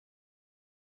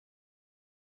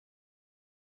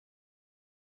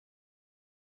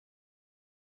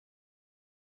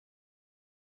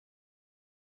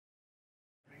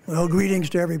Well, greetings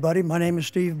to everybody. My name is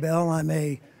Steve Bell. I'm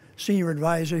a senior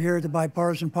advisor here at the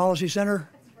Bipartisan Policy Center.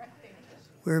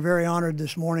 We're very honored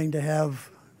this morning to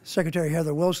have Secretary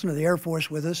Heather Wilson of the Air Force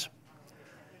with us.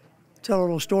 Tell a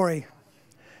little story.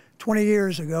 20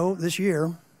 years ago, this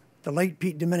year, the late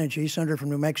Pete Domenici, senator from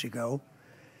New Mexico,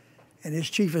 and his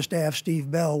chief of staff, Steve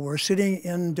Bell, were sitting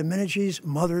in Domenici's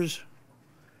mother's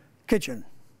kitchen,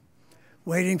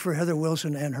 waiting for Heather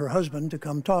Wilson and her husband to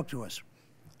come talk to us.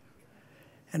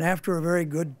 And after a very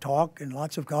good talk and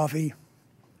lots of coffee,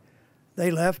 they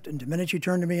left, and Domenici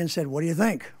turned to me and said, "What do you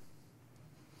think?"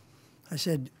 I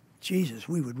said, "Jesus,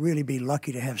 we would really be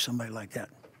lucky to have somebody like that."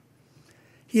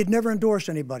 He had never endorsed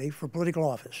anybody for political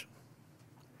office.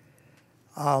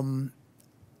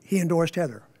 He endorsed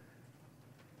Heather.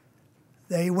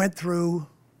 They went through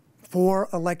 4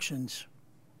 elections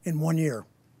in 1 year.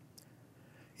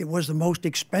 It was the most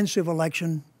expensive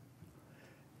election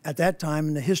at that time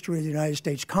in the history of the United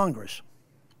States Congress,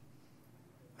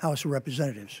 House of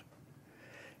Representatives.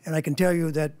 And I can tell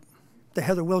you that the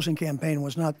Heather Wilson campaign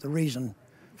was not the reason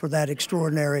for that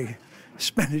extraordinary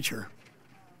expenditure.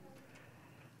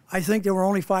 I think there were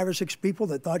only 5 or 6 people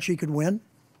that thought she could win.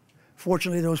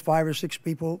 Fortunately, those 5 or 6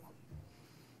 people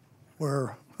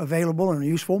were available and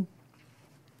useful.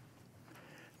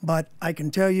 But I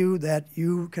can tell you that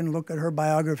you can look at her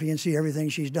biography and see everything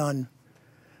she's done.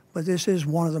 But this is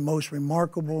one of the most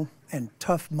remarkable and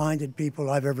tough-minded people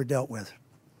I've ever dealt with.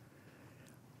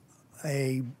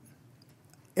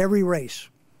 Every race,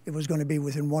 it was going to be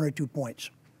within 1 or 2 points.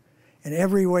 In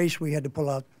every race, we had to pull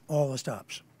out all the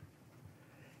stops.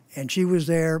 And she was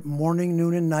there morning,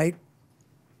 noon, and night.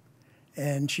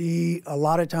 And she, a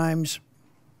lot of times,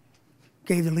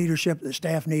 gave the leadership the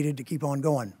staff needed to keep on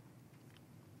going.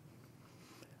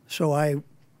 So I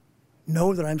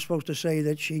know that I'm supposed to say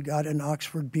that she got an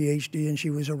Oxford PhD and she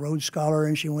was a Rhodes Scholar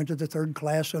and she went to the 3rd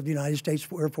class of the United States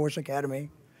Air Force Academy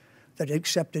that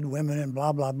accepted women and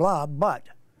blah, blah, blah. But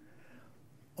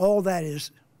all that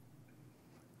is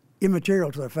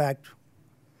immaterial to the fact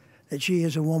that she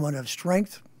is a woman of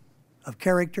strength, of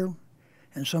character,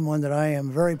 and someone that I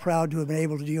am very proud to have been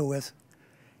able to deal with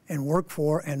and work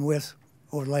for and with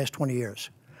over the last 20 years.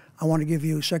 I want to give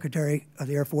you Secretary of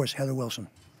the Air Force, Heather Wilson.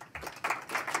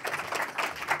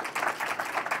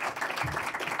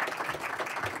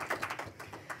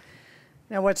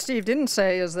 Now, what Steve didn't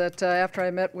say is that after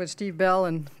I met with Steve Bell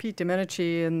and Pete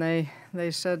Domenici, and they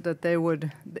said that they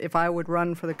would, if I would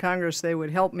run for the Congress, they would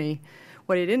help me.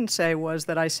 What he didn't say was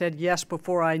that I said yes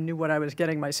before I knew what I was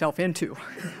getting myself into.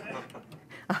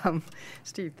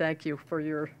 Steve, thank you for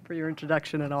your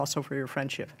introduction and also for your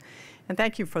friendship, and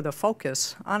thank you for the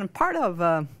focus on part of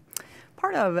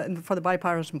for the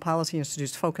Bipartisan Policy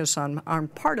Institute's focus on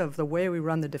part of the way we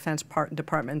run the Defense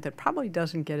Department that probably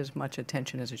doesn't get as much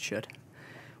attention as it should,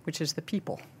 which is the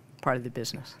people part of the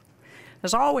business.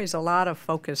 There's always a lot of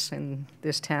focus in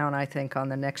this town, I think, on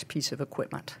the next piece of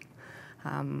equipment,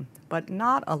 but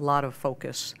not a lot of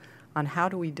focus on how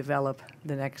do we develop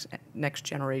the next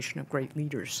generation of great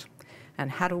leaders,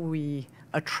 and how do we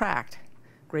attract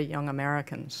great young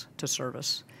Americans to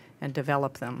service and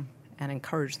develop them and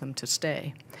encourage them to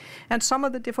stay, and some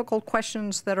of the difficult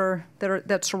questions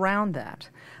that surround that.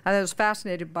 I was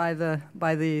fascinated by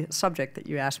the subject that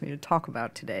you asked me to talk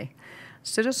about today: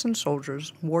 citizen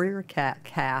soldiers, warrior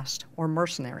caste, or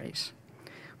mercenaries,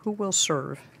 who will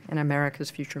serve in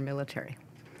America's future military.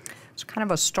 It's kind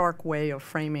of a stark way of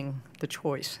framing the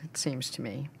choice, it seems to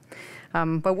me.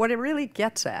 But what it really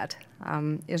gets at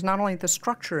is not only the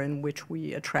structure in which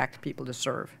we attract people to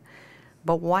serve,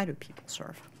 but why do people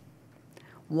serve?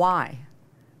 Why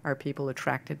are people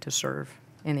attracted to serve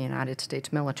in the United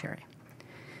States military?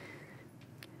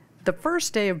 The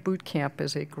first day of boot camp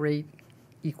is a great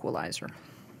equalizer.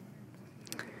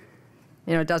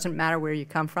 You know, it doesn't matter where you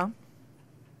come from.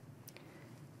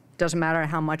 It doesn't matter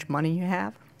how much money you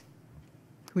have,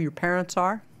 who your parents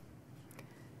are,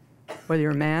 whether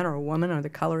you're a man or a woman or the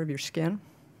color of your skin.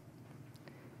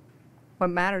 What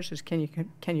matters is can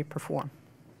you perform?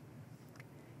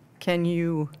 Can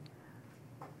you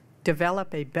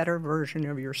develop a better version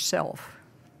of yourself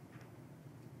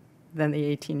than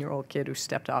the 18-year-old kid who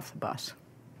stepped off the bus?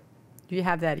 Do you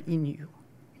have that in you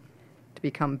to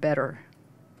become better?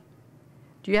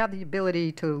 Do you have the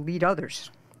ability to lead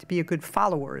others, to be a good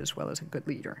follower as well as a good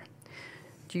leader?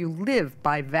 Do you live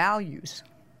by values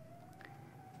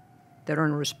that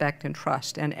earn respect and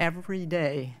trust? And every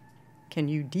day, can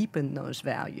you deepen those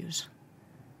values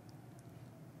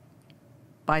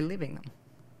by living them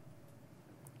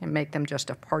and make them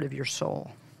just a part of your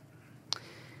soul?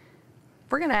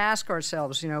 We're going to ask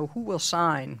ourselves, you know, who will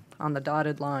sign on the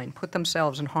dotted line, put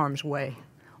themselves in harm's way,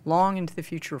 long into the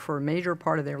future for a major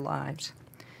part of their lives.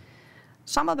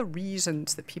 Some of the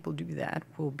reasons that people do that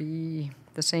will be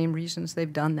the same reasons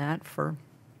they've done that for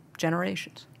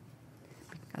generations.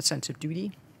 A sense of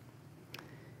duty,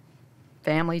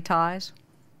 family ties,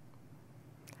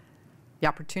 the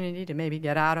opportunity to maybe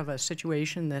get out of a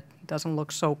situation that doesn't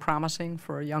look so promising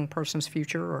for a young person's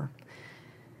future, or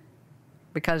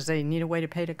because they need a way to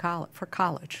pay for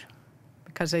college,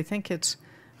 because they think it's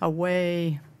a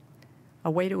way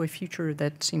to a future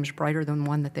that seems brighter than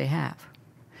one that they have.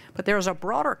 But there's a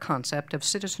broader concept of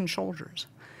citizen soldiers.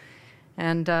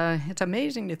 And it's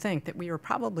amazing to think that we are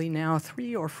probably now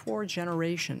 3 or 4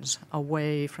 generations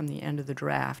away from the end of the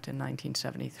draft in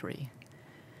 1973.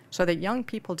 So that young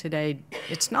people today,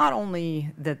 it's not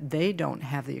only that they don't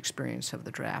have the experience of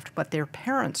the draft, but their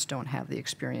parents don't have the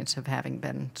experience of having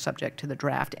been subject to the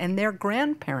draft, and their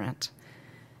grandparents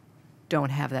don't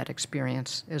have that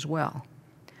experience as well.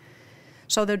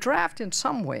 So the draft, in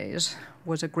some ways,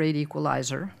 was a great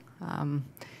equalizer.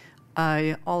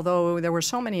 Although there were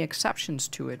so many exceptions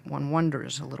to it, one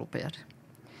wonders a little bit.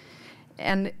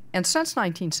 And since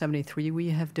 1973, we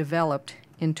have developed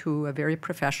into a very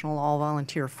professional,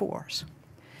 all-volunteer force.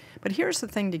 But here's the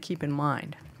thing to keep in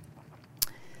mind.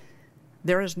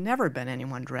 There has never been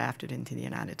anyone drafted into the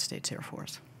United States Air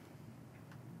Force.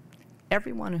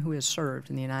 Everyone who has served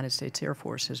in the United States Air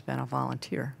Force has been a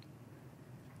volunteer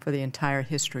for the entire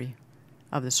history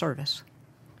of the service.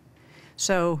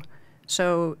 So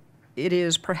it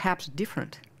is perhaps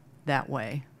different that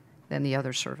way than the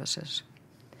other services.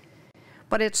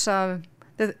 But it's the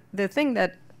thing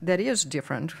that is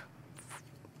different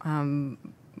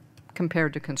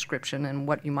compared to conscription and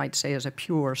what you might say is a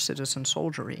pure citizen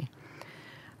soldiery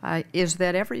is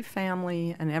that every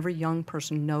family and every young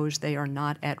person knows they are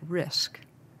not at risk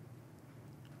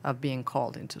of being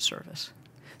called into service.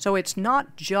 So it's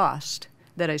not just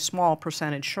that a small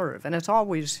percentage serve, and it's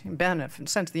always been,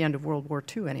 since the end of World War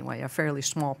II anyway, a fairly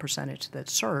small percentage that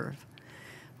serve.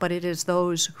 But it is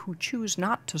those who choose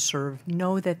not to serve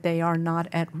know that they are not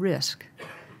at risk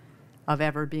of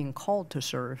ever being called to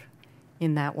serve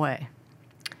in that way.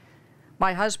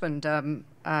 My husband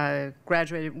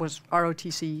graduated, was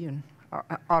ROTC in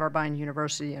Otterbein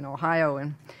University in Ohio,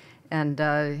 and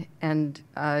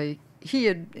he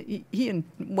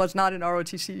was not in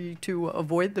ROTC to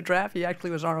avoid the draft. He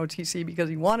actually was ROTC because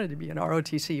he wanted to be an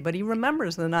ROTC. But he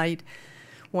remembers the night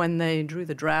when they drew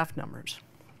the draft numbers.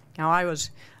 Now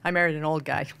I married an old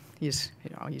guy. He's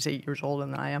 8 years older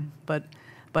than I am. But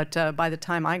by the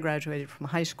time I graduated from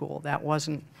high school, that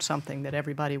wasn't something that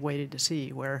everybody waited to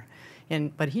see.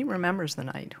 But he remembers the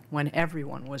night when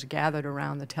everyone was gathered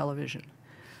around the television,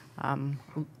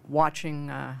 watching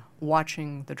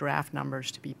the draft numbers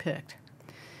to be picked.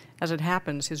 As it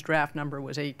happens, his draft number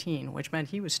was 18, which meant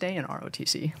he was staying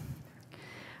ROTC.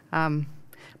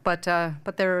 But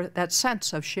that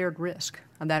sense of shared risk,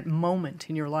 and that moment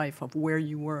in your life of where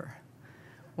you were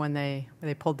when they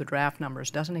pulled the draft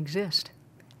numbers doesn't exist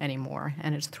anymore,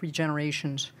 and it's 3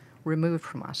 generations removed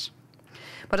from us.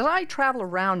 But as I travel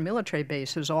around military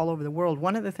bases all over the world,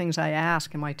 one of the things I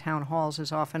ask in my town halls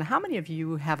is often, how many of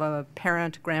you have a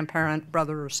parent, grandparent,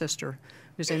 brother, or sister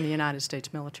who's in the United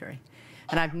States military?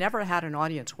 And I've never had an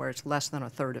audience where it's less than a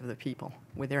third of the people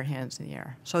with their hands in the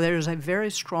air. So there's a very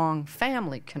strong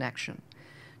family connection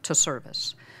to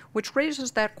service, which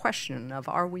raises that question of,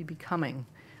 are we becoming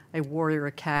a warrior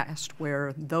caste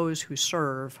where those who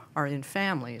serve are in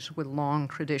families with long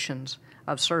traditions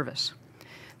of service?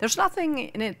 There's nothing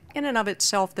in and of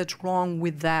itself that's wrong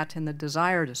with that and the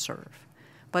desire to serve,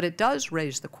 but it does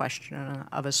raise the question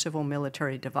of a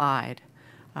civil-military divide,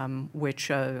 which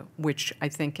I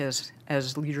think as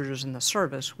leaders in the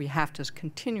service, we have to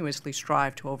continuously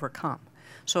strive to overcome,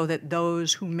 so that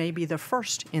those who may be the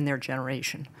first in their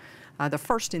generation, the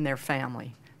first in their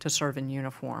family to serve in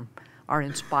uniform, are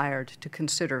inspired to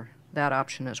consider that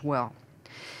option as well.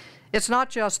 It's not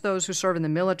just those who serve in the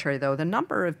military, though. The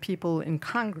number of people in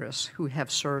Congress who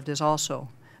have served is also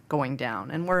going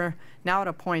down. And we're now at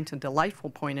a delightful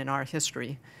point in our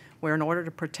history, where in order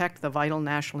to protect the vital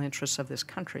national interests of this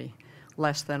country,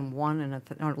 less than 2 in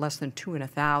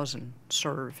 1,000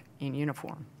 serve in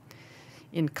uniform.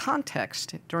 In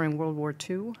context, during World War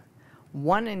II,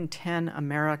 1 in 10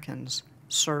 Americans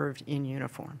served in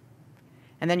uniform.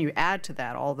 And then you add to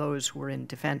that all those who were in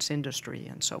defense industry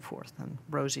and so forth, and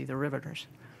Rosie the Riveters.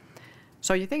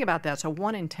 So you think about that, so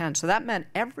 1 in 10. So that meant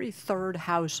every third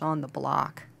house on the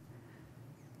block,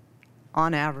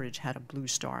 on average, had a blue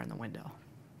star in the window.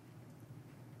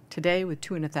 Today, with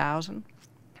 2 in 1,000,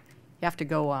 you have to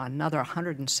go another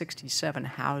 167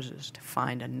 houses to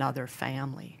find another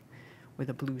family with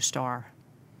a blue star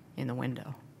in the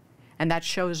window. And that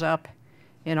shows up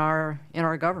in our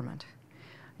government.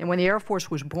 And when the Air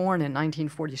Force was born in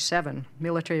 1947,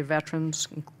 military veterans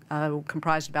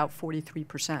comprised about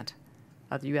 43%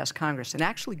 of the U.S. Congress, and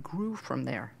actually grew from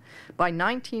there. By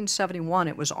 1971,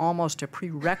 it was almost a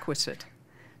prerequisite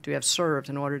to have served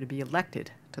in order to be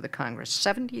elected to the Congress.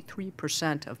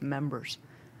 73% of members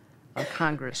of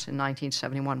Congress in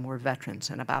 1971 were veterans,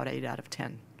 and about 8 out of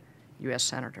 10 U.S.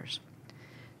 senators.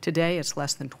 Today, it's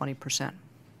less than 20%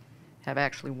 have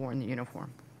actually worn the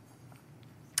uniform.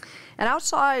 And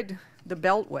outside the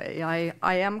Beltway,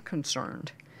 I am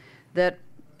concerned that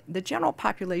the general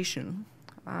population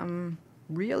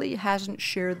really hasn't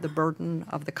shared the burden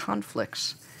of the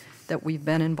conflicts that we've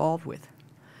been involved with.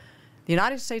 The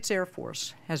United States Air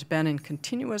Force has been in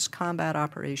continuous combat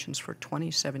operations for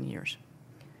 27 years.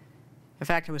 In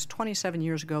fact, it was 27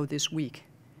 years ago this week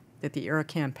that the air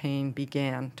campaign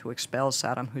began to expel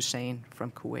Saddam Hussein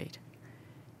from Kuwait.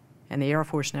 And the Air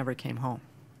Force never came home.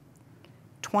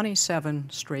 27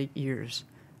 straight years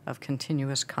of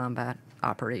continuous combat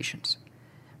operations.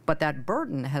 But that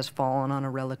burden has fallen on a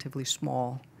relatively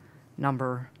small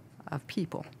number of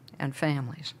people and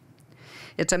families.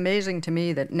 It's amazing to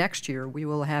me that next year we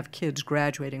will have kids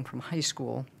graduating from high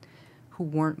school who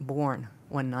weren't born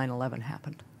when 9/11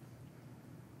 happened.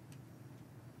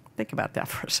 Think about that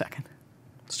for a second.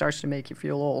 It starts to make you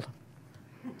feel old.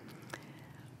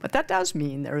 But that does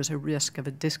mean there is a risk of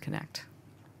a disconnect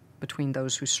between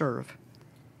those who serve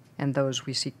and those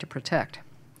we seek to protect.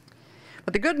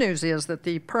 But the good news is that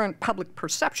the public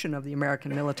perception of the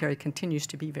American military continues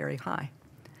to be very high,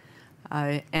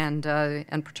 and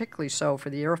particularly so for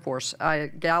the Air Force.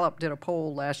 Gallup did a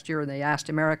poll last year, and they asked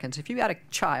Americans, if you had a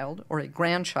child or a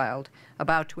grandchild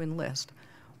about to enlist,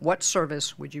 what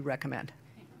service would you recommend?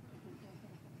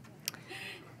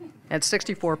 And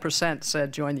 64%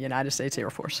 said join the United States Air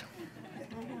Force.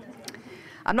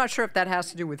 I'm not sure if that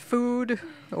has to do with food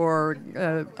or,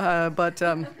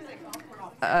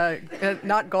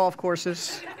 not golf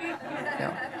courses.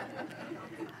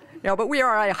 No, but we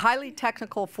are a highly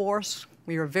technical force.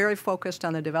 We are very focused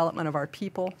on the development of our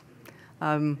people.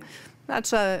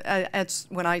 That's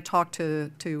when I talk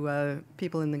to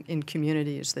people in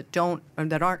communities that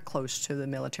aren't close to the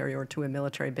military or to a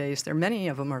military base. Many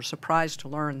of them are surprised to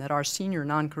learn that our senior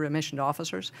non-commissioned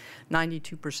officers,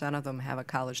 92% of them have a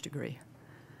college degree.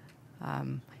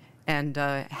 And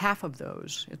half of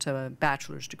those, it's a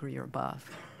bachelor's degree or above.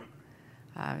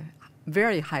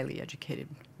 Very highly educated,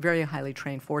 very highly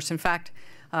trained force. In fact,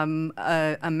 a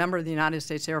member of the United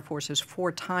States Air Force is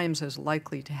 4 times as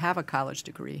likely to have a college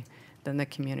degree than the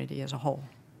community as a whole.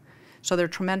 So there are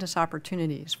tremendous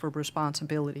opportunities for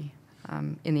responsibility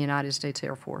in the United States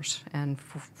Air Force and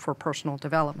for personal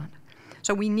development.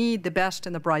 So we need the best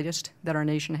and the brightest that our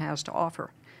nation has to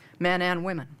offer, men and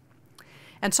women.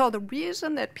 And so the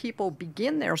reason that people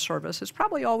begin their service is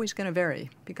probably always going to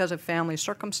vary because of family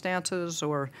circumstances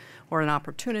or an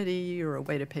opportunity or a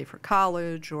way to pay for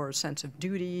college or a sense of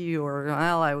duty or,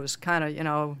 well, I was kind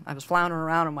of, I was floundering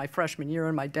around in my freshman year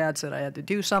and my dad said I had to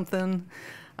do something.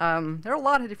 There are a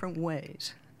lot of different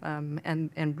ways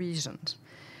and reasons.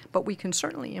 But we can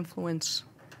certainly influence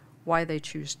why they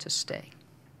choose to stay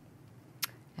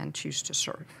and choose to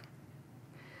serve.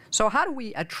 So how do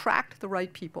we attract the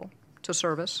right people to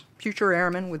service, future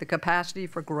airmen with the capacity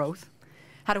for growth?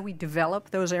 How do we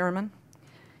develop those airmen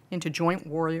into joint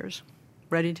warriors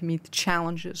ready to meet the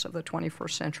challenges of the 21st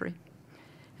century?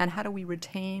 And how do we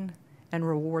retain and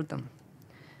reward them?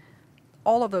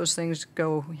 All of those things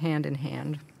go hand in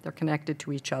hand. They're connected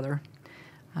to each other,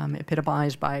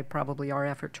 epitomized by probably our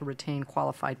effort to retain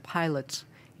qualified pilots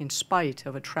in spite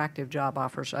of attractive job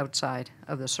offers outside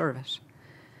of the service.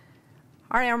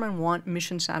 Our airmen want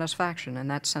mission satisfaction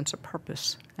and that sense of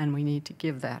purpose, and we need to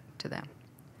give that to them.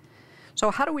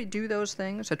 So how do we do those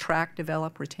things, attract,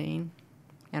 develop, retain,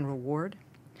 and reward?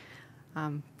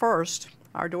 First,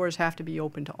 our doors have to be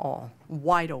open to all,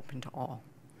 wide open to all.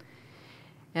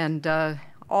 And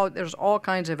there's all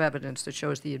kinds of evidence that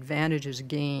shows the advantages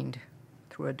gained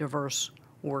through a diverse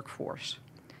workforce.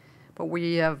 But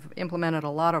we have implemented a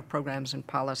lot of programs and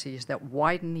policies that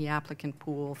widen the applicant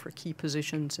pool for key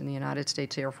positions in the United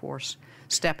States Air Force,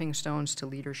 stepping stones to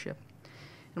leadership.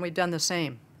 And we've done the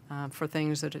same for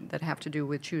things that have to do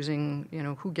with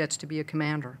choosing, who gets to be a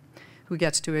commander, who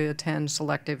gets to attend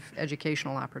selective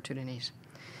educational opportunities.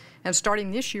 And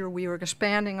starting this year, we are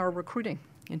expanding our recruiting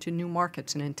into new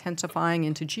markets and intensifying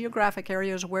into geographic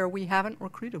areas where we haven't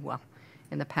recruited well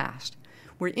in the past.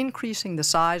 We're increasing the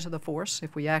size of the force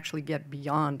if we actually get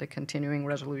beyond a continuing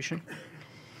resolution.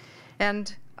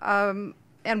 And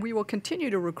And we will continue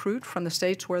to recruit from the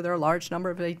states where there are a large number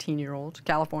of 18-year-olds,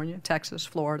 California, Texas,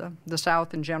 Florida. The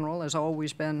South in general has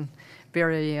always been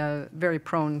very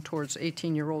prone towards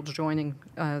 18-year-olds joining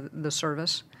the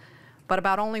service. But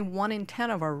about only 1 in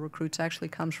 10 of our recruits actually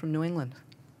comes from New England,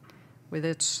 with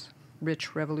its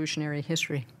rich revolutionary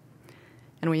history.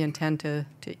 And we intend to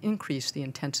increase the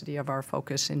intensity of our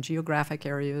focus in geographic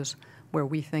areas where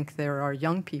we think there are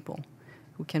young people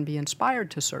who can be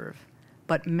inspired to serve,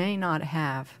 but may not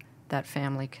have that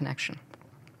family connection.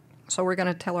 So we're going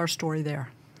to tell our story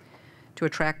there to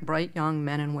attract bright young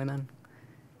men and women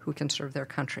who can serve their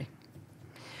country.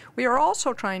 We are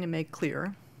also trying to make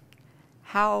clear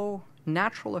how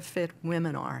natural a fit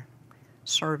women are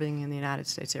serving in the United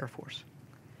States Air Force.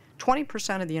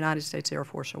 20% of the United States Air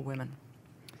Force are women.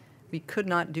 We could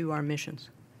not do our missions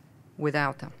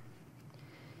without them.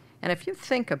 And if you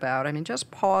think about, I mean,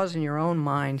 just pause in your own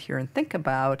mind here and think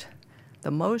about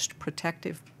the most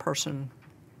protective person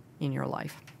in your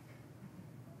life.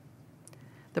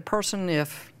 The person,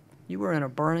 if you were in a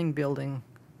burning building,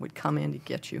 would come in to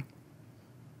get you.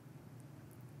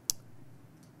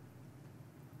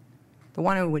 The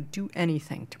one who would do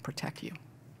anything to protect you.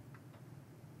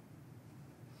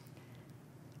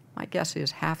 My guess is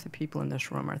half the people in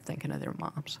this room are thinking of their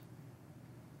moms.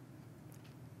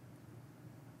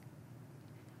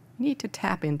 We need to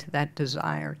tap into that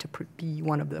desire to be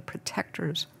one of the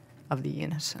protectors of the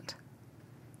innocent,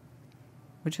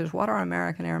 which is what our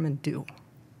American airmen do.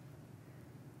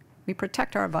 We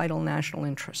protect our vital national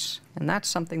interests, and that's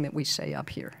something that we say up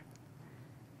here.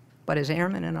 But as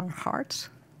airmen in our hearts,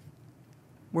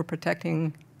 we're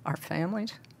protecting our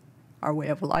families, our way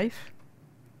of life,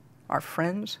 our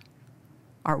friends,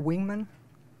 our wingmen.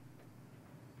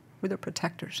 We're the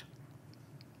protectors.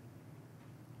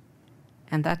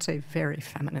 And that's a very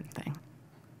feminine thing.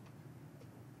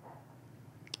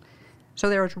 So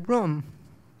there is room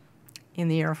in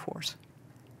the Air Force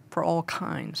for all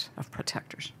kinds of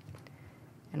protectors.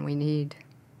 And we need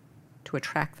to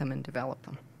attract them and develop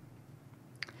them.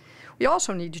 We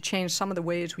also need to change some of the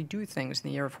ways we do things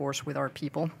in the Air Force with our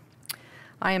people.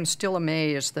 I am still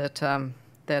amazed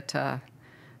that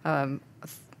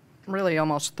really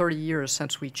almost 30 years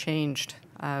since we changed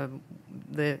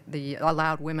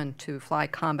allowed women to fly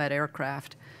combat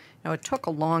aircraft. Now, it took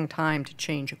a long time to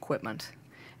change equipment,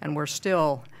 and we're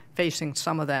still facing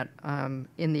some of that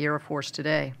in the Air Force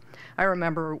today. I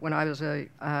remember when I was a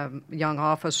young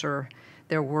officer,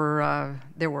 there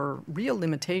were real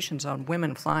limitations on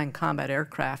women flying combat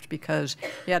aircraft because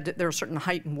there are certain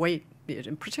height and weight,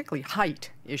 and particularly height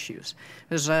issues.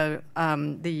 Because the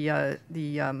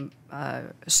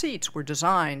seats were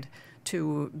designed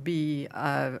to be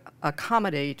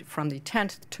accommodate from the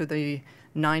 10th to the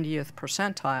 90th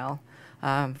percentile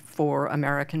for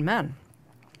American men.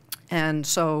 And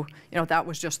so, that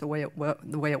was just the way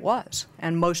it was.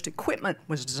 And most equipment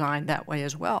was designed that way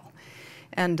as well.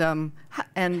 And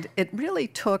it really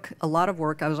took a lot of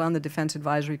work. I was on the Defense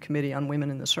Advisory Committee on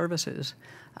Women in the Services.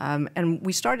 And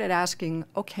we started asking,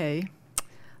 okay,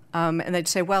 and they'd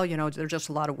say, well, there are just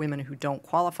a lot of women who don't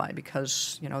qualify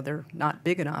because, they're not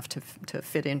big enough to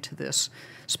fit into this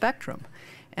spectrum.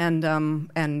 And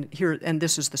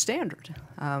this is the standard.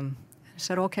 I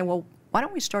said, okay, well, why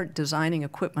don't we start designing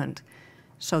equipment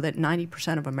so that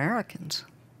 90% of Americans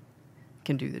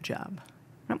can do the job?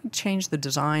 Why don't we change the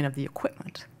design of the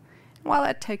equipment? And while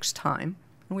that takes time,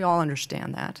 and we all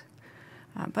understand that,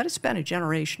 but it's been a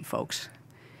generation, folks.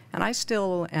 And I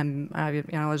still am,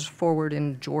 I was forward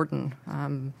in Jordan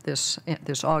this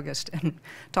August and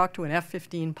talked to an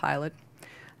F-15 pilot.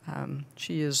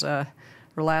 She is, her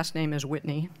last name is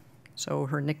Whitney, so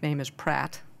her nickname is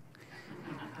Pratt.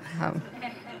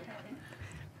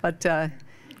 But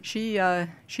she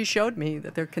showed me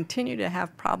that there continue to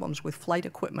have problems with flight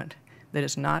equipment that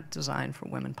is not designed for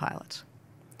women pilots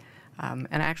and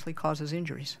actually causes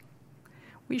injuries.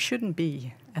 We shouldn't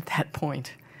be at that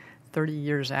point 30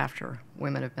 years after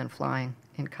women have been flying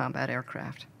in combat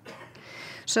aircraft.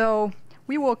 So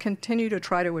we will continue to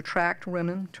try to attract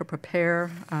women, to prepare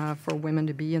for women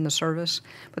to be in the service,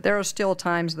 but there are still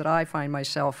times that I find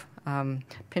myself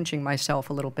pinching myself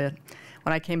a little bit.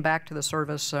 When I came back to the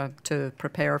service to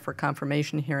prepare for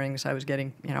confirmation hearings, I was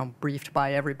getting, briefed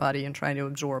by everybody and trying to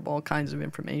absorb all kinds of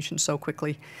information so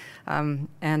quickly. I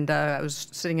was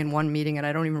sitting in one meeting, and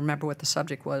I don't even remember what the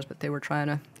subject was, but they were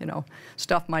trying to,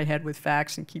 stuff my head with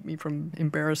facts and keep me from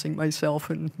embarrassing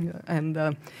myself. And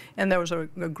there was a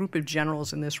group of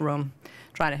generals in this room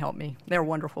trying to help me. They're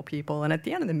wonderful people. And at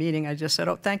the end of the meeting, I just said,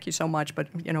 oh, thank you so much, but,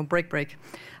 break.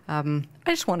 I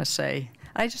just want to say,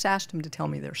 I just asked them to tell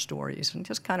me their stories and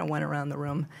just kind of went around the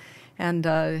room. And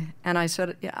I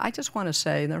said, yeah, I just want to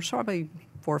say, there's probably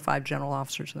 4 or 5 general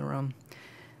officers in the room.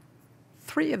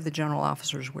 3 of the general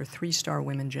officers were 3-star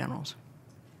women generals.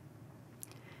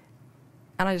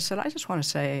 And I said, I just want to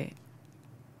say,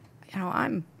 you know,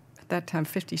 I'm at that time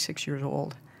 56 years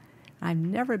old. I've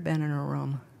never been in a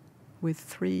room with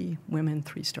 3 women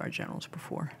 3-star generals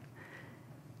before.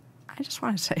 I just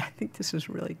want to say, I think this is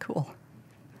really cool.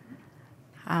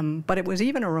 But it was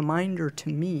even a reminder to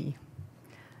me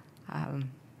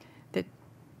that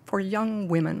for young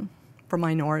women, for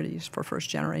minorities, for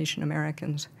first-generation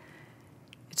Americans,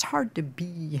 it's hard to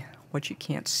be what you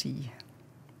can't see.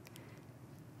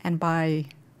 And by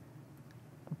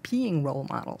being role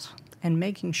models and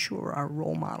making sure our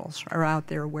role models are out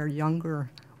there where younger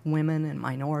women and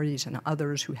minorities and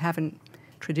others who haven't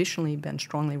traditionally been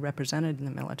strongly represented in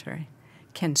the military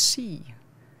can see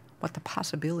what the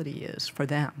possibility is for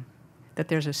them, that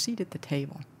there's a seat at the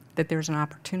table, that there's an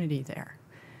opportunity there,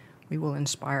 we will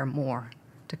inspire more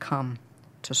to come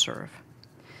to serve.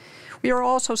 We are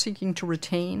also seeking to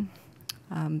retain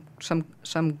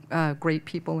some great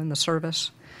people in the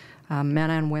service, men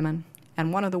and women.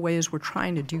 And one of the ways we're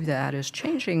trying to do that is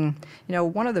changing, you know,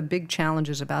 one of the big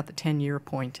challenges about the 10-year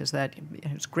point is that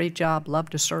it's a great job, love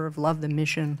to serve, love the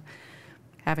mission,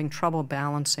 having trouble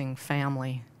balancing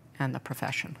family and the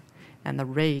profession. And the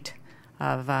rate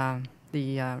of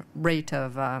the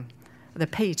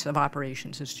pace of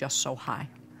operations is just so high.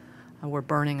 We're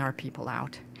burning our people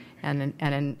out, and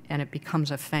it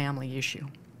becomes a family issue.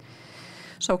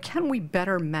 So can we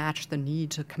better match the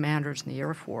needs of commanders in the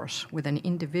Air Force with an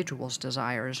individual's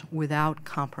desires without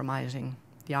compromising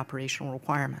the operational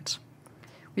requirements?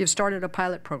 We have started a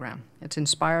pilot program. It's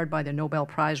inspired by the Nobel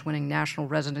Prize-winning National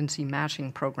Residency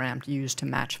Matching Program used to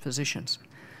match physicians.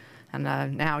 And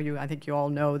now I think you all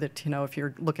know that, you know, if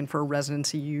you're looking for a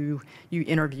residency, you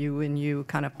interview and you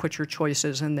kind of put your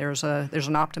choices, and there's an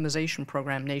optimization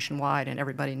program nationwide, and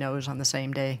everybody knows on the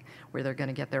same day where they're going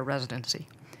to get their residency.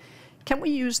 Can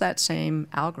we use that same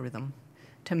algorithm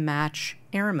to match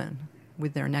airmen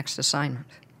with their next assignment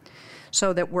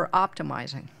so that we're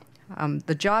optimizing?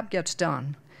 The job gets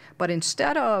done, but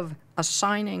instead of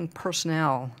assigning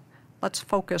personnel, let's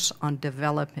focus on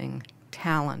developing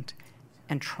talent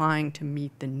and trying to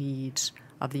meet the needs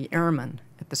of the airmen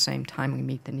at the same time we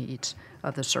meet the needs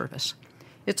of the service.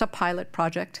 It's a pilot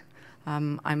project.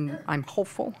 I'm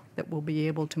hopeful that we'll be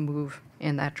able to move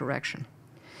in that direction.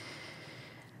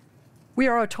 We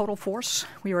are a total force.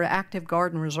 We are active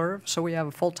guard and reserve, so we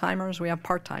have full-timers, we have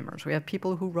part-timers, we have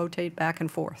people who rotate back and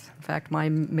forth. In fact, my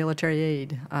military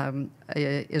aide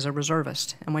is a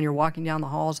reservist, and when you're walking down the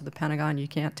halls of the Pentagon, you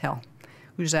can't tell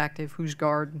who's active, who's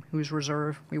guard, who's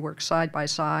reserve. We work side by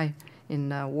side in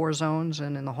war zones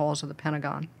and in the halls of the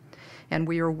Pentagon. And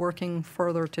we are working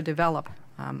further to develop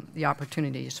the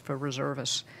opportunities for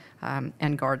reservists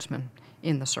and guardsmen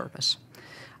in the service.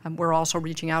 We're also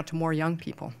reaching out to more young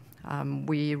people.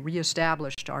 We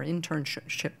reestablished our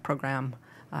internship program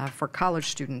for college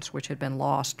students, which had been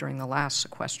lost during the last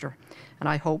sequester. And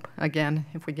I hope, again,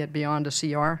 if we get beyond a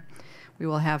CR, we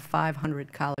will have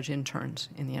 500 college interns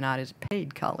in the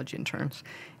paid college interns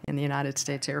in the United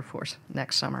States Air Force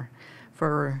next summer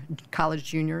for college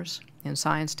juniors in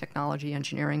science, technology,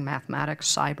 engineering,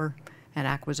 mathematics, cyber, and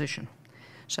acquisition,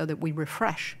 so that we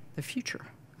refresh the future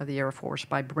of the Air Force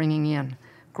by bringing in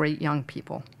great young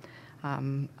people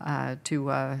to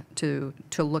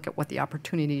look at what the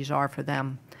opportunities are for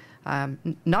them,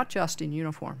 not just in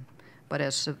uniform, but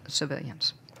as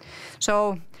civilians.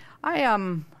 So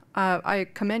I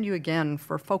commend you again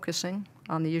for focusing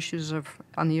on the issues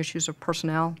of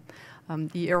personnel.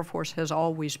 The Air Force has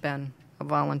always been a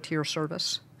volunteer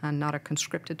service and not a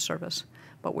conscripted service,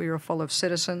 but we are full of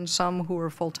citizens, some who are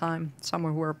full-time, some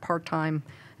who are part-time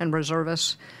and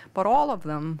reservists, but all of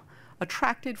them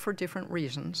attracted for different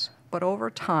reasons, but over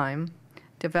time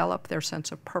develop their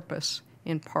sense of purpose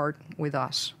in part with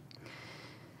us.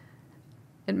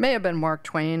 It may have been Mark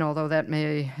Twain, although that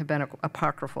may have been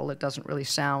apocryphal. It doesn't really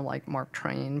sound like Mark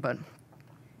Twain, but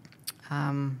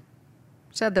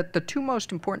said that the 2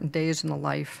 most important days in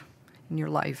your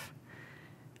life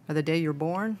are the day you're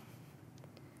born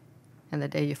and the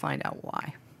day you find out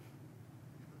why.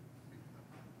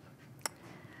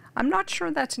 I'm not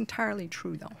sure that's entirely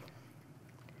true, though,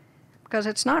 because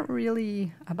it's not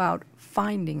really about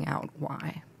finding out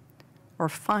why or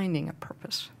finding a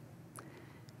purpose.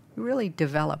 We really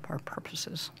develop our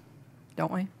purposes,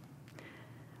 don't we?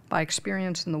 By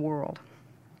experience in the world,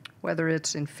 whether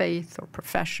it's in faith or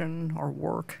profession or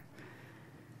work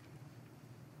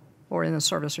or in the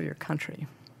service of your country.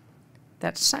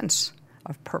 That sense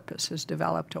of purpose is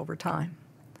developed over time.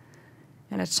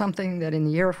 And it's something that in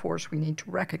the Air Force we need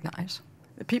to recognize.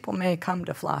 That people may come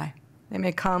to fly. They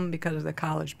may come because of the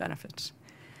college benefits.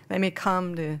 They may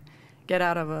come to get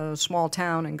out of a small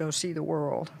town and go see the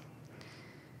world.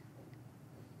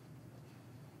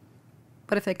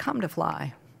 But if they come to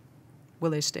fly,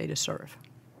 will they stay to serve?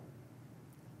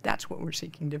 That's what we're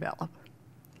seeking to develop.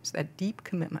 It's that deep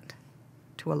commitment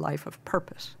to a life of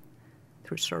purpose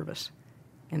through service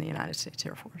in the United States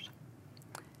Air Force.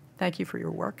 Thank you for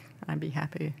your work, and I'd be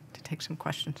happy to take some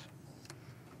questions.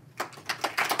 We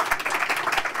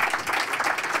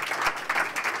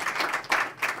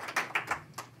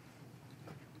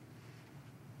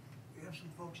have some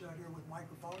folks out here with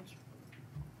microphones.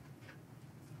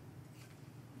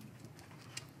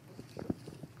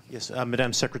 Yes,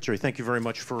 Madam Secretary, thank you very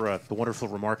much for the wonderful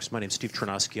remarks. My name is Steve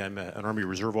Chernosky. I'm an Army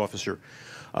Reserve officer.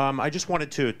 I just wanted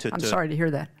to I'm sorry to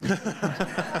hear that.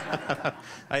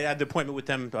 I had the appointment with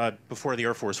them before the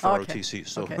Air Force for ROTC,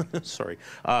 so Okay. sorry.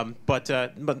 But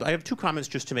I have two comments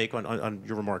just to make on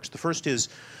your remarks. The first is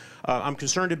I'm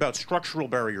concerned about structural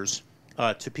barriers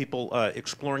to people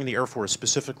exploring the Air Force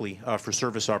specifically for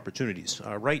service opportunities.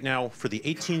 Right now, for the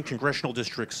 18 congressional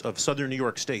districts of southern New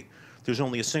York State, there's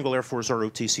only a single Air Force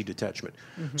ROTC detachment.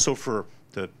 Mm-hmm. So for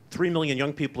the 3 million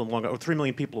young people in 3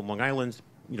 million people in Long Island,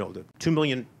 you know, the 2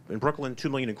 million in Brooklyn, 2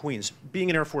 million in Queens, being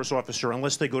an Air Force officer,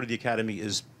 unless they go to the academy,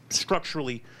 is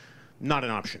structurally not an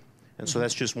option. And so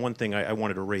that's just one thing I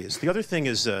wanted to raise. The other thing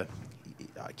is,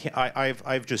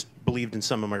 I've just believed in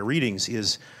some of my readings,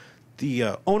 is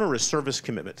the onerous service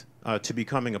commitment to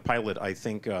becoming a pilot, I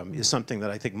think, is something that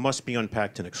I think must be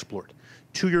unpacked and explored.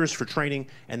 2 years for training,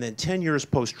 and then 10 years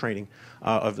post-training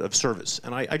of service.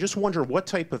 And I just wonder what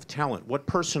type of talent, what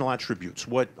personal attributes,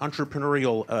 what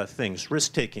entrepreneurial things,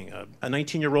 risk-taking, a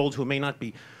 19-year-old who may not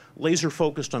be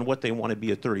laser-focused on what they want to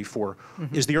be at 34,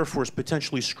 is the Air Force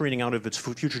potentially screening out of its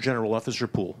future general officer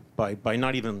pool by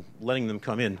not even letting them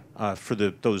come in for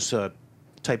those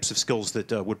types of skills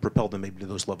that would propel them maybe to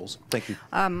those levels? Thank you.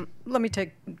 Let me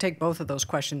take both of those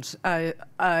questions.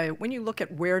 When you look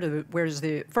at where does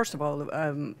the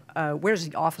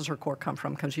officer corps come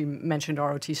from? Because you mentioned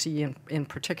ROTC in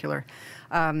particular.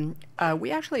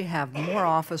 We actually have more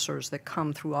officers that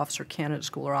come through Officer Candidate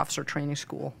School or Officer Training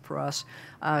School for us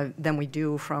than we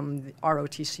do from the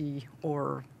ROTC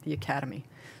or the Academy.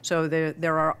 So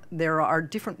there are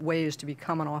different ways to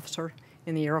become an officer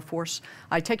in the Air Force.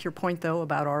 I take your point, though,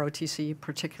 about ROTC,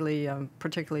 particularly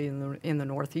in the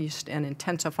Northeast, and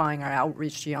intensifying our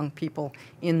outreach to young people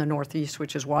in the Northeast,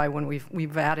 which is why when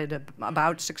we've added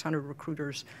about 600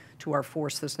 recruiters to our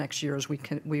force this next year, as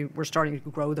we're starting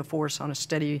to grow the force on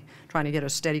trying to get a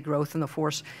steady growth in the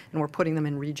force, and we're putting them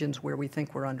in regions where we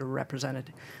think we're underrepresented.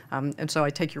 And so I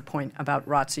take your point about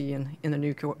ROTC in the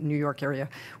New York area.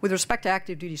 With respect to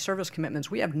active duty service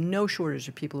commitments, we have no shortage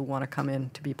of people who want to come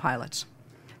in to be pilots.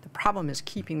 The problem is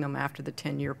keeping them after the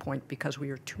 10-year point because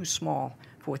we are too small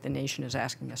for what the nation is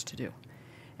asking us to do.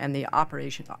 And the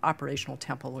operational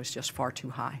tempo is just far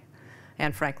too high.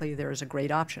 And frankly, there is a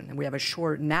great option. And we have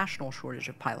a national shortage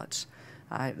of pilots.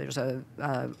 There's a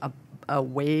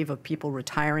wave of people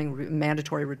retiring.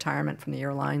 Mandatory retirement from the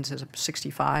airlines is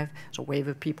 65. There's a wave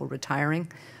of people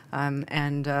retiring.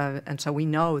 And so we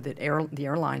know that the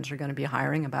airlines are going to be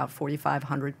hiring about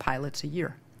 4,500 pilots a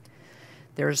year.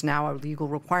 There's now a legal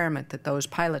requirement that those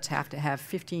pilots have to have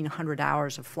 1,500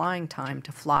 hours of flying time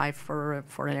to fly for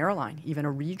an airline, even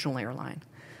a regional airline.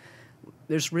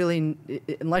 There's really,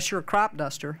 unless you're a crop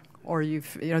duster, or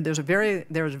there's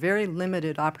very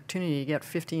limited opportunity to get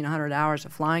 1,500 hours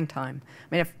of flying time.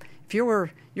 I mean, if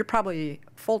you're probably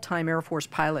full-time Air Force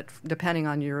pilot, depending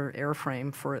on your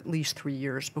airframe, for at least 3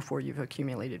 years before you've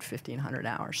accumulated 1,500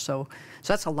 hours. So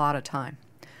that's a lot of time.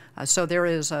 So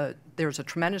there's a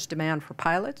tremendous demand for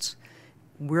pilots.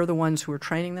 We're the ones who are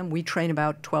training them. We train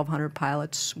about 1,200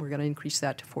 pilots. We're going to increase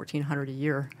that to 1,400 a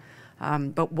year.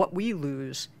 But what we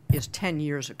lose is 10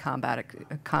 years of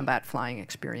combat flying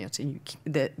experience, and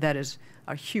that is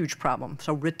a huge problem.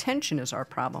 So retention is our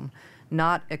problem,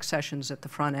 not accessions at the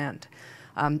front end.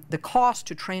 The cost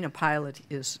to train a pilot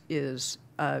is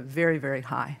very, very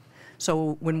high.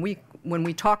 So when we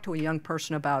talk to a young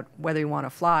person about whether you want to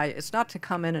fly, it's not to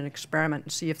come in and experiment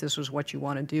and see if this is what you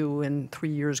want to do and 3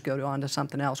 years go on to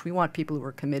something else. We want people who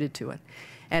are committed to it.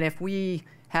 And if we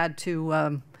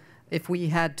didn't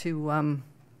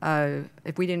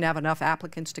have enough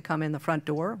applicants to come in the front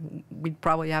door, we'd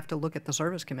probably have to look at the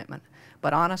service commitment.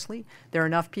 But honestly, there are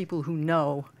enough people who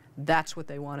know that's what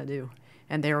they want to do,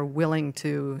 and they are willing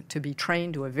to be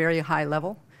trained to a very high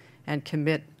level and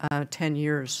commit 10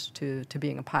 years to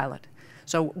being a pilot.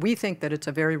 So we think that it's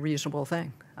a very reasonable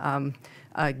thing,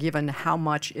 given how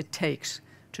much it takes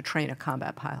to train a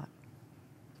combat pilot.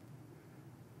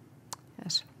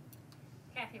 Yes.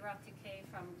 Kathy Roth-Duquet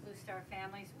from Blue Star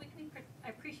Families. I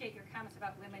appreciate your comments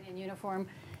about women in uniform.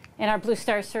 In our Blue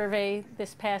Star survey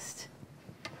this past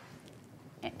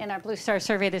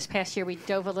year, we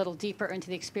dove a little deeper into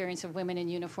the experience of women in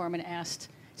uniform and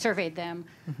surveyed them.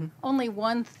 Mm-hmm. Only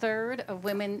 1/3 of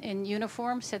women in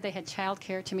uniform said they had child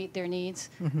care to meet their needs,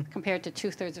 mm-hmm. compared to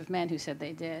 2/3 of men who said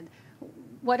they did.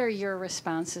 What are your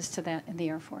responses to that in the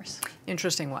Air Force?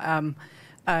 Interesting.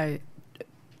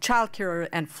 Child care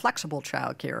and flexible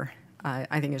child care,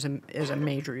 I think, is a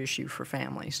major issue for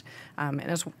families. And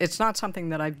it's not something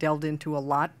that I've delved into a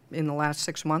lot in the last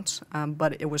 6 months,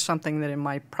 but it was something that in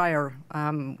my prior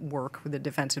work with the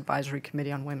Defense Advisory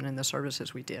Committee on Women in the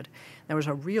Services we did. There was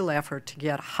a real effort to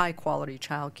get high-quality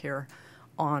child care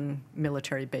on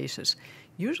military bases.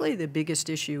 Usually the biggest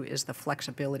issue is the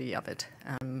flexibility of it.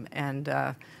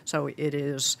 So it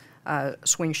is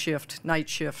swing shift, night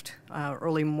shift,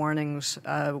 early mornings.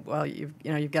 Well,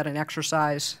 you've got an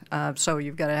exercise, so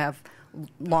you've got to have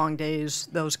long days,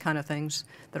 those kind of things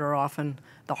that are often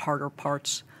the harder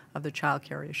parts of the child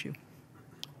care issue.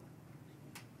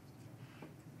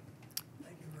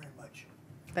 Thank you very much.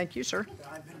 Thank you, sir.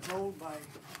 I've been told by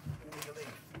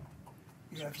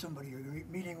you have somebody you're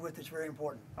meeting with that's very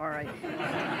important. All right.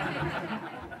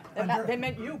 They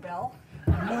meant you, Bell.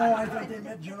 No, I think they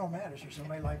meant General Mattis or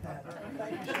somebody like that.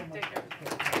 Thank you so much.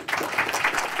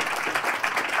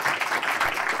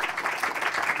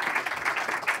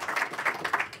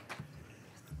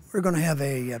 We're going to have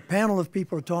a panel of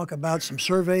people to talk about some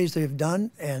surveys they've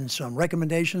done and some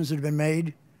recommendations that have been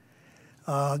made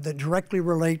that directly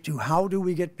relate to how do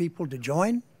we get people to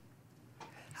join.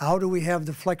 How do we have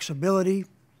the flexibility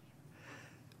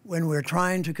when we're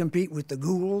trying to compete with the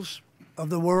Googles of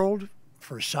the world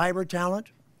for cyber talent?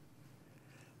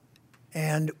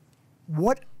 And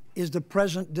what is the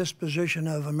present disposition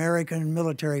of American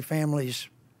military families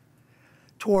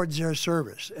towards their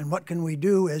service? And what can we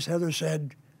do, as Heather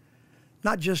said,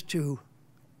 not just to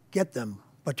get them,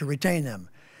 but to retain them?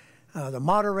 The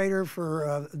moderator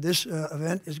for this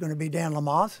event is going to be Dan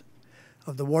Lamothe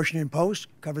of the Washington Post,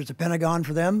 covers the Pentagon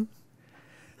for them.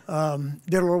 Did a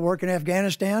little work in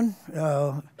Afghanistan,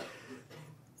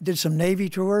 did some Navy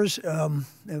tours,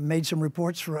 made some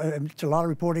reports, a lot of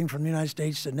reporting from the United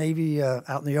States to Navy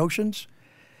out in the oceans.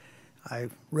 I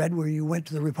read where you went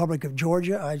to the Republic of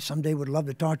Georgia. I someday would love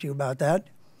to talk to you about that.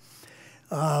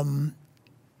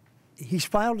 He's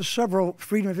filed several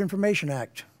Freedom of Information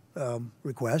Act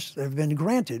requests that have been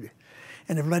granted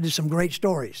and have led to some great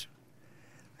stories.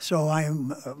 So I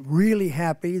am really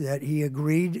happy that he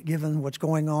agreed, given what's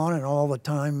going on and all the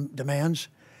time demands,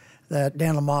 that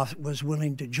Dan Lamothe was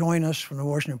willing to join us from the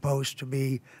Washington Post to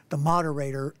be the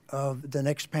moderator of the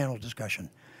next panel discussion.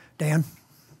 Dan?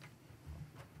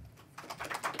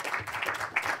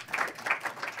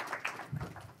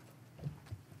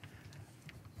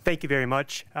 Thank you very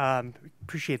much.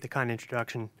 Appreciate the kind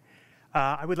introduction.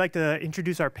 I would like to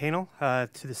introduce our panel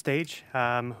to the stage.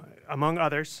 Among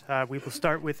others, we will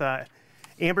start with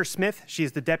Amber Smith. She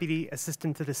is the Deputy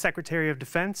Assistant to the Secretary of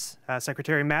Defense,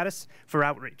 Secretary Mattis, for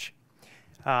Outreach.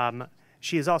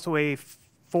 She is also a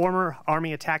former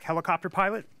Army attack helicopter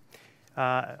pilot,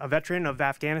 a veteran of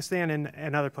Afghanistan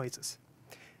and other places.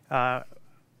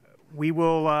 We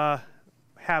will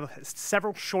have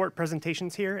several short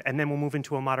presentations here, and then we'll move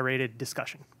into a moderated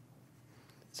discussion.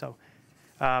 So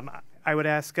I would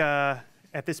ask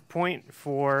at this point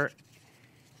for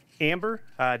Amber,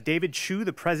 David Chu,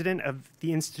 the president of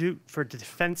the Institute for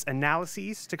Defense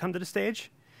Analyses, to come to the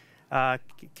stage.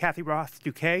 Kathy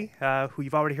Roth-Duquet, who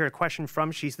you've already heard a question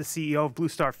from. She's the CEO of Blue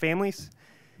Star Families.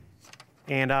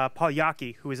 And Paul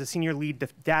Yockey, who is a senior lead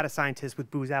data scientist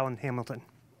with Booz Allen Hamilton.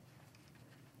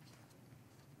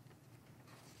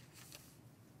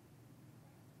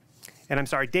 And I'm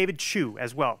sorry, David Chu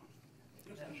as well.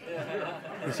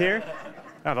 He's here?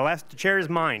 Oh, the last chair is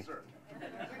mine.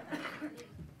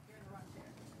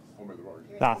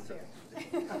 Ah.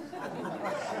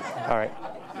 All right.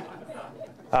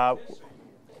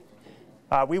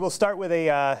 We will start with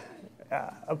a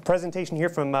presentation here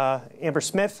from Amber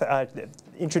Smith,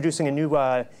 introducing a new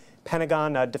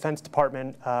Pentagon Defense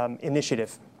Department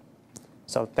initiative.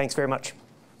 So thanks very much.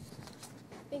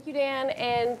 Thank you, Dan,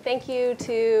 and thank you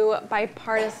to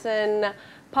Bipartisan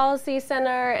Policy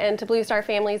Center and to Blue Star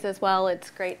Families as well. It's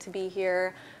great to be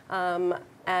here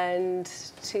and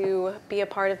to be a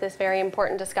part of this very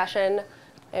important discussion.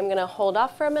 I'm going to hold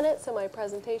off for a minute so my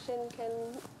presentation can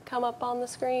come up on the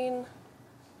screen.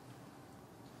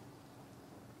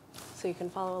 so you can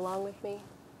follow along with me.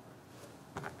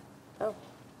 Oh,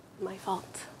 my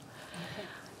fault. Okay.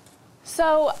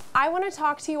 So I want to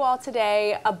talk to you all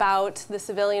today about the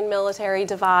civilian-military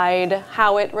divide,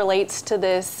 how it relates to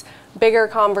this bigger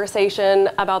conversation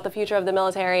about the future of the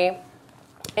military,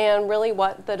 and really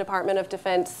what the Department of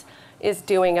Defense is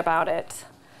doing about it.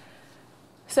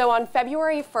 So on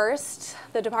February 1st,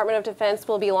 the Department of Defense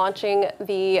will be launching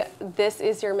the This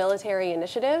Is Your Military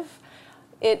initiative.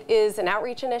 It is an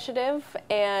outreach initiative,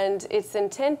 and its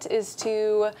intent is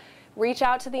to reach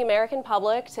out to the American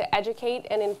public to educate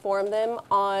and inform them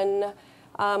on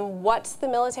what the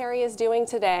military is doing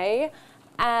today,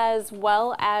 as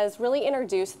well as really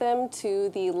introduce them to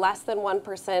the less than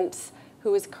 1%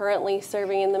 who is currently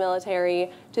serving in the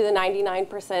military to the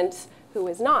 99% who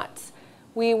is not.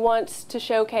 We want to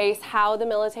showcase how the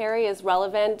military is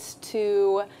relevant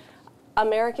to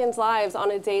Americans' lives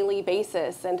on a daily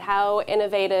basis and how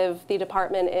innovative the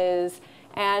department is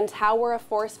and how we're a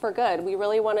force for good. We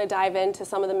really want to dive into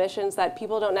some of the missions that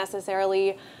people don't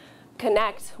necessarily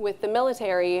connect with the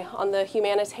military. On the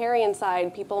humanitarian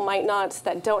side, people might not,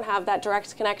 that don't have that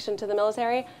direct connection to the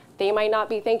military, they might not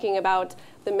be thinking about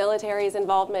the military's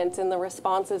involvement in the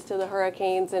responses to the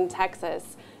hurricanes in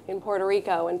Texas, in Puerto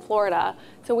Rico, in Florida.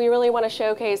 So we really want to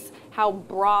showcase how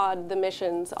broad the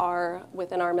missions are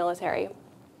within our military.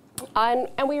 And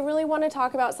we really want to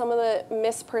talk about some of the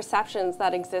misperceptions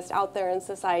that exist out there in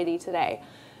society today.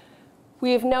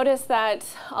 We've noticed that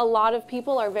a lot of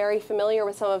people are very familiar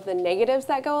with some of the negatives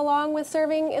that go along with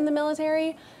serving in the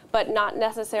military, but not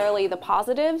necessarily the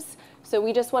positives. So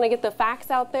we just want to get the facts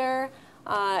out there,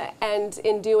 and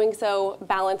in doing so,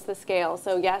 balance the scale.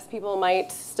 So yes, people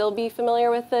might still be familiar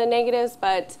with the negatives,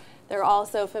 but they're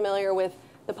also familiar with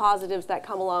the positives that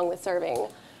come along with serving.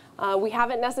 We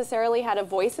haven't necessarily had a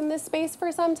voice in this space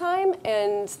for some time,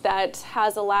 and that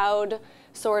has allowed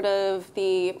sort of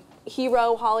the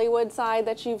hero Hollywood side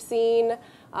that you've seen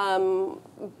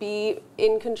be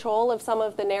in control of some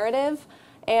of the narrative.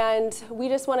 And we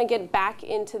just want to get back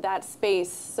into that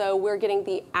space so we're getting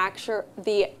the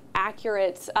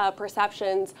accurate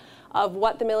perceptions of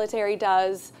what the military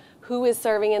does, who is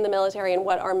serving in the military, and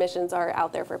what our missions are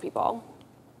out there for people.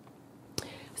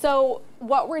 So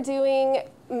what we're doing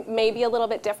may be a little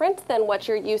bit different than what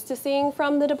you're used to seeing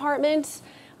from the department.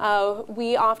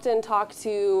 We often talk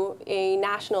to a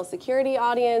national security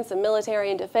audience, a military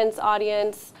and defense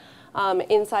audience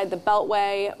inside the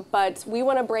Beltway, but we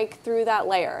want to break through that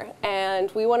layer,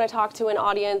 and we want to talk to an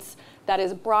audience that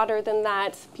is broader than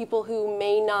that, people who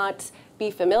may not be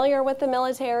familiar with the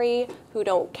military, who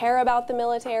don't care about the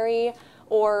military,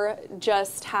 or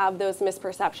just have those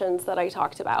misperceptions that I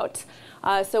talked about.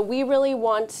 So we really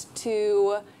want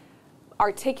to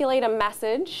articulate a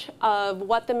message of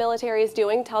what the military is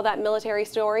doing, tell that military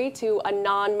story to a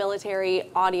non-military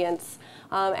audience,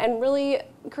 and really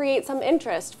create some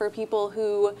interest for people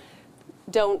who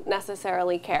don't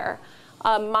necessarily care.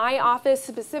 My office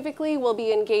specifically will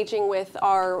be engaging with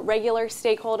our regular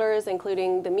stakeholders,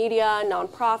 including the media,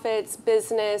 nonprofits,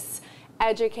 business,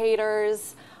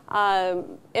 educators,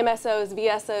 MSOs,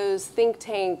 VSOs, think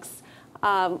tanks,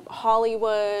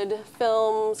 Hollywood,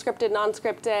 film, scripted,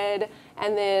 non-scripted,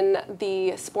 and then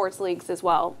the sports leagues as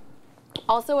well.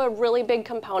 Also, a really big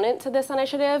component to this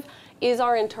initiative is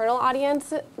our internal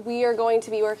audience. We are going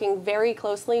to be working very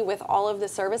closely with all of the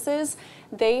services.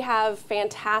 They have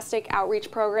fantastic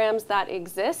outreach programs that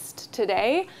exist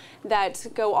today that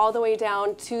go all the way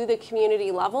down to the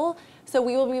community level. So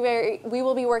we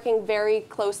will be working very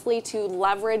closely to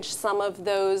leverage some of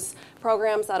those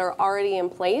programs that are already in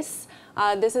place.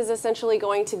 This is essentially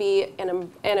going to be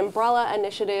an umbrella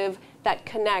initiative that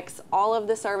connects all of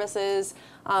the services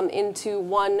into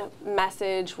one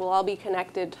message. We'll all be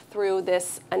connected through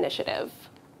this initiative.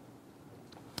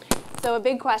 So a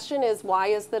big question is, why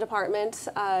is the department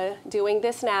doing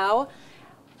this now?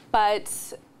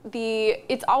 But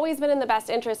it's always been in the best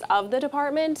interest of the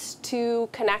department to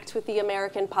connect with the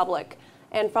American public.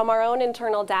 And from our own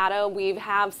internal data, we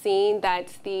have seen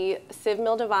that the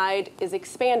civ-mil divide is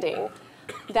expanding.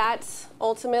 That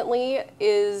ultimately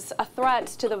is a threat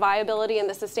to the viability and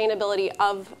the sustainability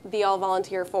of the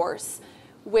all-volunteer force,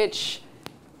 which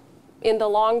in the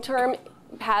long term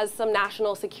has some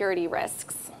national security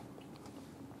risks.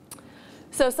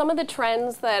 So some of the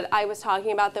trends that I was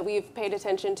talking about that we've paid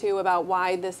attention to about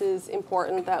why this is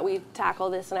important that we tackle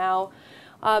this now.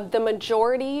 The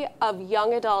majority of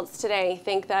young adults today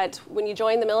think that when you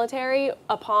join the military,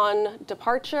 upon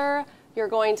departure, you're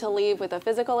going to leave with a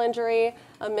physical injury,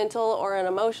 a mental or an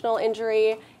emotional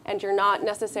injury, and you're not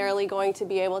necessarily going to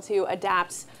be able to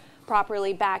adapt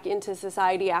properly back into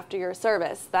society after your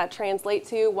service. That translates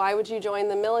to, why would you join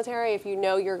the military if you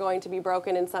know you're going to be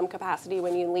broken in some capacity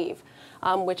when you leave,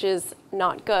 which is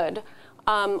not good.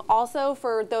 Also,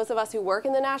 for those of us who work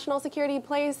in the national security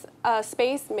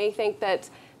space may think that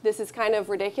this is kind of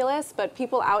ridiculous, but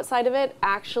people outside of it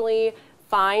actually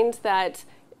find that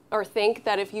or think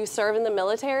that if you serve in the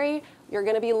military, you're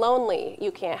going to be lonely.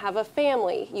 You can't have a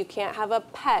family. You can't have a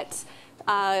pet.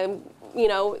 You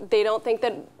know, they don't think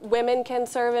that women can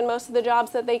serve in most of the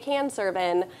jobs that they can serve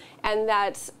in, and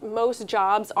that most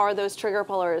jobs are those trigger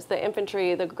pullers, the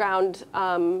infantry, the ground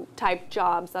type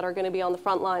jobs that are going to be on the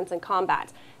front lines in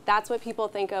combat. That's what people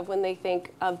think of when they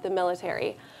think of the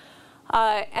military.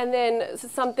 And then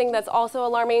something that's also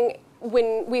alarming,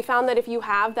 when we found that if you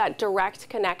have that direct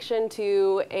connection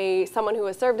to someone who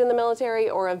has served in the military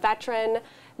or a veteran,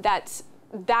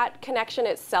 that connection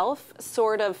itself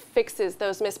sort of fixes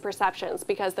those misperceptions,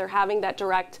 because they're having that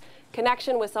direct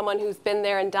connection with someone who's been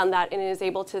there and done that and is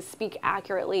able to speak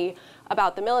accurately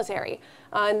about the military.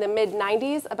 In the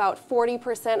mid-90s, about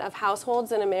 40% of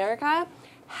households in America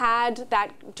had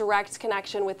that direct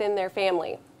connection within their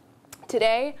family.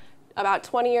 Today, about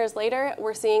 20 years later,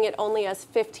 we're seeing it only as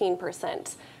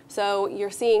 15%. So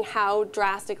you're seeing how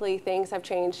drastically things have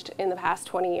changed in the past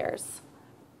 20 years.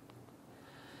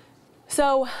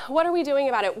 So what are we doing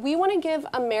about it? We want to give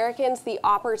Americans the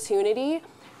opportunity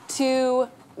to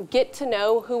get to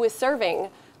know who is serving,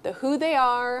 who they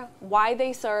are, why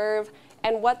they serve,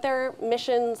 and what their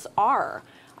missions are.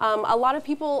 A lot of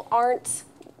people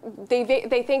they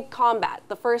think combat.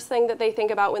 The first thing that they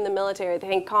think about when the military, they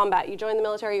think combat. You join the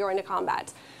military, you're into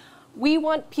combat. We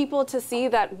want people to see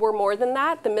that we're more than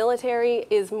that. The military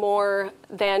is more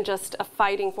than just a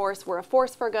fighting force. We're a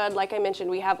force for good. Like I mentioned,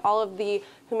 we have all of the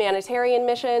humanitarian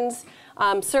missions.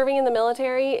 Serving in the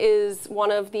military is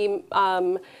one of the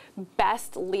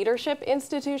best leadership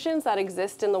institutions that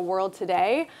exist in the world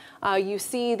today. You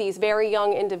see these very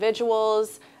young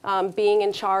individuals being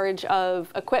in charge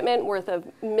of equipment worth of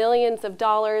millions of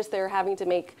dollars. They're having to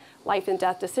make life and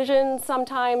death decisions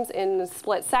sometimes in a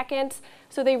split second.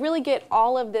 So they really get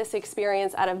all of this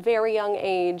experience at a very young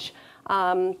age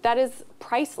that is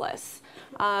priceless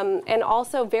and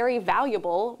also very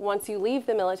valuable once you leave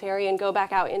the military and go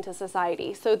back out into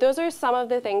society. So those are some of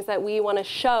the things that we want to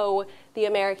show the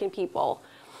American people.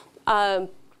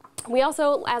 We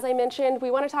also, as I mentioned,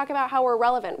 we want to talk about how we're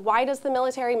relevant. Why does the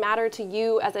military matter to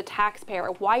you as a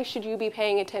taxpayer? Why should you be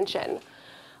paying attention?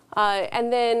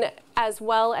 And then as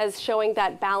well as showing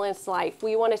that balanced life,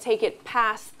 we want to take it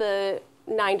past the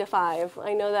 9 to 5.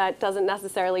 I know that doesn't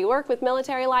necessarily work with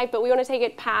military life, but we want to take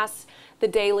it past the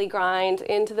daily grind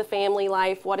into the family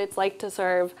life, what it's like to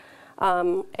serve,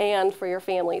 and for your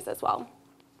families as well.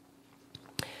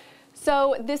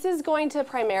 So this is going to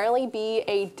primarily be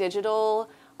a digital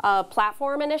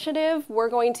platform initiative. We're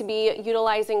going to be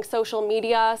utilizing social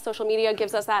media. Social media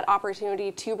gives us that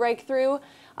opportunity to break through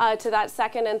to that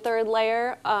second and third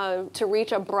layer to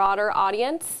reach a broader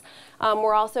audience.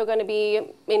 We're also going to be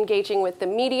engaging with the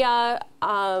media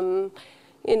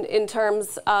in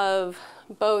terms of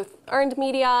both earned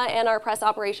media and our press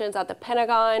operations at the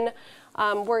Pentagon.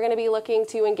 We're going to be looking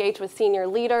to engage with senior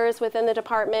leaders within the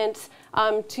department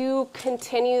to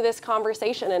continue this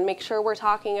conversation and make sure we're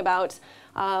talking about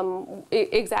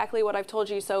exactly what I've told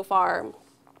you so far.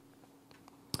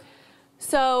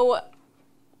 So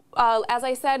as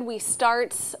I said, we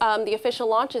start, the official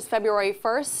launch is February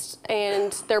 1st,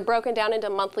 and they're broken down into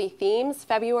monthly themes.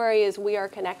 February is We Are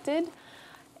Connected.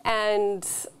 And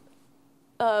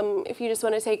if you just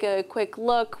want to take a quick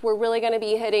look, we're really going to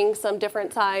be hitting some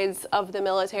different sides of the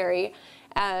military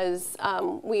as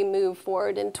we move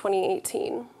forward in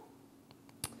 2018.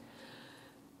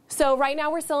 So right now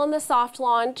we're still in the soft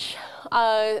launch.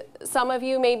 Some of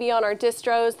you may be on our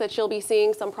distros that you'll be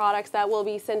seeing some products that we'll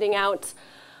be sending out.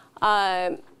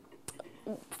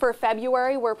 For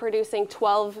February, we're producing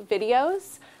 12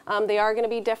 videos. They are going to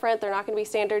be different. They're not going to be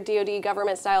standard DoD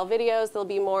government-style videos. They'll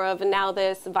be more of Now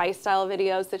This, Vice-style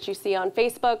videos that you see on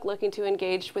Facebook, looking to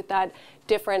engage with that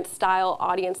different style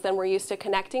audience than we're used to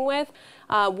connecting with.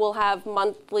 We'll have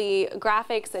monthly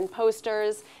graphics and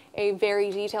posters, a very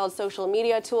detailed social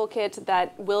media toolkit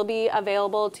that will be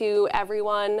available to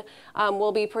everyone.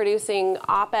 We'll be producing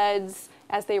op-eds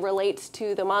as they relate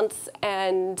to the months,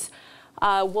 and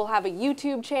we'll have a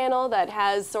YouTube channel that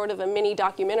has sort of a mini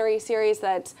documentary series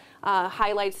that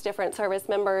highlights different service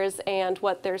members and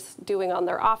what they're doing on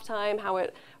their off time, how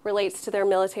it relates to their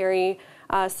military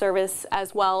service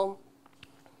as well.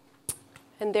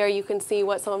 And there you can see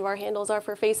what some of our handles are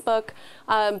for Facebook.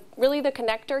 Really the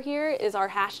connector here is our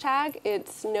hashtag.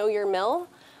 It's Know Your Mill.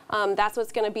 That's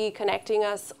what's going to be connecting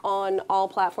us on all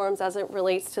platforms as it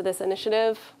relates to this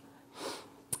initiative.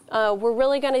 We're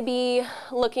really going to be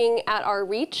looking at our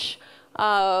reach.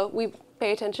 We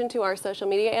pay attention to our social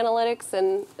media analytics,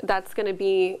 and that's going to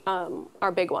be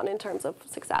our big one in terms of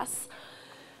success.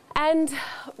 And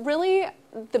really,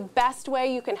 the best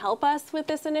way you can help us with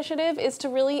this initiative is to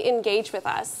really engage with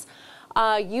us.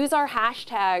 Use our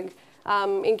hashtag,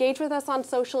 engage with us on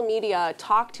social media,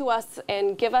 talk to us,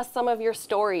 and give us some of your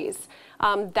stories.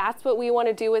 That's what we want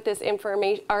to do with this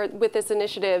information, or with this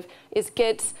initiative, is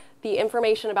get the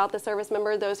information about the service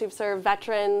member, those who've served,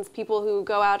 veterans, people who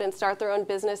go out and start their own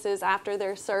businesses after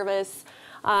their service,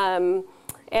 and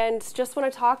just want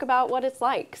to talk about what it's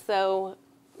like. So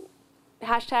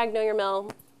hashtag Know Your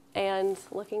Mill, and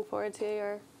looking forward to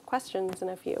your questions in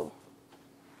a few.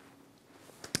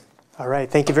 All right,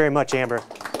 thank you very much, Amber.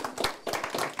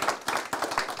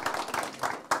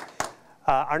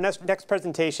 Our next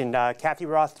presentation, Kathy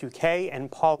Roth-Duquet and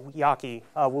Paul Yockey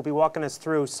will be walking us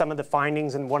through some of the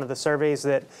findings in one of the surveys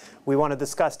that we want to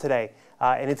discuss today.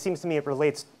 And it seems to me it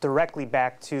relates directly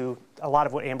back to a lot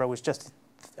of what Amber was just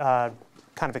kind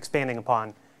of expanding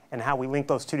upon, and how we link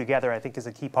those two together, I think, is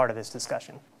a key part of this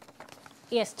discussion.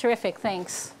 Yes, terrific,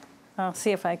 thanks. I'll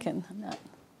see if I can.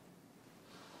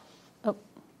 Oh,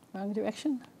 wrong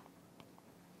direction.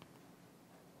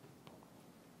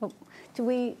 Oh, do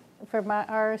we, for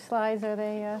our slides, are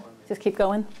they, just keep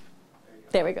going?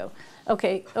 There we go.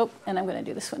 Okay, oh, and I'm going to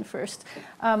do this one first.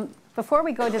 Before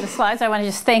we go to the slides, I want to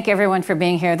just thank everyone for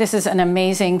being here. This is an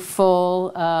amazing,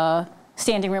 full,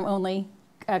 standing room only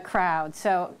crowd.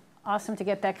 So awesome to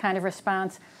get that kind of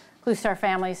response. Blue Star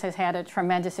Families has had a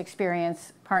tremendous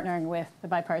experience partnering with the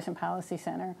Bipartisan Policy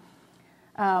Center.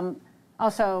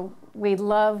 Also, we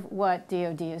love what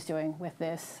DoD is doing with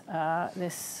this,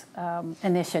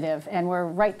 initiative, and we're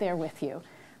right there with you.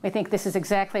 We think this is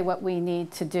exactly what we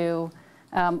need to do.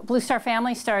 Blue Star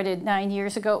Family started 9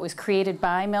 years ago. It was created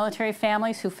by military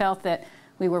families who felt that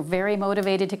we were very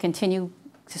motivated to continue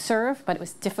to serve, but it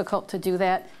was difficult to do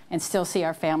that and still see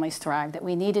our families thrive, that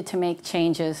we needed to make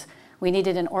changes. We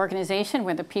needed an organization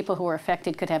where the people who were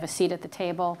affected could have a seat at the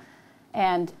table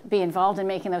and be involved in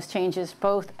making those changes,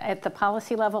 both at the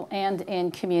policy level and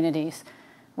in communities.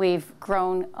 We've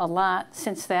grown a lot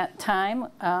since that time.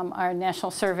 Our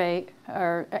national survey,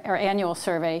 our annual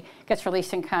survey, gets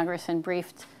released in Congress and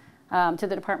briefed to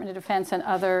the Department of Defense and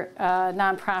other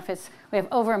nonprofits. We have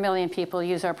over 1 million people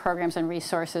use our programs and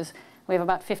resources. We have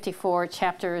about 54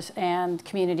 chapters and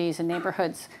communities and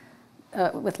neighborhoods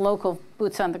with local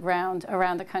boots on the ground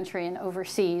around the country and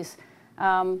overseas.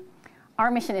 Our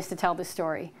mission is to tell this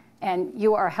story, and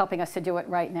you are helping us to do it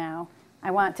right now. I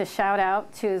want to shout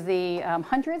out to the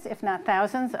hundreds, if not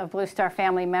thousands, of Blue Star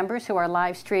Family members who are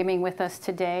live streaming with us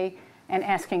today and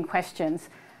asking questions.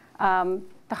 The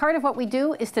heart of what we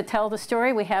do is to tell the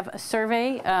story. We have a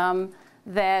survey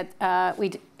that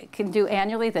we can do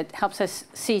annually that helps us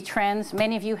see trends.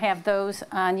 Many of you have those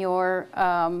on your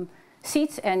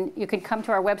seats, and you can come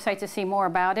to our website to see more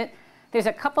about it. There's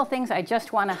a couple things I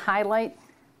just want to highlight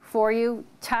for you,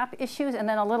 top issues, and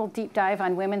then a little deep dive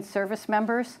on women service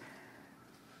members.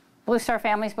 Blue Star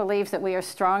Families believes that we are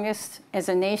strongest as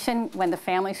a nation when the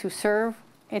families who serve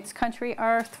its country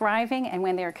are thriving and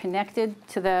when they're connected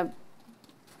to their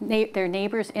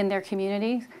neighbors in their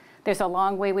communities. There's a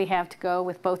long way we have to go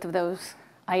with both of those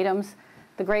items.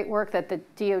 The great work that the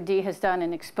DoD has done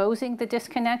in exposing the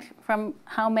disconnect from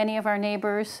how many of our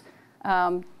neighbors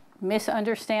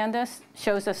misunderstand us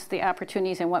shows us the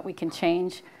opportunities and what we can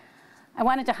change. I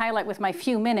wanted to highlight with my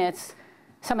few minutes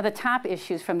some of the top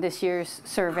issues from this year's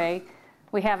survey.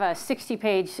 We have a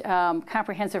 60-page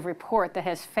comprehensive report that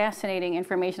has fascinating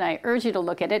information. I urge you to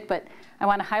look at it, but I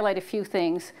want to highlight a few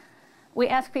things. We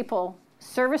ask people,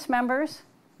 service members,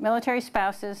 military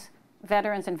spouses,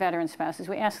 veterans, and veteran spouses.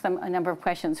 We ask them a number of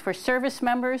questions. For service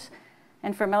members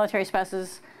and for military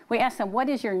spouses, we ask them, what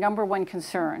is your number one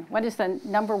concern? What is the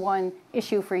number one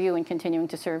issue for you in continuing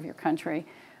to serve your country?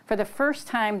 For the first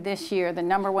time this year, the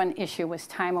number one issue was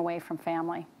time away from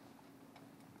family.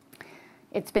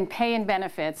 It's been pay and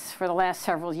benefits for the last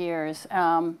several years,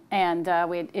 and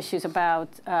we had issues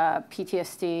about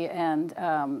PTSD and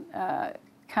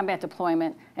combat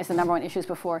deployment as the number one issues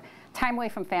before. Time away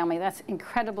from family, that's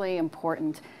incredibly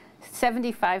important.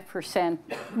 75%,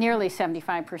 nearly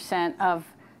 75% of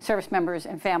service members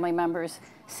and family members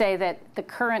say that the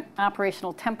current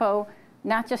operational tempo,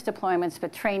 not just deployments,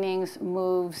 but trainings,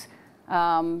 moves,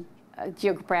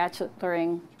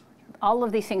 geobracketing, all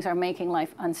of these things are making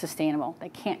life unsustainable. They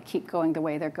can't keep going the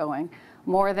way they're going.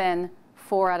 More than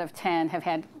 4 out of 10 have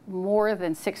had more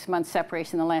than 6 months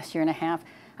separation in the last year and a half.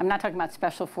 I'm not talking about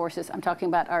special forces. I'm talking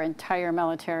about our entire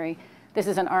military. This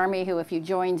is an Army who, if you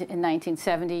joined in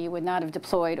 1970, you would not have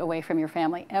deployed away from your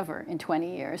family ever in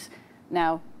 20 years.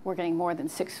 Now, we're getting more than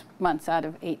 6 months out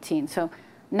of 18. So,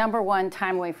 number one,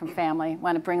 time away from family.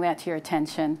 Want to bring that to your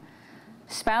attention.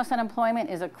 Spouse unemployment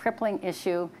is a crippling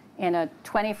issue in a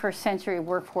 21st century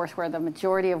workforce where the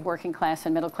majority of working class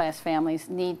and middle class families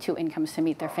need 2 incomes to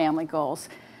meet their family goals.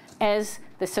 As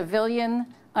the civilian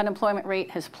unemployment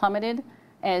rate has plummeted,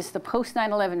 as the post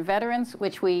 9/11 veterans,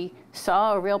 which we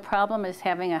saw a real problem as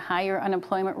having a higher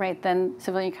unemployment rate than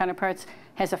civilian counterparts,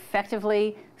 has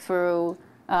effectively, through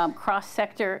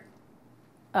cross-sector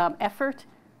effort,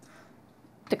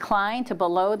 declined to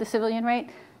below the civilian rate.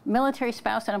 Military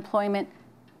spouse unemployment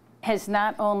has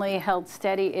not only held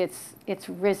steady, it's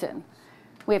risen.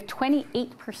 We have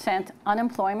 28%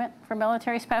 unemployment for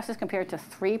military spouses compared to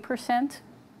 3%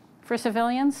 for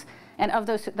civilians. And of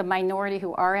those, the minority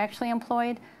who are actually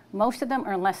employed, most of them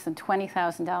earn less than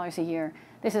 $20,000 a year.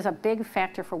 This is a big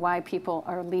factor for why people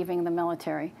are leaving the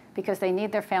military, because they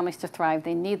need their families to thrive.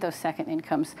 They need those second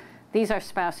incomes. These are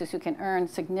spouses who can earn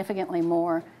significantly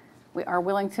more. We are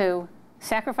willing to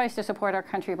sacrifice to support our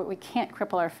country, but we can't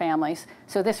cripple our families.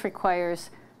 So this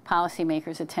requires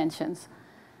policymakers' attentions.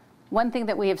 One thing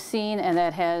that we have seen and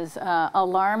that has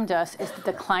alarmed us is the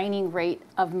declining rate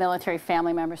of military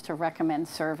family members to recommend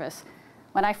service.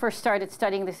 When I first started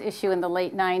studying this issue in the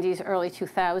late 90s, early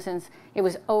 2000s, it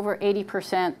was over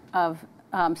 80% of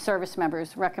service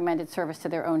members recommended service to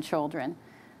their own children.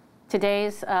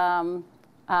 Today's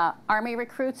Army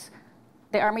recruits,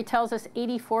 the Army tells us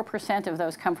 84% of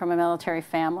those come from a military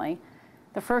family.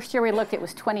 The first year we looked, it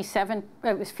was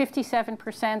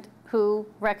 57% who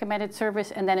recommended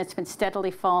service, and then it's been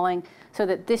steadily falling, so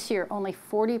that this year only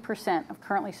 40% of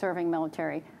currently serving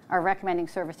military are recommending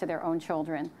service to their own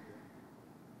children.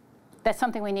 That's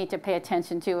something we need to pay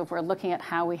attention to if we're looking at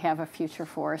how we have a future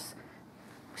force.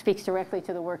 Speaks directly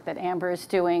to the work that Amber is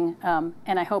doing,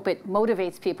 and I hope it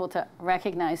motivates people to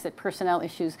recognize that personnel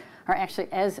issues are actually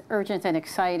as urgent and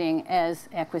exciting as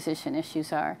acquisition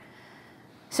issues are.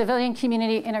 Civilian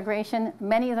community integration,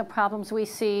 many of the problems we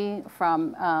see,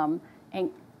 from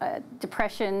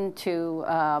depression to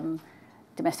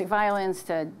domestic violence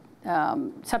to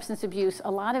substance abuse,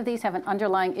 a lot of these have an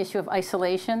underlying issue of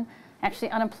isolation. Actually,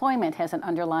 unemployment has an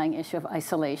underlying issue of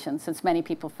isolation, since many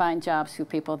people find jobs through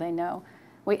people they know.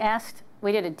 We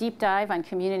did a deep dive on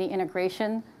community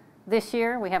integration this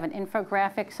year. We have an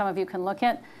infographic some of you can look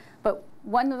at. But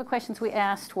one of the questions we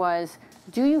asked was,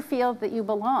 do you feel that you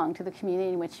belong to the community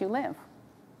in which you live?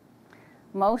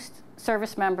 Most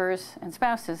service members and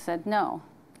spouses said, no,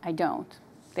 I don't.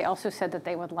 They also said that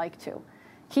they would like to.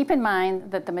 Keep in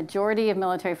mind that the majority of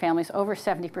military families, over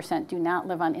 70%, do not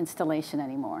live on installation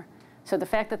anymore. So the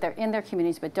fact that they're in their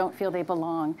communities but don't feel they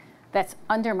belong, that's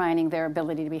undermining their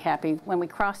ability to be happy. When we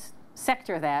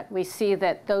cross-sector that, we see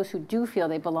that those who do feel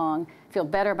they belong, feel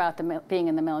better about being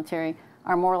in the military,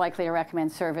 are more likely to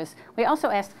recommend service. We also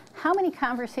asked, how many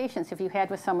conversations have you had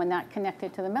with someone not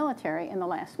connected to the military in the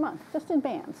last month, just in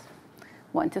bands?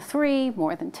 1 to 3,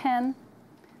 more than 10.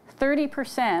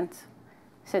 30%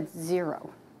 said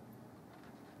 0.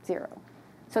 0.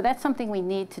 So that's something we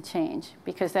need to change,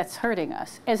 because that's hurting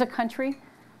us as a country,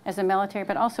 as a military,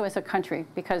 but also as a country,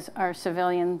 because our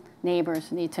civilian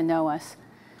neighbors need to know us.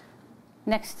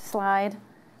 Next slide.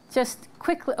 Just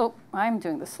quickly, oh, I'm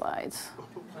doing the slides.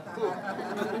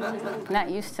 Not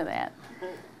used to that.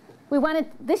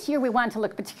 This year we wanted to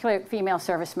look particularly at female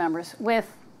service members,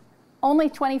 with only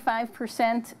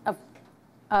 25%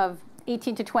 of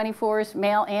 18 to 24s,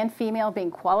 male and female,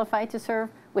 being qualified to serve.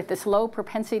 With this low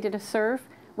propensity to serve,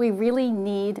 we really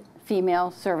need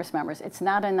female service members. It's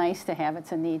not a nice to have,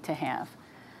 it's a need to have.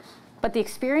 But the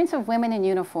experience of women in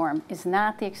uniform is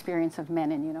not the experience of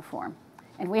men in uniform.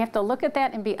 And we have to look at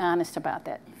that and be honest about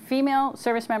that. Female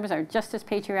service members are just as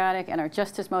patriotic and are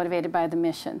just as motivated by the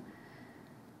mission.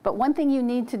 But one thing you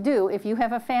need to do if you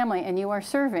have a family and you are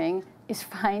serving is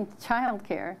find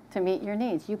childcare to meet your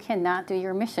needs. You cannot do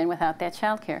your mission without that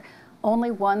childcare.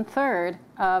 Only 1/3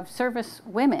 of service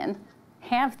women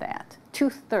have that.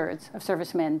 2/3 of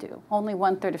service men do. Only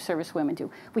 1/3 of service women do.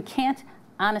 We can't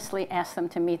honestly ask them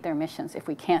to meet their missions if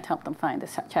we can't help them find the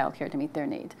childcare to meet their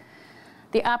need.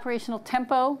 The operational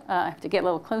tempo, I have to get a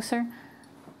little closer.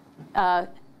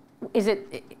 Is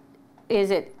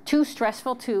it too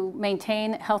stressful to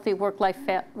maintain healthy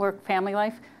work-family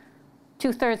life?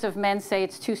 2/3 of men say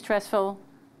it's too stressful.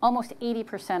 Almost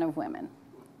 80% of women.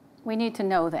 We need to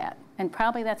know that, and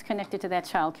probably that's connected to that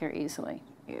childcare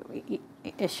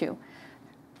issue.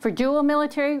 For dual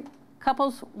military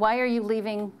couples, why are you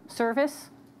leaving service?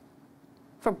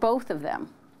 For both of them,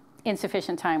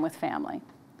 insufficient time with family.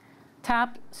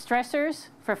 Top stressors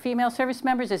for female service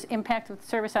members is impact of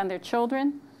service on their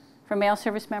children. For male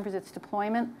service members, it's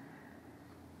deployment.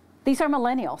 These are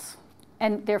millennials,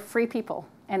 and they're free people,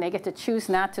 and they get to choose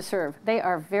not to serve. They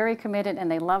are very committed,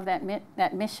 and they love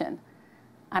that mission.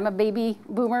 I'm a baby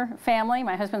boomer family.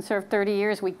 My husband served 30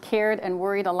 years. We cared and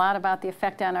worried a lot about the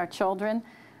effect on our children.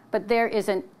 But there is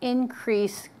an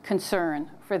increased concern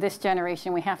for this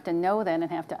generation. We have to know that and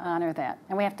have to honor that.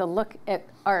 And we have to look at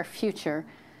our future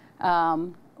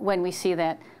when we see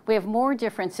that. We have more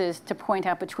differences to point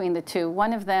out between the two.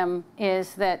 One of them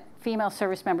is that female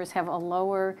service members have a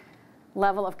lower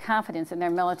level of confidence in their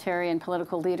military and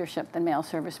political leadership than male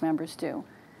service members do.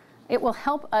 It will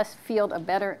help us field a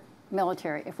better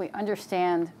military if we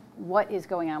understand what is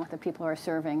going on with the people who are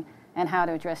serving and how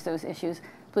to address those issues.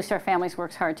 Blue Star Families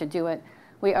works hard to do it.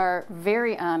 We are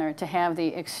very honored to have the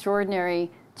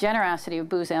extraordinary generosity of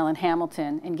Booz Allen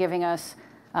Hamilton in giving us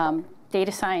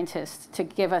data scientists to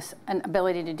give us an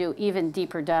ability to do even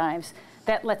deeper dives.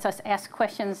 That lets us ask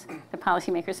questions that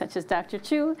policymakers such as Dr.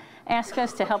 Chu ask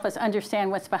us to help us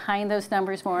understand what's behind those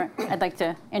numbers more. I'd like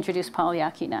to introduce Paul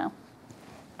Yockey now.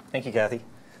 Thank you, Kathy.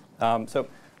 So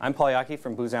I'm Paul Yockey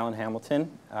from Booz Allen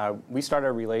Hamilton. We started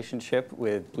a relationship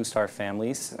with Blue Star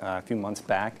Families a few months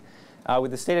back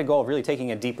with the stated goal of really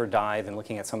taking a deeper dive and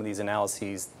looking at some of these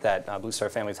analyses that Blue Star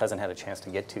Families hasn't had a chance to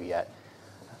get to yet.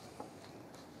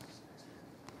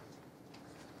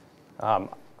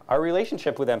 Our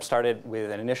relationship with them started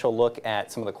with an initial look at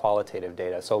some of the qualitative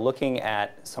data. So looking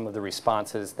at some of the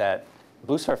responses that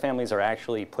Blue Star Families are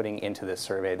actually putting into this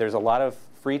survey. There's a lot of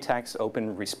free text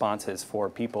open responses for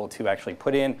people to actually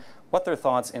put in what their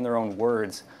thoughts in their own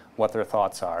words, what their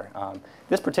thoughts are.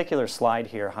 This particular slide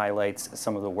here highlights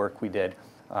some of the work we did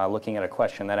looking at a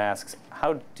question that asks,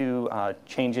 how do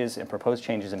changes and proposed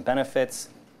changes in benefits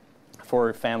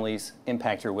for families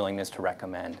impact your willingness to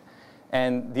recommend?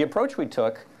 And the approach we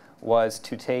took was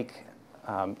to take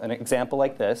an example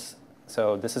like this.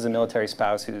 So this is a military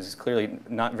spouse who's clearly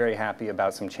not very happy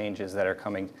about some changes that are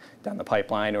coming down the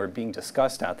pipeline or being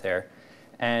discussed out there,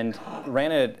 and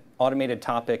ran an automated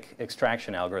topic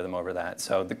extraction algorithm over that.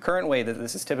 So the current way that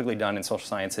this is typically done in social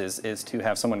sciences is to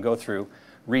have someone go through,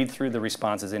 read through the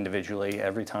responses individually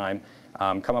every time,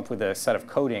 come up with a set of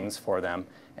codings for them,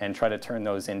 and try to turn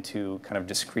those into kind of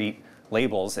discrete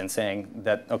labels and saying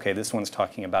that, okay, this one's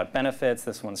talking about benefits,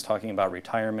 this one's talking about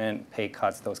retirement, pay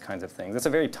cuts, those kinds of things. It's a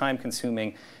very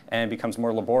time-consuming and becomes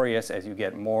more laborious as you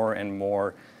get more and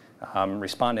more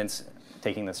respondents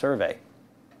taking the survey.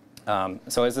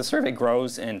 So as the survey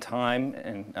grows in time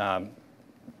and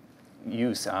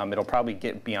use, it'll probably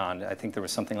get beyond. I think there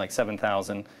was something like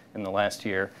 7,000 in the last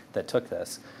year that took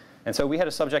this. And so we had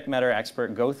a subject matter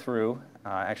expert go through,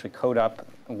 actually code up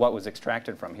what was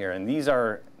extracted from here. And these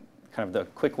are kind of the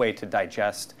quick way to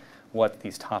digest what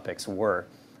these topics were.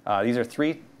 These are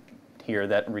three here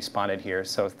that responded here.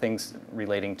 So things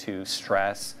relating to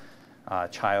stress,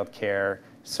 child care,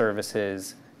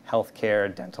 services, health care,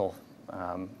 dental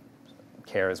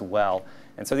care as well.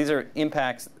 And so these are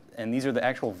impacts, and these are the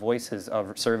actual voices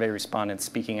of survey respondents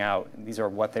speaking out. These are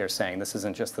what they're saying. This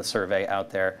isn't just the survey out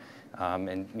there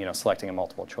and selecting a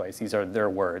multiple choice. These are their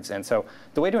words. And so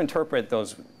the way to interpret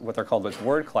those, what they're called those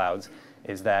word clouds,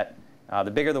 is that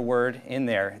the bigger the word in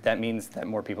there, that means that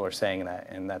more people are saying that,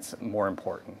 and that's more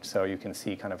important. So you can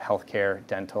see kind of healthcare,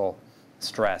 dental,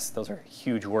 stress. Those are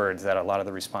huge words that a lot of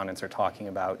the respondents are talking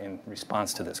about in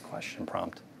response to this question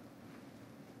prompt.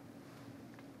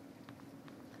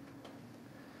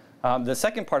 The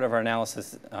second part of our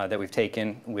analysis that we've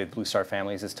taken with Blue Star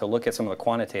Families is to look at some of the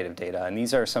quantitative data. And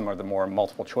these are some of the more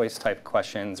multiple choice type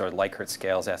questions or Likert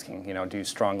scales asking, do you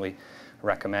strongly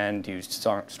recommend, do you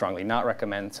strongly not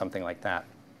recommend, something like that.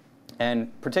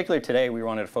 And particularly today, we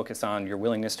wanted to focus on your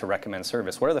willingness to recommend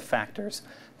service. What are the factors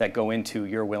that go into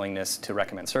your willingness to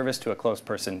recommend service to a close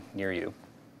person near you?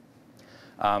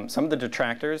 Some of the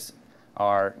detractors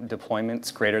are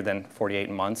deployments greater than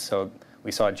 48 months. So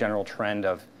we saw a general trend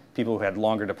of people who had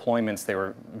longer deployments, they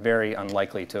were very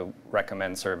unlikely to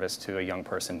recommend service to a young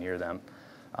person near them.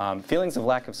 Feelings of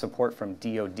lack of support from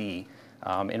DoD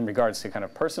in regards to kind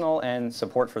of personal and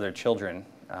support for their children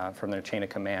from their chain of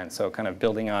command. So kind of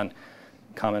building on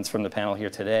comments from the panel here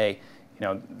today,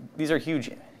 these are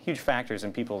huge factors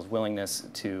in people's willingness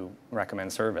to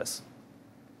recommend service.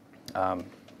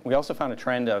 We also found a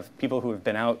trend of people who have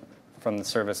been out from the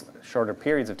service shorter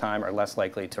periods of time are less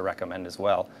likely to recommend as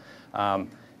well.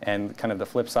 And kind of the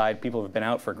flip side, people who have been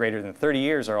out for greater than 30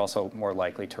 years are also more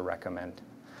likely to recommend.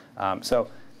 So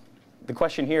the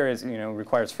question here is,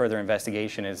 requires further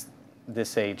investigation. Is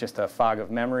this just a fog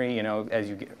of memory? As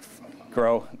you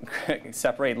grow,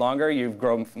 separate longer, you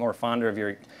grow more fonder of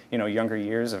your younger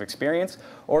years of experience,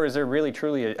 or is there really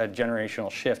truly a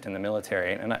generational shift in the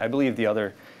military? And I believe the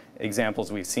other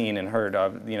examples we've seen and heard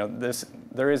of,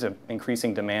 there is an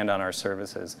increasing demand on our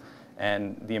services,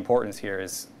 and the importance here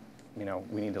is,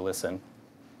 we need to listen.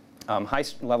 High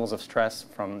levels of stress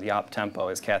from the op tempo,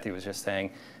 as Kathy was just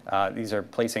saying, these are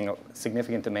placing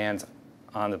significant demands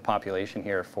on the population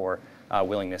here for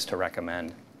willingness to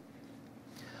recommend.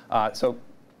 So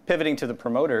pivoting to the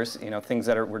promoters, things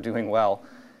that we're doing well,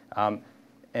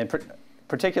 and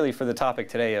particularly for the topic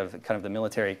today of kind of the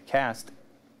military caste,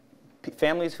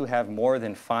 families who have more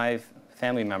than 5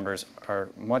 family members are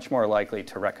much more likely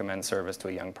to recommend service to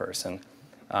a young person.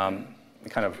 When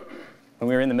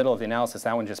we were in the middle of the analysis,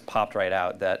 that one just popped right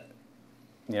out that,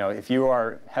 if you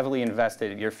are heavily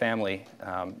invested in your family,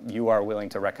 you are willing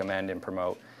to recommend and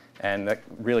promote. And that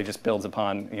really just builds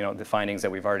upon, the findings that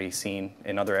we've already seen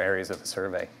in other areas of the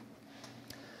survey.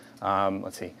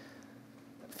 Let's see.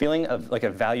 Feeling of like a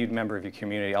valued member of your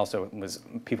community also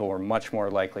people were much more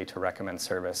likely to recommend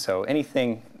service. So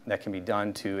anything that can be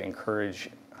done to encourage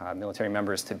military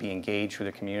members to be engaged with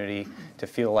the community, to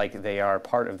feel like they are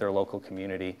part of their local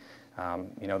community.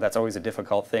 That's always a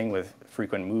difficult thing with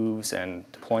frequent moves and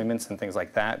deployments and things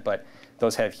like that, but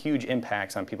those have huge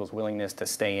impacts on people's willingness to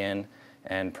stay in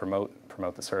and promote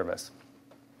the service.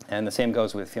 And the same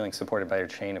goes with feeling supported by your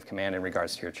chain of command in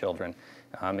regards to your children.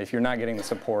 If you're not getting the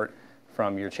support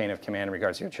from your chain of command in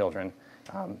regards to your children,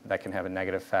 that can have a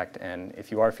negative effect. And if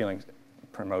you are feeling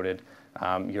promoted,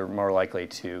 you're more likely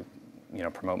to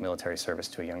promote military service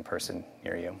to a young person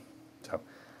near you.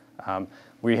 So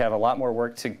we have a lot more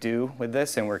work to do with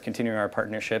this, and we're continuing our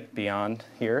partnership beyond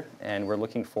here, and we're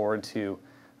looking forward to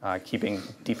keeping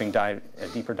a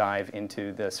deeper dive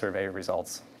into the survey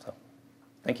results. So,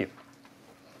 thank you.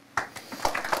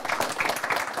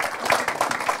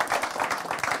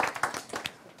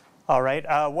 All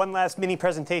right, one last mini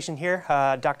presentation here.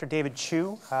 Dr. David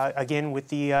Chu, again with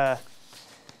the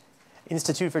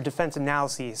Institute for Defense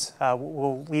Analyses,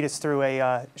 will lead us through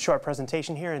a short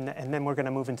presentation here, and then we're going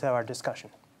to move into our discussion.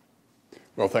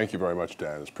 Well, thank you very much,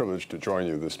 Dan. It's a privilege to join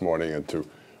you this morning and to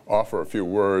offer a few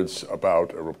words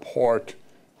about a report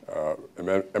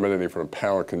emanating from a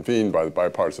panel convened by the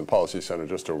Bipartisan Policy Center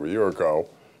just over a year ago,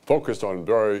 focused on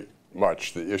very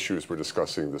much the issues we're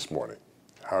discussing this morning.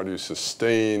 How do you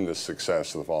sustain the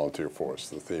success of the volunteer force,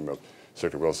 the theme of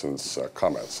Secretary Wilson's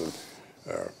comments.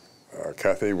 And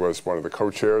Kathy was one of the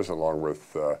co-chairs, along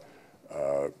with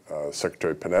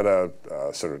Secretary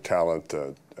Panetta, Senator Talent,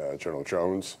 General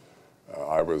Jones.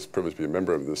 I was privileged to be a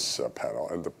member of this panel.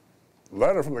 And the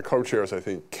letter from the co-chairs, I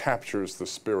think, captures the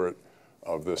spirit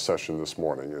of this session this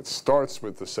morning. It starts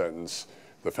with the sentence,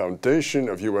 "The foundation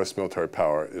of U.S. military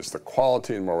power is the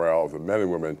quality and morale of the men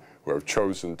and women who have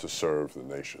chosen to serve the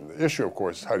nation." The issue, of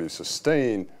course, is how do you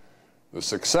sustain the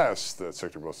success that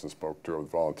Secretary Wilson spoke to of the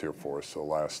volunteer force the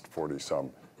last 40-some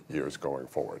years going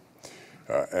forward.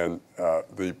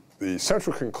 The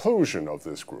central conclusion of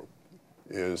this group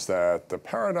is that the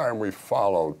paradigm we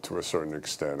followed to a certain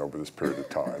extent over this period of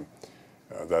time,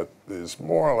 that is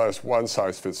more or less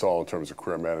one-size-fits-all in terms of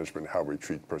career management, how we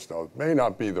treat personnel, may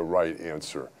not be the right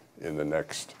answer in the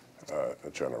next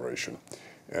generation.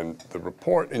 And the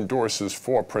report endorses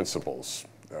 4 principles.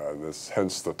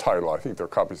 Hence the title. I think there are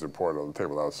copies of the report on the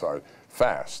table outside.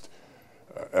 FAST,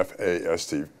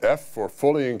 F-A-S-T. F for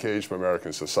fully engaged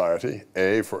American society.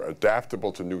 A for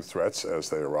adaptable to new threats as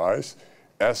they arise.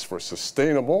 S for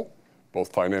sustainable,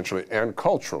 both financially and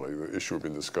culturally, the issue we've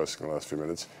been discussing in the last few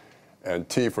minutes. And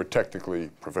T for technically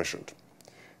proficient.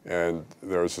 And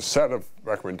there's a set of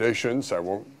recommendations. I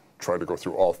won't try to go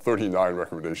through all 39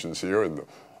 recommendations here in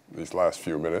these last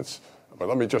few minutes, but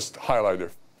let me just highlight a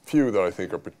few that I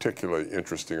think are particularly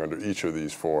interesting under each of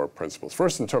these 4 principles.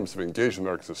 First, in terms of engaged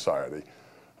American society,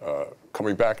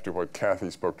 coming back to what Kathy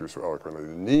spoke to so eloquently,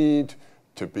 the need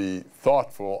to be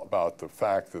thoughtful about the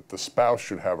fact that the spouse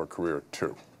should have a career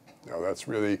too. Now, that's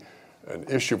really an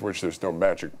issue of which there's no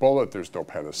magic bullet, there's no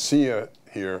panacea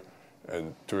here,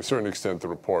 and to a certain extent the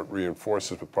report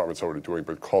reinforces what the department's already doing,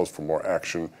 but calls for more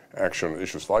action on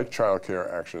issues like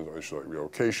childcare, action on issues like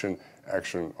relocation,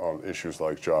 action on issues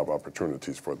like job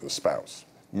opportunities for the spouse,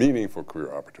 meaningful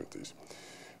career opportunities.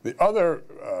 The other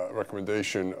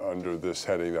recommendation under this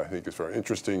heading that I think is very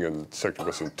interesting, and Secretary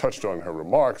Wilson touched on in her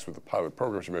remarks with the pilot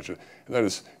program she mentioned, and that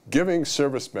is giving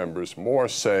service members more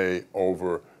say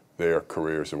over their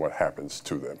careers and what happens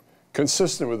to them,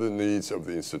 consistent with the needs of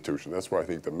the institution. That's why I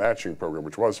think the matching program,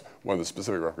 which was one of the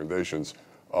specific recommendations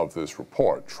of this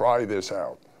report, try this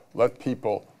out. Let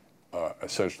people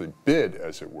essentially bid,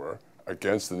 as it were,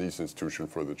 against the needs of the institution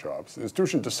for the jobs. The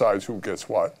institution decides who gets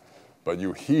what, but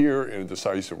you hear in a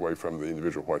decisive way from the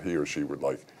individual what he or she would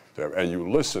like to have, and you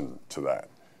listen to that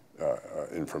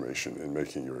information in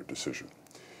making your decision.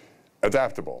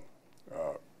 Adaptable.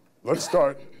 Let's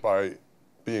start by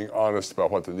being honest about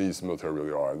what the needs of the military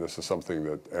really are, and this is something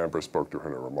that Amber spoke to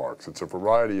in her remarks. It's a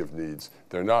variety of needs.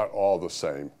 They're not all the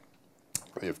same.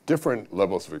 They have different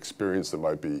levels of experience that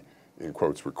might be, in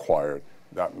quotes, required.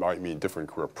 That might mean different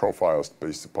career profiles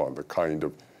based upon the kind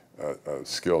of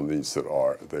skill needs that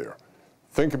are there.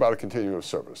 Think about a continuum of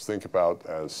service. Think about,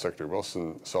 as Secretary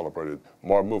Wilson celebrated,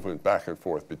 more movement back and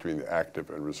forth between the active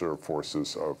and reserve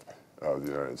forces of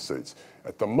the United States.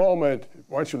 At the moment,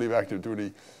 once you leave active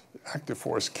duty, active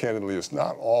force, candidly, is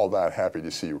not all that happy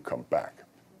to see you come back.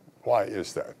 Why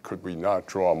is that? Could we not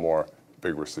draw more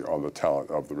vigorously on the talent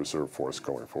of the reserve force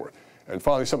going forward? And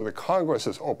finally, something that Congress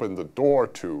has opened the door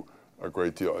to a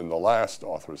great deal in the last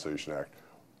Authorization Act,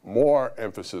 more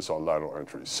emphasis on lateral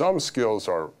entry. Some skills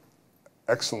are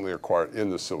excellently acquired in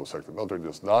the civil sector. The military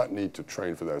does not need to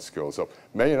train for that skill itself.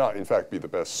 May not, in fact, be the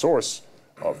best source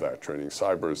of that training.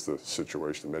 Cyber is the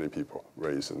situation many people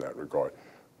raise in that regard.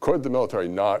 Could the military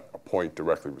not appoint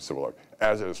directly for civil life,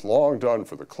 as it has long done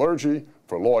for the clergy,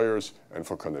 for lawyers, and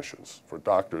for clinicians? For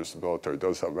doctors, the military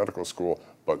does have medical school,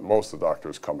 but most of the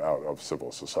doctors come out of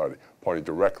civil society, appointed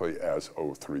directly as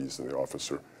O3s in the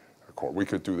officer corps. We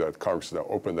could do that. Congress has now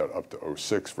opened that up to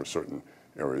O6 for certain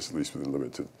areas, at least within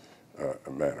limited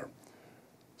manner.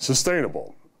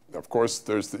 Sustainable. Of course,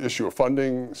 there's the issue of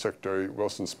funding. Secretary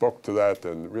Wilson spoke to that,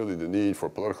 and really the need for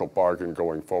political bargain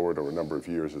going forward over a number of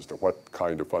years as to what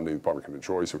kind of funding the department can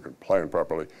enjoy so it can plan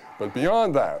properly. But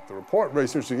beyond that, the report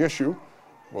raised an interesting issue.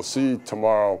 We'll see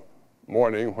tomorrow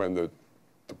morning when the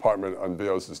department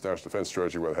unveils its national defense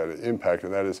strategy whether it had an impact,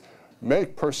 and that is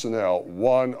make personnel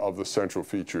one of the central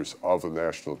features of the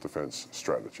national defense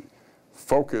strategy.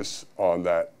 Focus on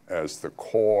that as the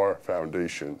core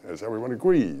foundation, as everyone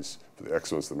agrees, for the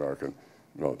excellence of the American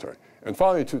military. And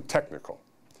finally, to technical.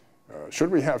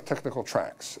 Should we have technical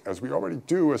tracks, as we already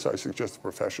do, as I suggested,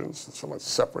 professions, somewhat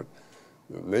separate?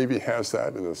 The Navy has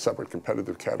that in a separate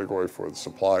competitive category for the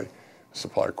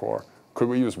supply corps. Could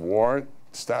we use warrant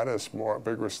status more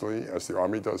vigorously, as the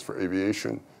Army does for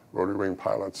aviation, rotary wing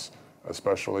pilots,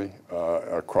 especially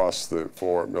across the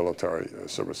four military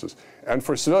services? And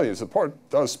for civilians, the report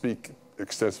does speak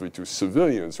extensively to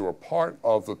civilians who are part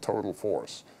of the total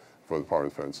force for the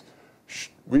Department of Defense.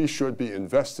 We should be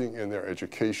investing in their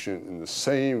education in the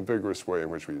same vigorous way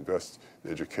in which we invest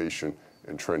in education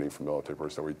and training for military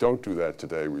personnel. We don't do that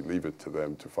today. We leave it to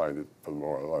them to find it for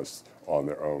more or less on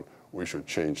their own. We should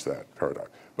change that paradigm.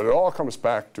 But it all comes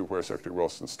back to where Secretary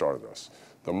Wilson started us.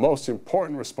 The most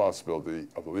important responsibility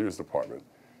of the leaders of the department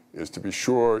is to be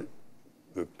sure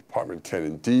the department can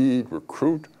indeed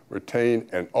recruit, retain,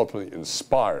 and ultimately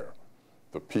inspire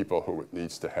the people who it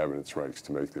needs to have in its ranks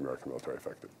to make the American military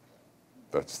effective.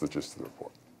 That's the gist of the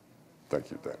report.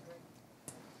 Thank you, Dan.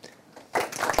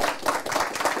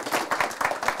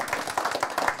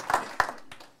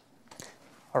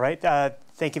 All right.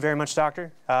 Thank you very much,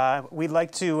 Doctor. We'd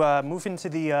like to move into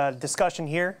the discussion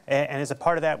here, and as a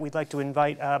part of that, we'd like to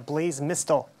invite Blaise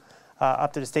Mistel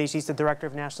up to the stage. He's the Director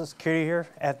of National Security here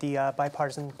at the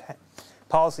Bipartisan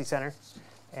Policy Center,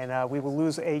 and we will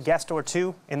lose a guest or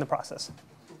two in the process.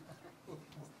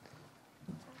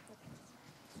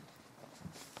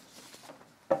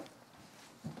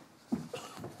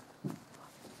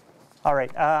 All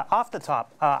right, off the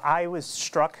top, I was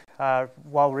struck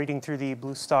while reading through the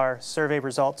Blue Star survey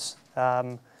results,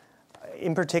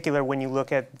 in particular when you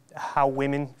look at how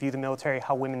women view the military,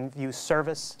 how women view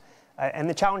service, and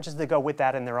the challenges that go with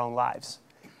that in their own lives.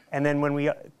 And then when we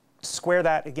square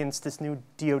that against this new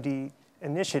DoD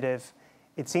initiative,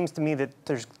 it seems to me that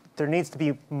there needs to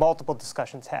be multiple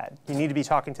discussions had. You need to be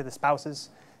talking to the spouses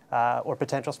or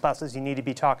potential spouses. You need to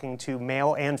be talking to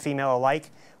male and female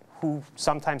alike, who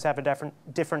sometimes have a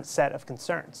different set of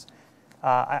concerns.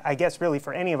 I guess really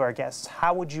for any of our guests,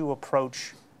 how would you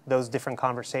approach those different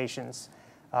conversations?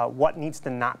 What needs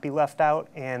to not be left out,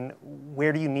 and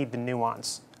where do you need the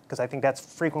nuance? Because I think that's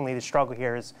frequently the struggle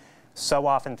here, is so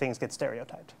often things get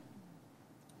stereotyped.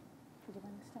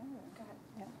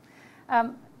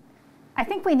 I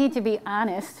think we need to be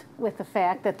honest with the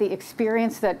fact that the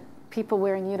experience that people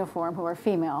wearing uniform who are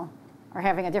female are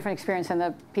having a different experience than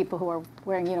the people who are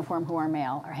wearing uniform who are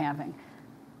male are having.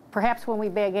 Perhaps when we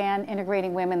began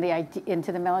integrating women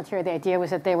into the military, the idea was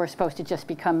that they were supposed to just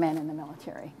become men in the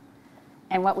military.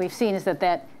 And what we've seen is that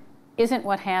that isn't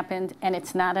what happened, and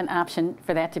it's not an option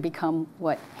for that to become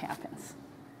what happens.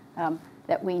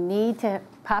 that we need to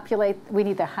populate, we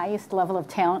need the highest level of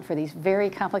talent for these very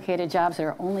complicated jobs that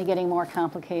are only getting more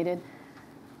complicated.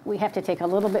 We have to take a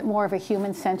little bit more of a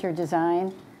human-centered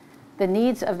design. The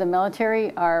needs of the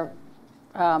military are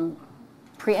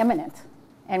preeminent,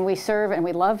 and we serve and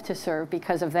we love to serve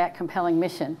because of that compelling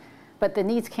mission. But the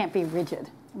needs can't be rigid.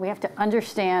 We have to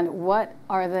understand what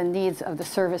are the needs of the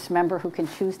service member who can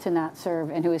choose to not serve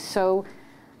and who is so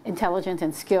intelligent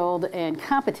and skilled and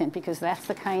competent, because that's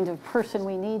the kind of person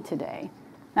we need today.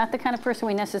 Not the kind of person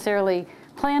we necessarily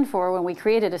planned for when we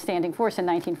created a standing force in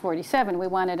 1947. We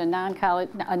wanted a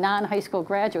non-high school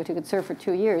graduate who could serve for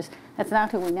 2 years. That's not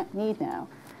who we need now.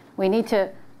 We need to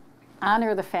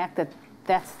honor the fact that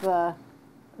that's the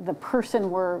person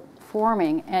we're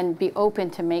forming and be open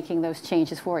to making those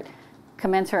changes for it,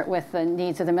 commensurate with the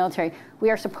needs of the military. We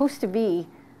are supposed to be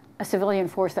a civilian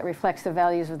force that reflects the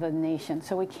values of the nation.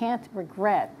 So we can't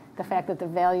regret the fact that the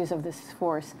values of this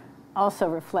force also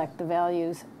reflect the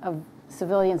values of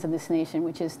civilians in this nation,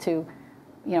 which is to,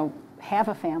 have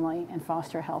a family and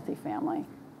foster a healthy family.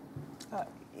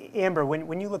 Amber,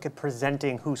 when you look at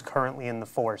presenting who's currently in the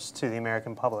force to the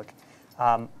American public,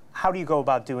 how do you go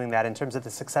about doing that in terms of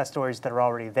the success stories that are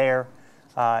already there,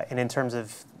 and in terms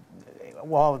of,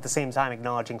 while at the same time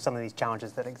acknowledging some of these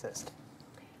challenges that exist?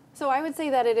 So I would say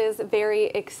that it is very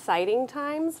exciting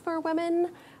times for women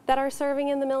that are serving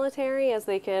in the military, as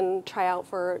they can try out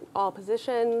for all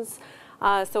positions.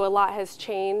 So a lot has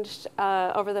changed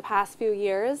over the past few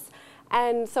years.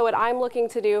 And so what I'm looking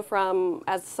to do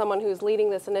as someone who's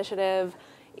leading this initiative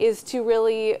is to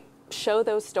really show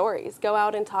those stories, go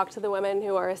out and talk to the women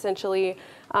who are essentially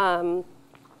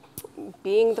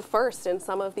being the first in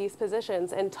some of these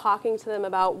positions, and talking to them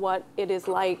about what it is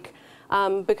like.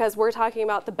 Because we're talking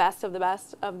about the best of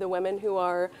the women who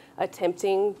are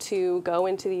attempting to go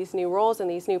into these new roles and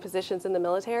these new positions in the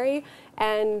military.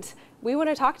 And we want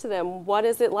to talk to them. What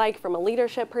is it like from a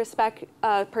leadership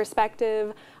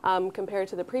perspective compared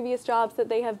to the previous jobs that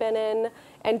they have been in?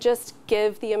 And just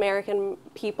give the American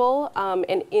people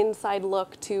an inside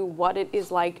look to what it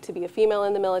is like to be a female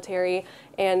in the military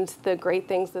and the great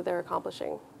things that they're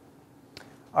accomplishing.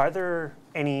 Are there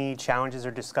any challenges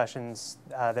or discussions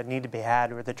that need to be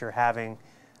had or that you're having?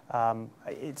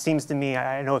 It seems to me,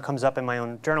 I know it comes up in my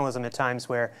own journalism at times,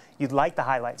 where you'd like to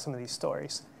highlight some of these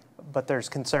stories, but there's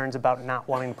concerns about not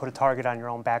wanting to put a target on your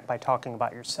own back by talking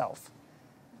about yourself.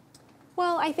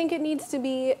 Well, I think it needs to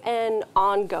be an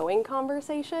ongoing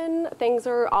conversation. Things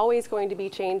are always going to be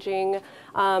changing,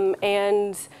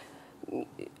 and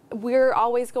we're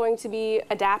always going to be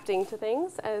adapting to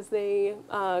things as they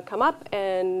come up,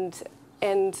 and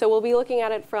so we'll be looking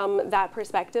at it from that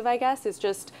perspective, I guess, is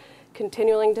just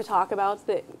continuing to talk about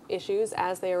the issues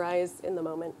as they arise in the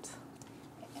moment.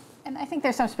 And I think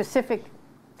there's some specific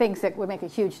things that would make a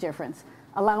huge difference.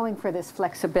 Allowing for this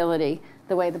flexibility,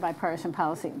 the way the bipartisan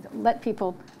policy, let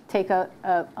people take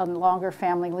a longer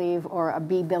family leave or a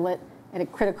B-billet at a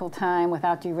critical time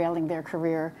without derailing their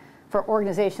career. For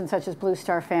organizations such as Blue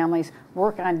Star Families,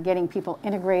 work on getting people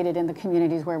integrated in the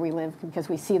communities where we live, because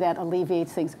we see that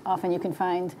alleviates things. Often you can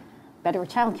find better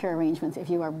child care arrangements if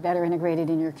you are better integrated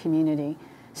in your community.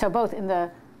 So both in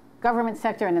the government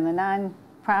sector and in the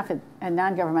nonprofit and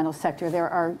non-governmental sector, there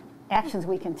are actions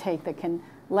we can take that can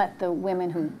let the women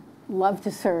who love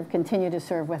to serve continue to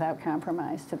serve without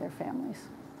compromise to their families.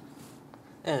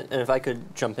 And if I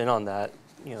could jump in on that,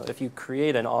 if you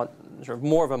create sort of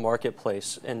more of a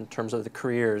marketplace in terms of the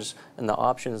careers and the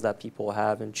options that people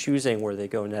have in choosing where they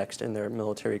go next in their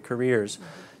military careers,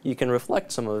 you can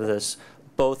reflect some of this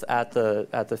both at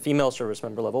the female service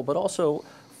member level, but also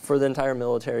for the entire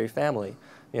military family.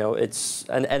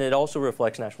 And it also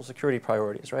reflects national security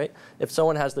priorities, right? If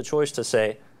someone has the choice to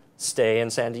say, stay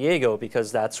in San Diego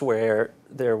because that's where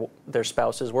their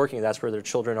spouse is working, that's where their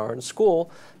children are in school,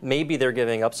 maybe they're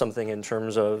giving up something in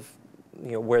terms of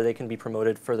where they can be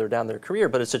promoted further down their career,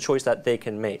 but it's a choice that they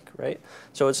can make, right?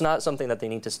 So it's not something that they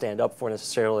need to stand up for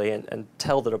necessarily and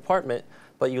tell the department,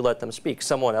 but you let them speak.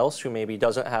 Someone else who maybe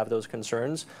doesn't have those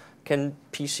concerns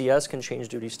PCS can change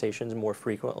duty stations more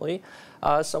frequently.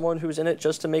 Someone who's in it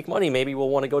just to make money maybe will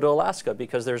want to go to Alaska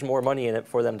because there's more money in it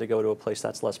for them to go to a place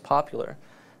that's less popular.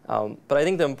 But I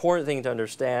think the important thing to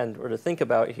understand or to think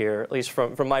about here, at least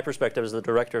from my perspective as the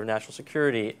Director of National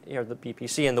Security, the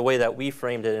BPC, and the way that we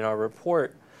framed it in our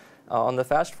report on the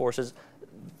Fast Forces,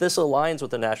 this aligns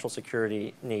with the national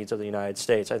security needs of the United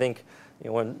States. I think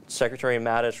when Secretary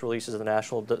Mattis releases the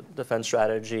National Defense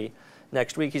Strategy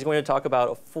next week, he's going to talk about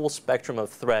a full spectrum of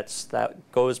threats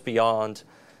that goes beyond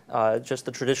just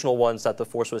the traditional ones that the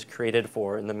force was created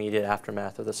for in the immediate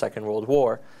aftermath of the Second World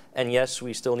War. And yes,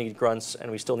 we still need grunts,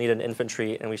 and we still need an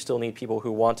infantry, and we still need people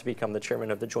who want to become the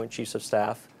chairman of the Joint Chiefs of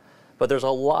Staff. But there's a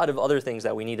lot of other things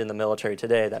that we need in the military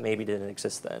today that maybe didn't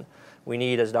exist then. We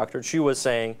need, as Dr. Chu was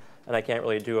saying, and I can't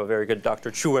really do a very good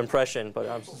Dr. Chu impression, but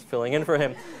I'm just filling in for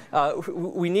him.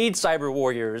 We need cyber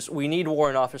warriors. We need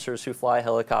warrant officers who fly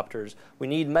helicopters. We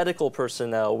need medical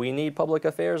personnel. We need public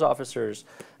affairs officers.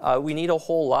 We need a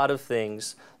whole lot of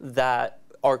things that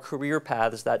are career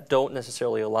paths that don't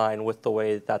necessarily align with the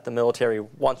way that the military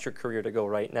wants your career to go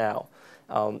right now.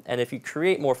 And if you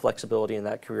create more flexibility in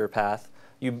that career path,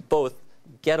 you both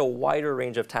get a wider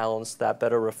range of talents that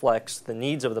better reflects the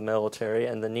needs of the military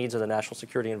and the needs of the national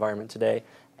security environment today,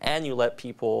 and you let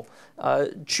people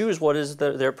choose what is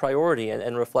their priority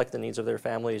and reflect the needs of their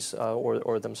families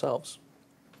or themselves.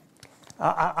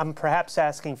 I'm perhaps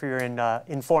asking for your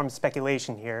informed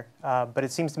speculation here, but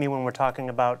it seems to me when we're talking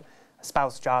about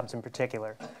spouse jobs in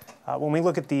particular, when we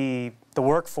look at the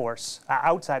workforce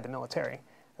outside the military,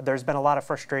 there's been a lot of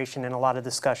frustration and a lot of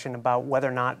discussion about whether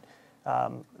or not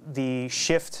the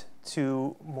shift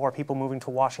to more people moving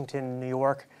to Washington, New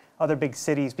York, other big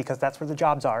cities, because that's where the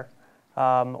jobs are,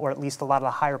 or at least a lot of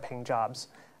the higher paying jobs,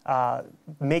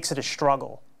 makes it a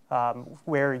struggle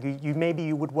where maybe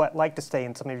you would like to stay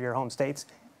in some of your home states.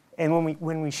 And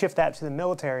when we shift that to the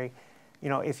military, you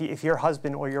know, if your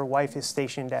husband or your wife is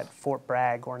stationed at Fort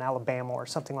Bragg or in Alabama or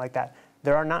something like that,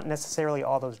 there are not necessarily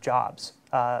all those jobs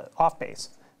off base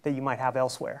that you might have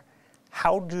elsewhere.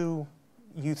 How do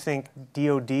you think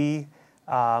DOD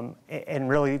and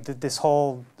really this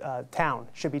whole town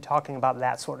should be talking about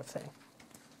that sort of thing?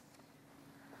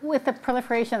 With the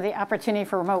proliferation of the opportunity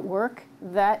for remote work,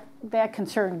 that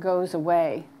concern goes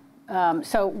away.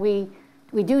 So we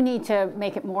do need to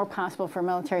make it more possible for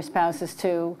military spouses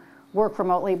to work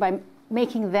remotely by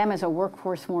making them as a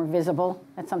workforce more visible.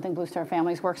 That's something Blue Star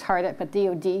Families works hard at, but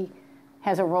DOD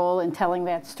has a role in telling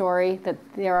that story, that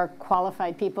there are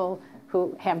qualified people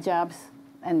who have jobs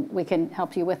and we can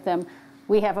help you with them.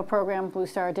 We have a program, Blue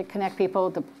Star, to connect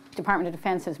people. The Department of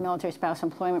Defense has Military Spouse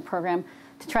Employment Program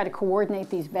to try to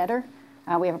coordinate these better.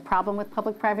 We have a problem with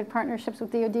public-private partnerships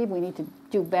with DOD. We need to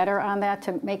do better on that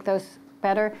to make those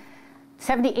better.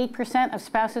 78% of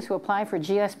spouses who apply for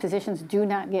GS positions do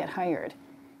not get hired,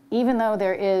 even though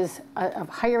there is a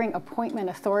hiring appointment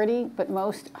authority, but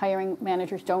most hiring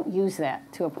managers don't use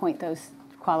that to appoint those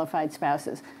qualified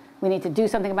spouses. We need to do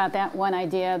something about that. One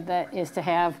idea that is to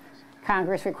have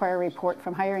Congress require a report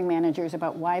from hiring managers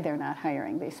about why they're not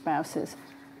hiring these spouses.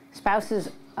 Spouses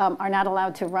are not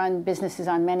allowed to run businesses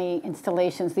on many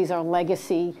installations. These are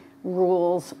legacy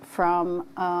rules from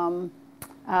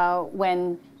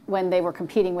when they were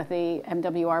competing with the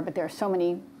MWR, but there are so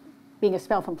many, being a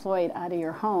self-employed out of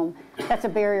your home, that's a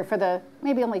barrier for the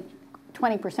maybe only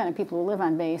 20% of people who live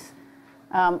on base.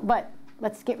 But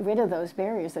let's get rid of those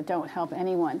barriers that don't help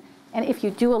anyone. And if you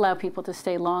do allow people to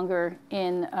stay longer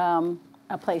in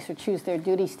a place or choose their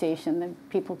duty station, then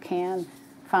people can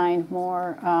find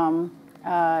more,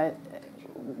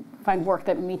 find work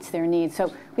that meets their needs.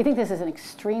 So we think this is an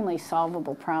extremely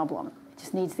solvable problem. It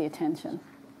just needs the attention.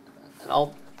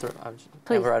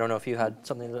 Amber, I don't know if you had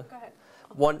something to. Go ahead.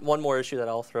 One more issue that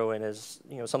I'll throw in is,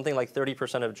 you know, something like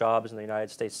 30% of jobs in the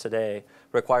United States today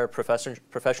require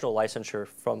professional licensure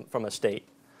from a state.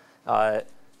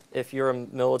 If you're a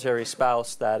military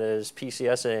spouse that is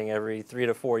PCSing every 3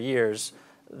 to 4 years,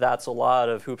 that's a lot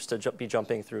of hoops to be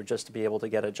jumping through just to be able to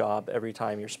get a job every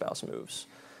time your spouse moves.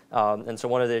 And so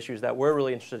one of the issues that we're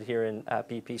really interested here at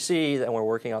BPC that we're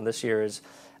working on this year is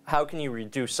how can you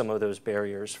reduce some of those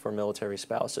barriers for military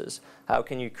spouses? How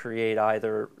can you create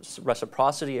either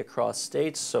reciprocity across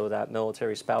states so that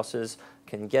military spouses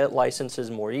can get licenses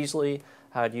more easily?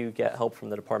 How do you get help from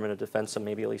the Department of Defense to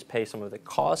maybe at least pay some of the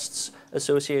costs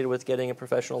associated with getting a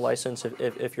professional license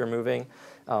if you're moving?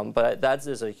 But that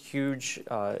is a huge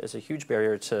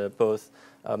barrier to both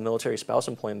military spouse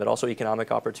employment, but also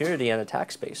economic opportunity and a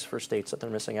tax base for states that they're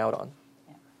missing out on.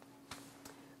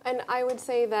 And I would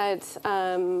say that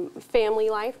family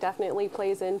life definitely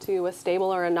plays into a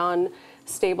stable or a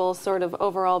non-stable sort of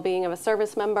overall being of a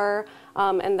service member,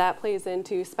 and that plays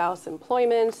into spouse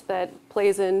employment, that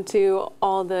plays into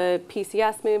all the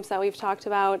PCS moves that we've talked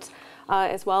about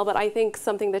as well. But I think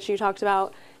something that you talked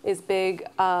about is big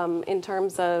in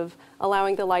terms of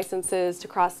allowing the licenses to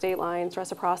cross state lines,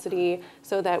 reciprocity,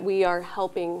 so that we are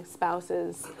helping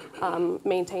spouses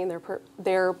maintain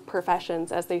their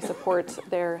professions as they support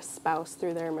their spouse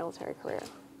through their military career.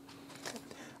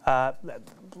 I'd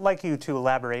like you to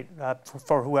elaborate,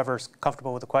 for whoever's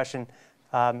comfortable with the question,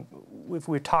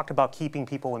 we've talked about keeping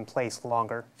people in place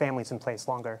longer, families in place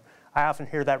longer. I often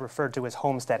hear that referred to as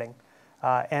homesteading.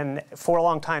 And for a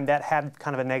long time, that had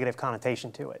kind of a negative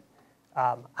connotation to it.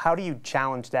 How do you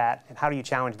challenge that, and how do you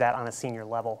challenge that on a senior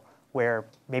level where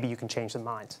maybe you can change their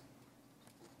minds?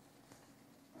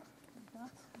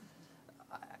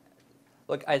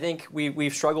 Look, I think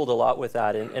we've struggled a lot with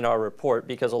that in our report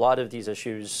because a lot of these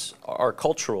issues are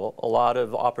cultural. A lot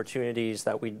of opportunities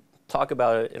that we talk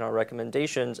about in our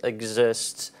recommendations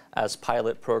exist as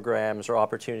pilot programs or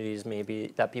opportunities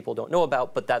maybe that people don't know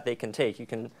about, but that they can take. You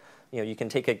can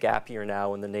take a gap year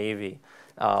now in the Navy,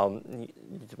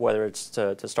 whether it's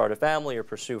to start a family or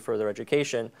pursue further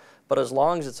education. But as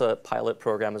long as it's a pilot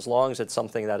program, as long as it's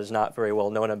something that is not very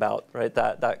well known about, right,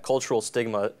 that cultural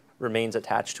stigma remains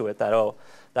attached to it, that, oh,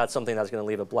 that's something that's going to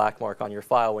leave a black mark on your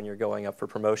file when you're going up for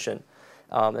promotion.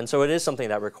 And so it is something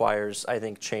that requires, I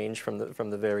think, change from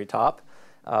the very top.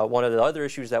 One of the other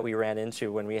issues that we ran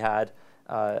into when we had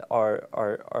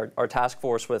our task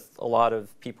force with a lot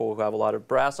of people who have a lot of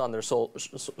brass on their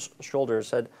shoulders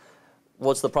said,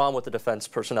 what's the problem with the defense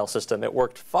personnel system? It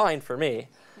worked fine for me,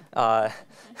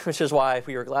 which is why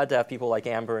we were glad to have people like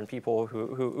Amber and people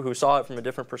who saw it from a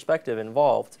different perspective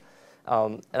involved.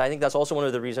 And I think that's also one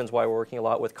of the reasons why we're working a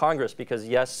lot with Congress, because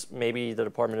yes, maybe the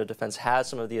Department of Defense has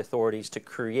some of the authorities to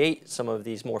create some of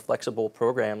these more flexible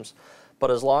programs, but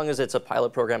as long as it's a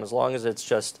pilot program, as long as it's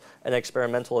just an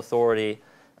experimental authority,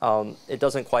 it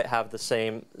doesn't quite have the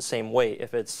same weight.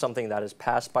 If it's something that is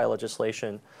passed by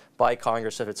legislation, by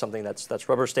Congress, if it's something that's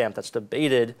rubber stamped, that's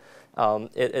debated,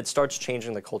 it starts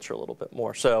changing the culture a little bit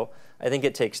more. So I think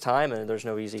it takes time, and there's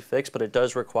no easy fix, but it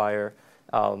does require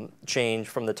change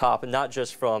from the top, and not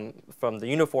just from the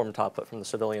uniform top, but from the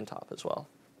civilian top as well.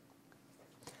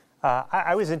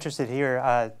 I was interested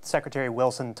here, Secretary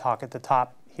Wilson talked at the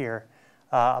top here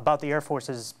about the Air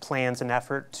Force's plans and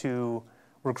effort to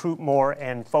recruit more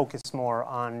and focus more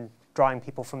on drawing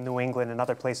people from New England and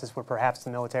other places where perhaps the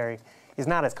military is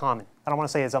not as common. I don't want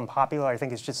to say it's unpopular. I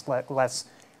think it's just less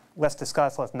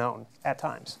discussed, less known at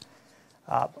times.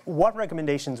 What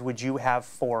recommendations would you have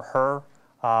for her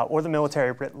or the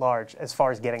military writ large as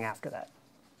far as getting after that?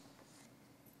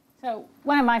 So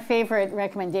one of my favorite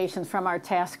recommendations from our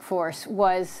task force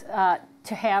was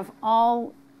to have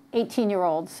all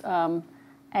 18-year-olds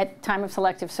at time of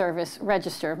selective service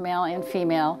register, male and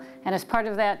female, and as part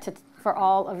of that, for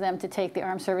all of them to take the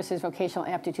Armed Services Vocational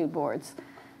Aptitude Boards,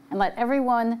 and let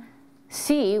everyone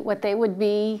see what they would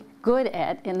be good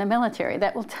at in the military.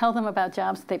 That will tell them about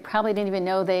jobs that they probably didn't even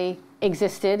know they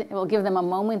existed. It will give them a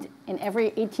moment in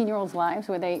every 18-year-old's lives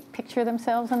where they picture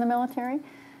themselves in the military.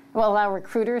 It will allow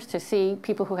recruiters to see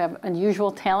people who have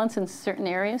unusual talents in certain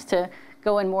areas to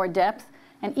go in more depth.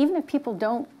 And even if people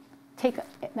don't take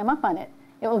them up on it,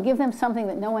 it will give them something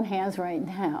that no one has right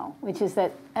now, which is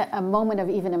that a moment of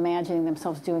even imagining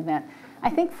themselves doing that.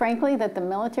 I think, frankly, that the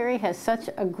military has such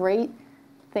a great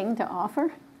thing to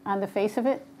offer on the face of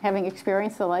it, having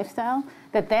experienced the lifestyle,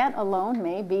 that alone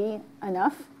may be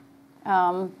enough.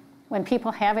 When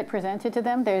people have it presented to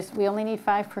them, we only need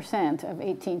 5% of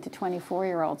 18 to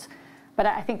 24-year-olds. But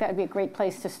I think that would be a great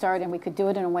place to start, and we could do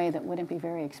it in a way that wouldn't be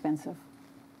very expensive.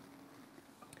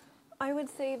 I would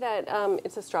say that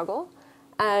it's a struggle,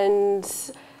 and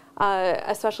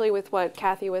especially with what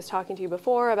Kathy was talking to you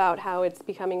before about how it's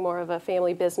becoming more of a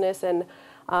family business. And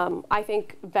I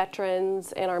think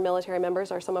veterans and our military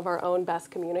members are some of our own best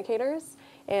communicators.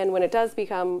 And when it does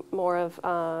become more of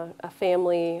a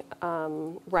family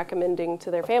recommending to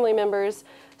their family members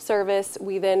service,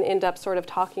 we then end up sort of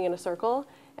talking in a circle.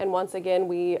 And once again,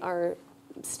 we are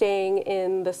staying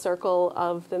in the circle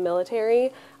of the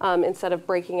military instead of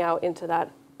breaking out into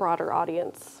that broader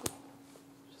audience,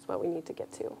 which is what we need to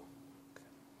get to.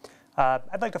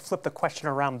 I'd like to flip the question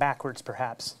around backwards,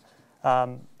 perhaps.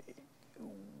 We're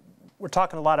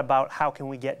talking a lot about how can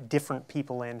we get different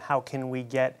people in, how can we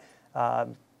get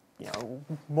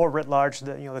more writ large,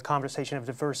 the conversation of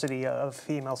diversity of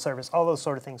female service, all those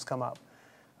sort of things come up.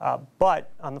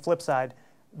 But on the flip side,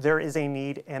 there is a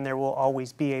need, and there will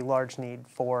always be a large need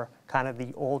for kind of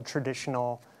the old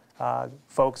traditional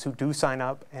folks who do sign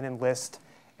up and enlist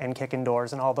and kick in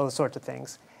doors and all those sorts of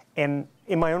things. And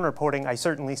in my own reporting, I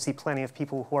certainly see plenty of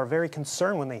people who are very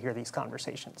concerned when they hear these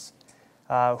conversations,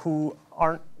 who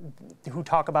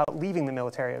talk about leaving the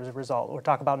military as a result, or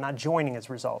talk about not joining as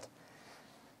a result.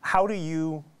 How do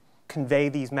you convey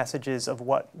these messages of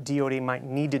what DoD might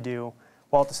need to do,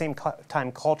 while at the same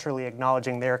time culturally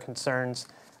acknowledging their concerns,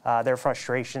 their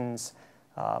frustrations,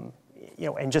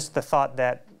 and just the thought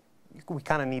that we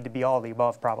kind of need to be all of the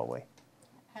above, probably?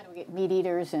 How do we get meat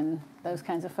eaters and those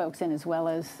kinds of folks in, as well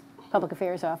as public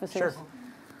affairs officers. Sure.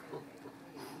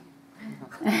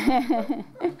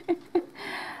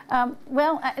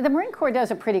 The Marine Corps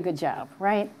does a pretty good job,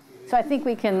 right? So I think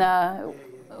we can, I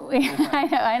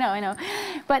know.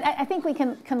 But I think we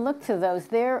can look to those.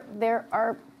 There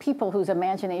are people whose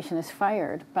imagination is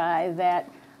fired by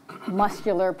that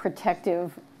muscular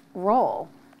protective role.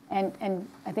 And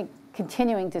I think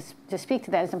continuing to speak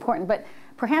to that is important. But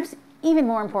perhaps even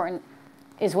more important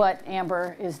is what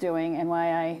Amber is doing and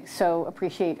why I so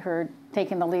appreciate her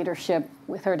taking the leadership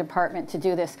with her department to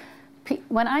do this.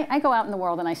 When I go out in the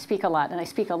world and I speak a lot, and I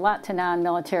speak a lot to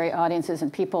non-military audiences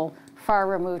and people far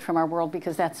removed from our world,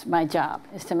 because that's my job,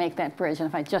 is to make that bridge. And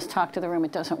if I just talk to the room,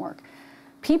 it doesn't work.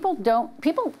 People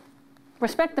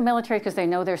respect the military because they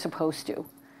know they're supposed to,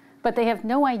 but they have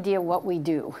no idea what we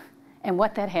do and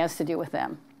what that has to do with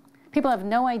them. People have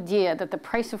no idea that the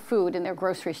price of food in their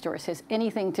grocery stores has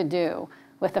anything to do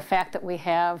with the fact that we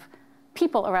have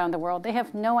people around the world. They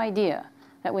have no idea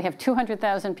that we have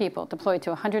 200,000 people deployed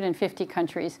to 150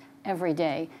 countries every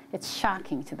day. It's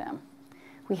shocking to them.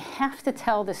 We have to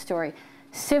tell this story.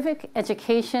 Civic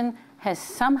education has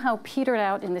somehow petered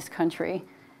out in this country,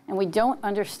 and we don't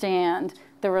understand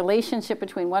the relationship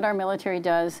between what our military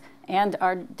does and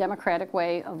our democratic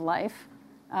way of life.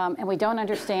 And we don't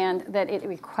understand that it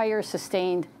requires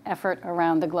sustained effort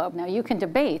around the globe. Now, you can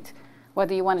debate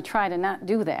whether you want to try to not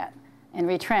do that and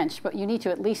retrench, but you need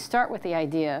to at least start with the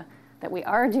idea that we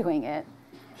are doing it.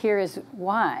 Here is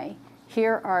why.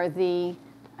 Here are the,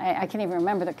 I can't even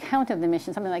remember the count of the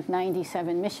missions, something like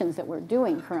 97 missions that we're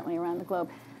doing currently around the globe.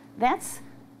 That's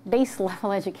base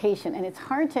level education, and it's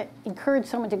hard to encourage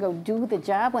someone to go do the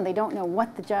job when they don't know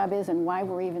what the job is and why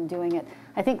we're even doing it.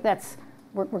 I think that's,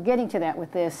 we're getting to that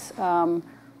with this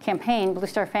campaign. Blue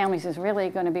Star Families is really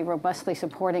going to be robustly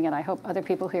supporting it. I hope other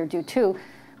people here do too.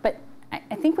 But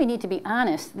I think we need to be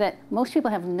honest that most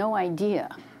people have no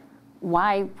idea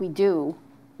why we do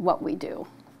what we do.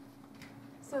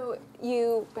 So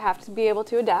you have to be able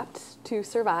to adapt to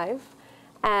survive.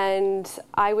 And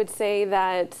I would say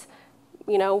that,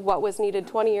 you know, what was needed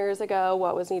 20 years ago,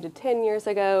 what was needed 10 years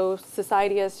ago,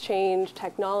 society has changed,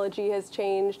 technology has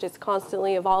changed, it's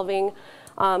constantly evolving.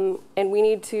 And we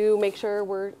need to make sure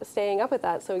we're staying up with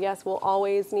that. So yes, we'll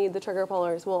always need the trigger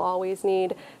pullers, we'll always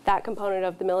need that component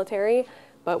of the military,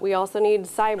 but we also need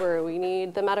cyber, we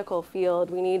need the medical field,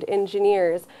 we need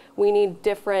engineers, we need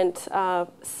different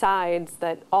sides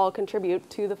that all contribute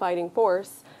to the fighting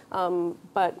force,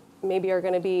 but maybe are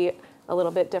going to be a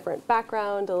little bit different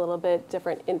background, a little bit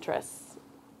different interests.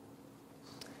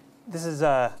 This is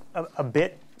a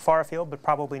bit far afield, but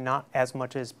probably not as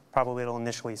much as probably it'll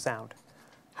initially sound.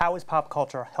 How is pop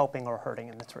culture helping or hurting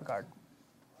in this regard?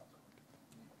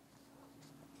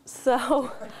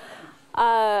 So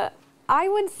I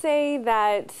would say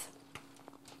that,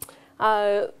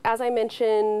 as I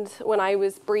mentioned when I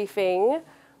was briefing,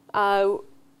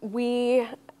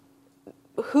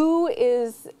 who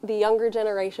is the younger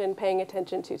generation paying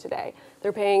attention to today?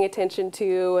 They're paying attention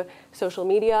to social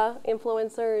media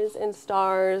influencers and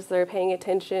stars. They're paying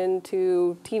attention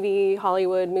to TV,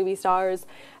 Hollywood, movie stars,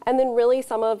 and then really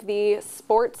some of the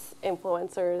sports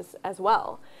influencers as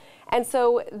well. And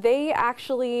so they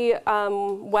actually,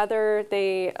 whether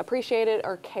they appreciate it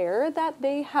or care that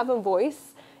they have a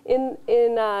voice in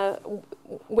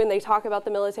when they talk about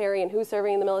the military and who's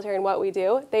serving in the military and what we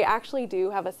do, they actually do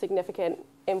have a significant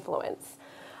influence.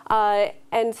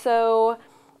 And so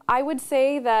I would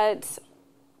say that,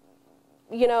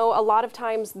 you know, a lot of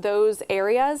times those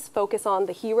areas focus on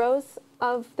the heroes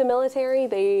of the military.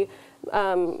 They,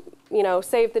 you know,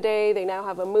 save the day. They now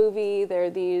have a movie. They're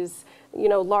these, you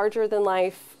know, larger than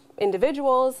life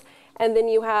individuals. And then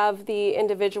you have the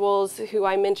individuals who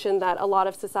I mentioned that a lot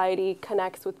of society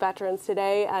connects with veterans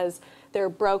today as they're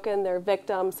broken, they're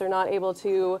victims, they're not able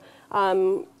to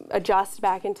adjust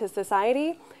back into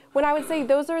society. When I would say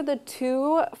those are the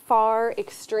two far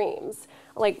extremes.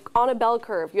 Like on a bell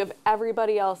curve, you have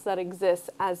everybody else that exists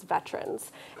as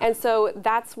veterans. And so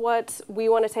that's what we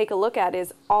want to take a look at,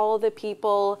 is all the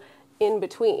people in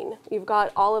between. You've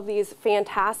got all of these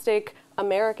fantastic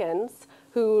Americans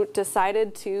who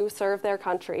decided to serve their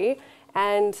country,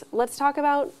 and let's talk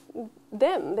about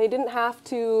them. They didn't have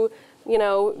to, you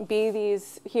know, be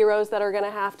these heroes that are going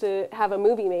to have a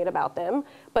movie made about them,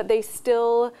 but they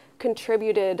still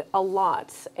contributed a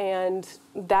lot, and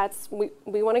that's, we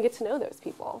want to get to know those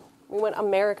people. We want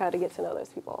America to get to know those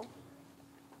people.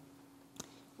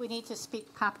 We need to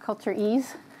speak pop culture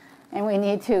ease, and we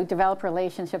need to develop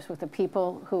relationships with the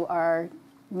people who are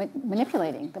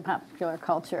manipulating the popular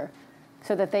culture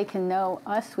so that they can know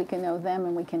us, we can know them,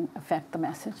 and we can affect the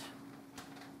message.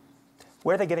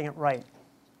 Where are they getting it right?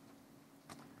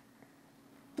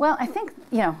 Well, I think,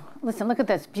 listen, look at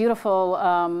this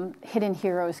beautiful Hidden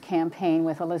Heroes campaign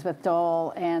with Elizabeth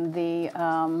Dole and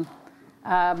the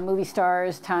movie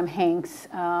stars, Tom Hanks,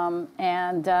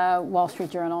 and Wall Street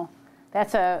Journal.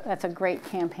 That's a great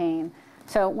campaign.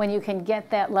 So when you can get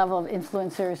that level of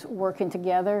influencers working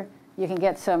together, you can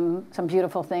get some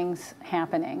beautiful things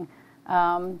happening.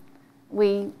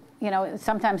 It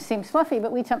sometimes seems fluffy,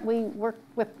 but we work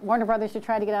with Warner Brothers to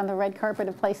try to get on the red carpet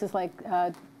of places like,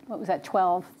 what was that,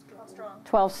 12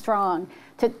 Strong,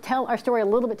 to tell our story a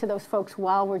little bit to those folks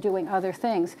while we're doing other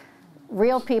things.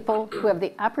 Real people who have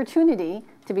the opportunity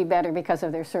to be better because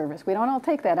of their service. We don't all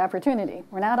take that opportunity.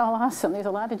 We're not all awesome. There's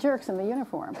a lot of jerks in the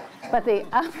uniform. But the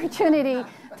opportunity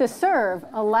to serve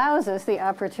allows us the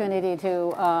opportunity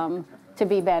to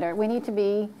be better. We need to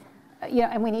be,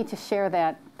 and we need to share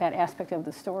that aspect of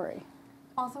the story.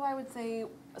 Also, I would say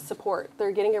support.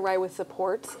 They're getting it right with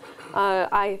support.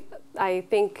 I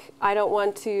think I don't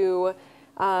want to,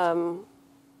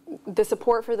 the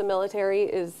support for the military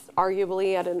is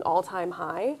arguably at an all-time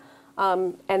high,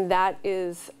 and that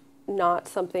is not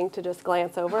something to just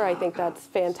glance over. I think that's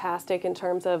fantastic in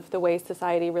terms of the way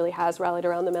society really has rallied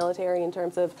around the military, in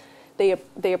terms of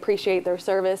they appreciate their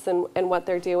service and what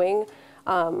they're doing.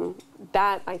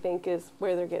 That, I think, is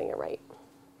where they're getting it right.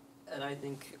 And I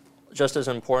think just as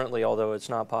importantly, although it's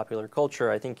not popular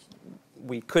culture, I think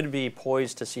we could be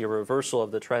poised to see a reversal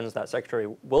of the trends that Secretary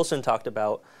Wilson talked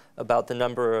about the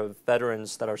number of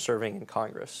veterans that are serving in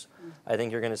Congress. I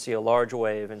think you're going to see a large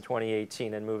wave in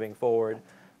 2018 and moving forward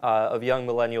of young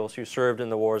millennials who served in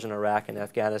the wars in Iraq and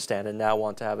Afghanistan and now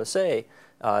want to have a say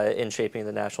in shaping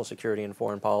the national security and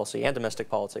foreign policy and domestic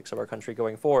politics of our country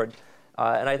going forward.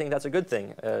 And I think that's a good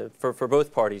thing for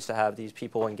both parties to have these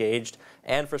people engaged,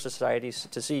 and for societies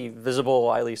to see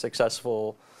visible, highly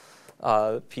successful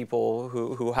people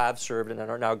who have served and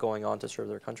are now going on to serve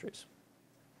their countries.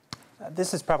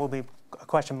 This is probably a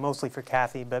question mostly for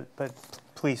Kathy, but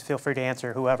please feel free to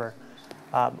answer, whoever.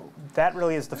 That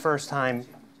really is the first time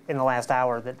in the last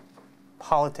hour that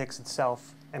politics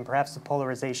itself, and perhaps the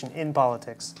polarization in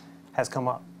politics, has come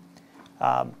up.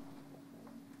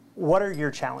 What are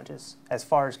your challenges as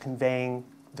far as conveying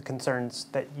the concerns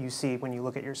that you see when you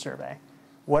look at your survey?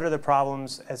 What are the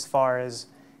problems as far as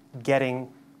getting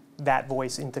that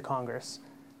voice into Congress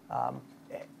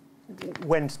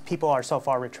when people are so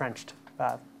far retrenched,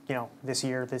 this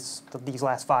year, these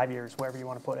last 5 years, wherever you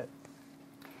want to put it?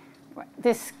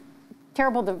 This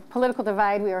terrible political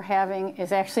divide we are having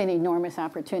is actually an enormous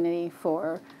opportunity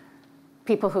for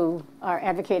people who are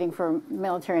advocating for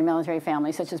military and military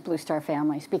families, such as Blue Star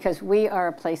families, because we are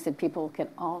a place that people can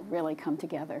all really come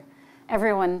together.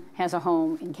 Everyone has a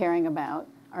home in caring about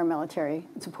our military,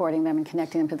 and supporting them and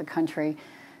connecting them to the country.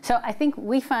 So I think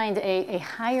we find a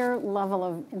higher level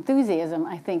of enthusiasm,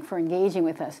 I think, for engaging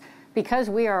with us, because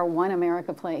we are a one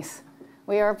America place.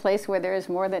 We are a place where there is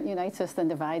more that unites us than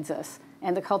divides us,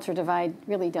 and the culture divide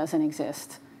really doesn't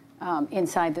exist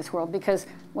inside this world, because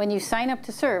when you sign up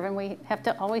to serve, and we have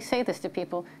to always say this to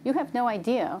people, you have no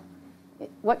idea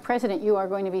what president you are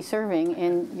going to be serving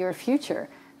in your future.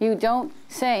 You don't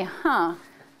say,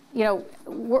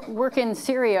 work in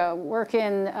Syria, work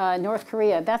in North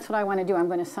Korea, that's what I want to do, I'm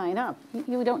going to sign up.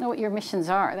 You don't know what your missions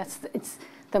are. It's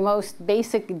the most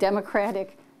basic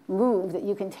democratic move that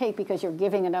you can take, because you're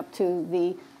giving it up to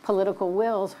the political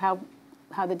wills, how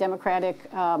the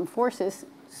democratic forces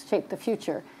shape the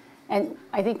future. And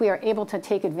I think we are able to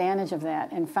take advantage of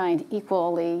that and find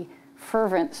equally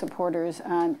fervent supporters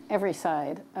on every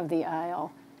side of the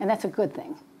aisle. And that's a good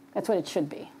thing. That's what it should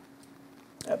be.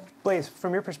 Blaise,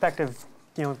 from your perspective,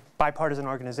 bipartisan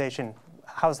organization,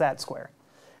 how's that square?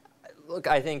 Look,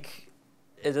 I think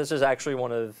this is actually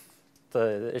one of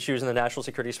the issues in the national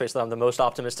security space that I'm the most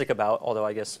optimistic about, although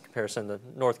I guess in comparison to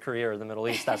North Korea or the Middle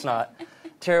East, that's not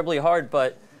terribly hard.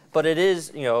 But it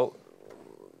is,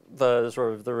 the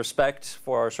sort of the respect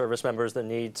for our service members, the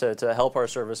need to help our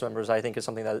service members, I think is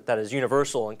something that is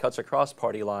universal and cuts across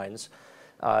party lines.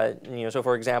 So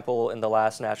for example, in the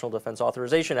last National Defense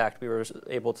Authorization Act, we were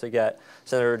able to get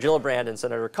Senator Gillibrand and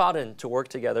Senator Cotton to work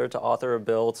together to author a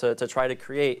bill to try to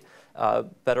create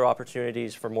better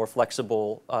opportunities for more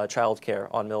flexible child care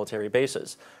on military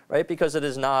bases, right? Because it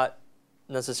is not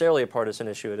necessarily a partisan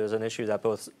issue. It is an issue that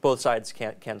both sides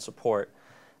can support.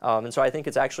 And so I think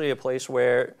it's actually a place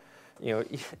where,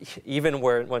 even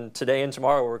when today and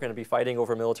tomorrow we're going to be fighting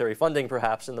over military funding,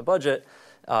 perhaps in the budget,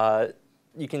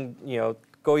 you can,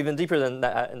 go even deeper than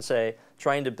that and say,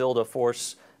 trying to build a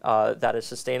force that is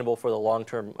sustainable for the long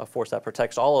term, a force that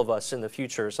protects all of us in the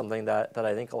future, something that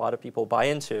I think a lot of people buy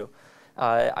into.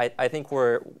 I think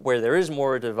where there is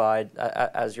more divide,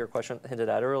 as your question hinted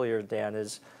at earlier, Dan,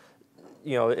 is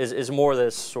more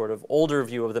this sort of older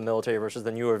view of the military versus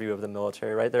the newer view of the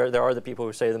military, right? There are the people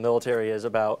who say the military is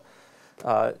about,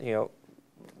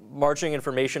 marching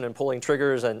information and pulling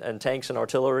triggers and tanks and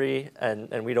artillery,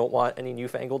 and we don't want any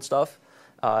newfangled stuff.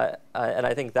 And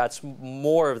I think that's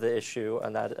more of the issue,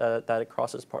 and that it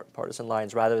crosses partisan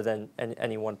lines rather than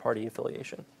any one party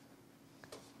affiliation.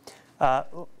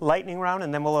 Lightning round,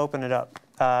 and then we'll open it up.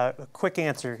 A quick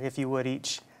answer, if you would,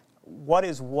 each. What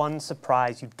is one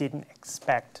surprise you didn't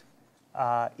expect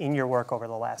in your work over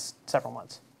the last several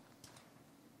months?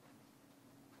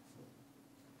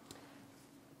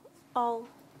 I'll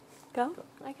go,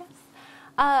 I guess.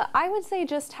 I would say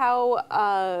just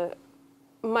how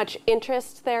much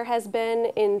interest there has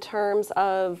been in terms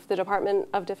of the Department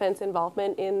of Defense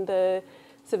involvement in the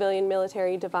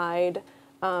civilian-military divide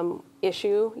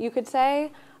issue, you could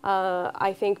say.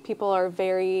 I think people are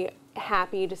very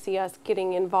happy to see us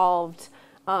getting involved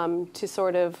to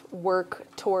sort of work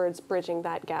towards bridging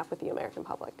that gap with the American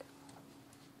public.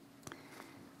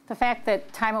 The fact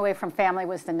that time away from family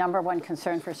was the #1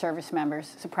 concern for service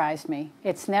members surprised me.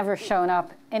 It's never shown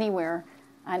up anywhere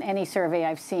on any survey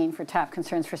I've seen for top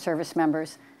concerns for service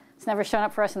members. It's never shown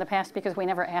up for us in the past because we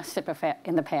never asked it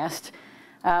in the past.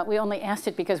 We only asked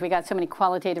it because we got so many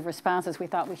qualitative responses we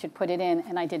thought we should put it in,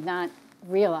 and I did not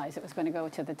realize it was going to go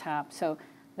to the top. So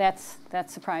that's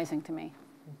surprising to me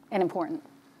and important.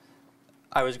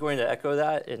 I was going to echo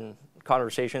that in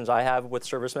conversations I have with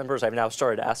service members. I've now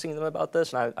started asking them about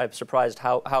this, and I'm surprised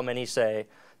how many say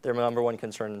their #1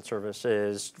 concern in service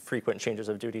is frequent changes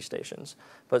of duty stations.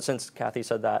 But since Kathy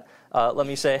said that, let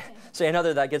me say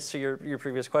another that gets to your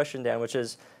previous question, Dan, which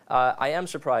is I am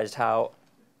surprised how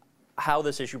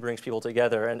this issue brings people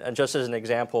together. And just as an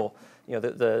example,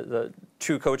 the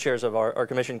two co-chairs of our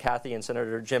commission, Kathy and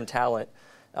Senator Jim Talent,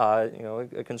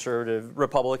 a conservative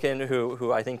Republican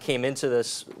who I think came into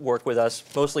this work with us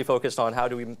mostly focused on how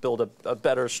do we build a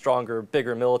better, stronger,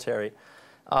 bigger military,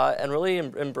 and really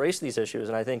embrace these issues.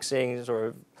 And I think seeing sort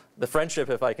of the friendship,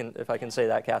 if I can say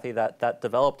that, Kathy, that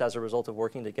developed as a result of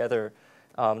working together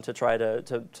to try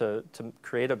to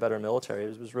create a better military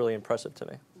was really impressive to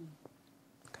me.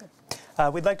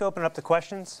 We'd like to open it up to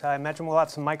questions. I imagine we'll have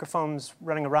some microphones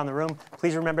running around the room.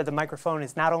 Please remember the microphone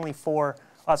is not only for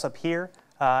us up here,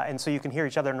 and so you can hear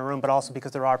each other in the room, but also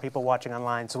because there are people watching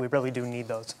online, so we really do need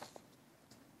those.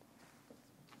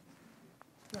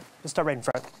 We'll start right in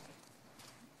front.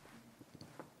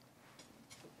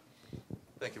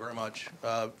 Thank you very much.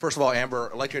 First of all,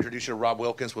 Amber, I'd like to introduce you to Rob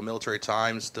Wilkins with Military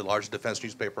Times, the largest defense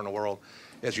newspaper in the world,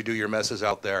 as you do your messes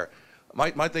out there.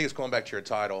 My thing is going back to your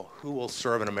title, who will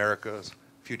serve in America's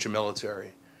future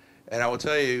military? And I will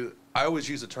tell you, I always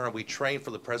use the term, we train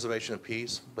for the preservation of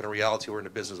peace, but in reality, we're in the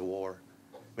business of war.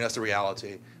 I mean, that's the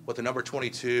reality. With the number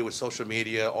 22, with social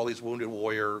media, all these wounded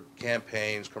warrior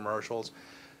campaigns, commercials,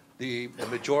 the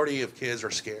majority of kids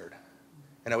are scared.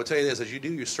 And I would tell you this, as you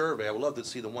do your survey, I would love to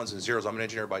see the ones and zeros. I'm an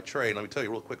engineer by trade. Let me tell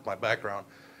you real quick my background.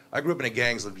 I grew up in the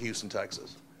gangs of Houston,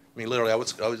 Texas. I mean, literally,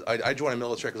 I joined the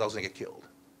military because I was going to get killed.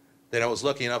 Then I was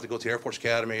lucky enough to go to Air Force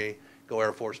Academy, go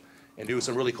Air Force, and do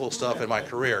some really cool stuff in my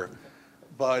career.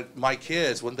 But my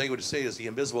kids, one thing I would say is the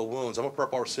invisible wounds. I'm a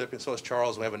Purple Heart recipient, so is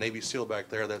Charles. We have a Navy SEAL back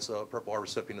there that's a Purple Heart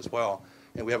recipient as well.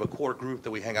 And we have a core group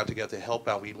that we hang out together to help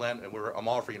out. We lend, and I'm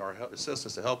offering our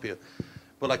assistance to help you.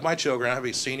 But like my children, I have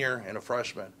a senior and a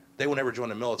freshman. They will never join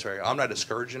the military. I'm not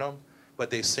discouraging them, but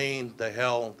they've seen the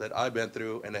hell that I've been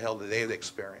through and the hell that they've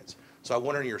experienced. So I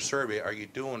wonder in your survey, are you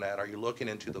doing that? Are you looking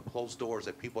into the closed doors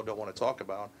that people don't want to talk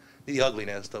about? The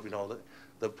ugliness of,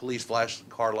 the police flash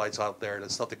car lights out there, the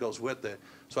stuff that goes with it.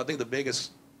 So I think the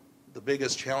biggest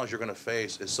challenge you're going to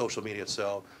face is social media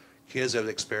itself. Kids have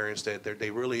experienced it. They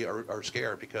really are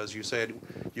scared because you said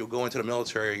you'll go into the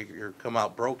military, you come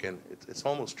out broken. It's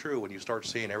almost true when you start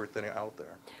seeing everything out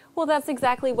there. Well, that's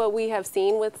exactly what we have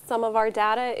seen with some of our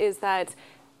data is that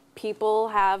people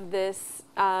have this,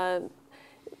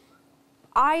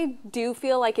 I do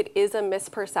feel like it is a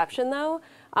misperception though.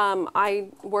 I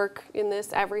work in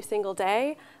this every single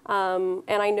day, and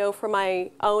I know from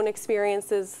my own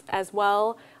experiences as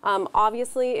well.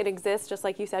 Obviously, it exists, just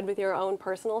like you said, with your own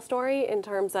personal story in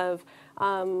terms of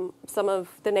some of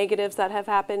the negatives that have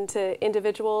happened to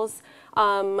individuals.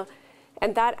 And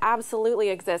that absolutely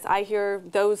exists. I hear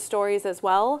those stories as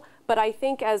well. But I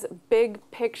think as big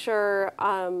picture,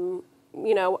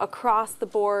 across the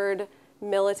board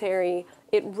military,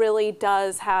 it really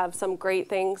does have some great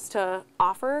things to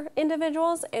offer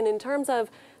individuals. And in terms of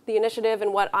the initiative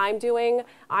and what I'm doing,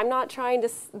 I'm not trying to,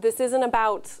 this isn't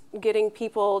about getting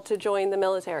people to join the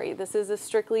military. This is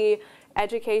strictly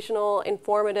educational,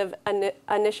 informative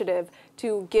initiative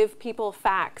to give people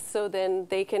facts so then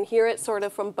they can hear it sort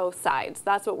of from both sides.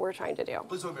 That's what we're trying to do.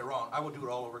 Please don't get me wrong. I would do it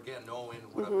all over again, knowing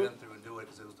what I've been through and do it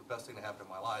because it was the best thing that happened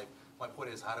in my life. My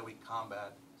point is, how do we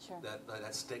combat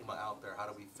that stigma out there? How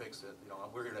do we fix it? You know,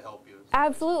 we're here to help you.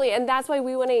 Absolutely, and that's why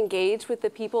we want to engage with the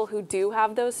people who do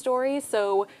have those stories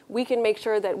so we can make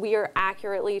sure that we are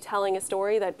accurately telling a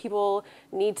story that people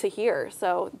need to hear.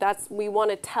 So we want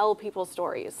to tell people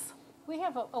stories. We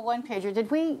have a one-pager.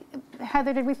 Did we,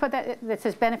 Heather, did we put that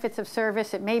says benefits of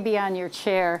service? It may be on your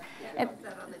chair. Yeah,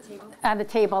 on the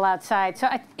table outside. So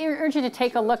I urge you to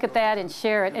take a look at that and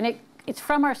share it. And it's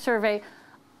from our survey.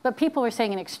 But people are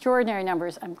saying in extraordinary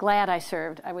numbers, I'm glad I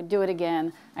served. I would do it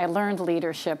again. I learned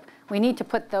leadership. We need to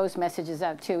put those messages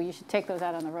out, too. You should take those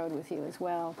out on the road with you as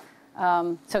well.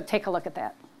 So take a look at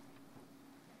that.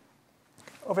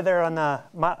 Over there on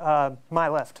my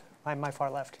left, my far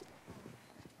left.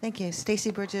 Thank you. Stacy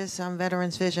Bridges,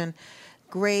 Veterans Vision.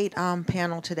 Great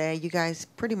panel today. You guys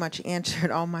pretty much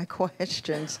answered all my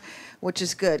questions, which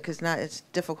is good because it's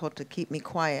difficult to keep me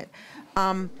quiet.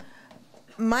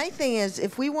 My thing is,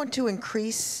 if we want to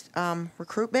increase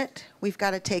recruitment, we've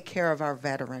got to take care of our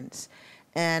veterans.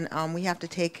 And we have to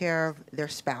take care of their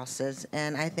spouses.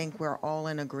 And I think we're all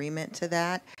in agreement to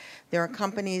that. There are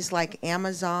companies like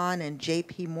Amazon and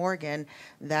JP Morgan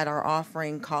that are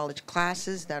offering college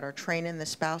classes that are training the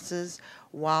spouses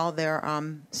while their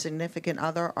significant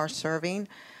other are serving.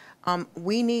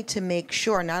 We need to make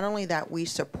sure not only that we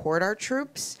support our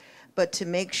troops, but to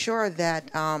make sure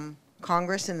that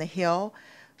Congress and the Hill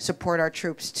support our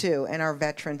troops too and our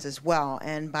veterans as well.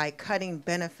 And by cutting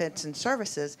benefits and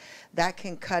services, that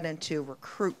can cut into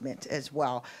recruitment as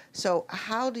well. So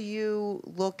how do you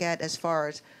look at as far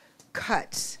as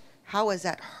cuts? How is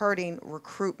that hurting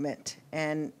recruitment?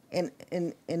 And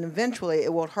eventually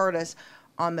it will hurt us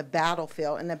on the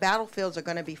battlefield. And the battlefields are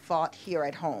going to be fought here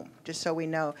at home. Just so we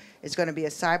know, it's going to be a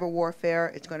cyber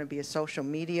warfare. It's going to be a social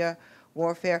media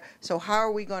warfare. So how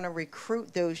are we going to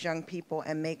recruit those young people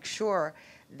and make sure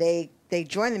they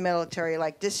join the military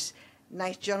like this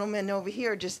nice gentleman over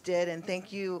here just did? And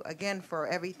thank you again for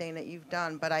everything that you've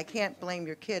done. But I can't blame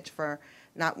your kids for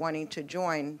not wanting to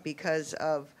join because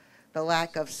of the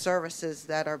lack of services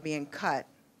that are being cut.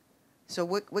 So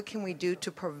what can we do to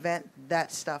prevent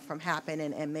that stuff from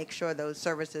happening and make sure those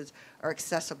services are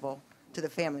accessible to the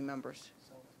family members?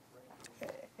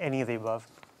 Any of the above.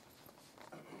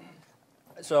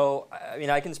 So, I mean,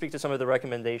 I can speak to some of the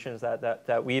recommendations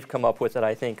that we've come up with that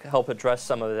I think help address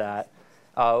some of that.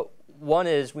 One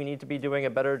is we need to be doing a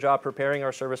better job preparing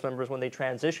our service members when they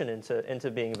transition into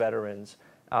being veterans.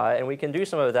 And we can do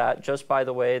some of that just by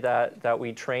the way that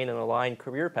we train and align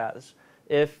career paths.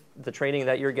 If the training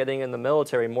that you're getting in the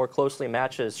military more closely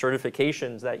matches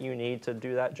certifications that you need to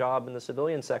do that job in the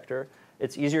civilian sector,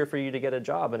 it's easier for you to get a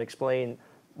job and explain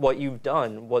what you've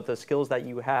done, what the skills that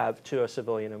you have to a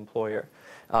civilian employer.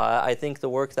 I think the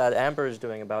work that Amber is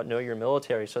doing about Know Your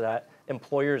Military so that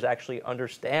employers actually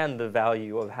understand the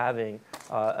value of having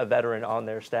a veteran on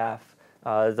their staff,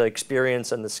 the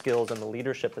experience and the skills and the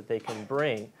leadership that they can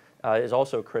bring is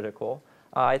also critical.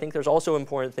 I think there's also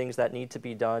important things that need to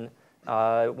be done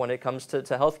when it comes to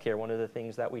healthcare. One of the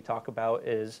things that we talk about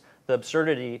is the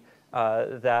absurdity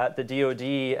that the DOD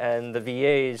and the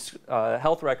VA's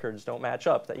health records don't match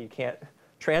up, that you can't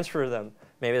transfer them.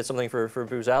 Maybe it's something for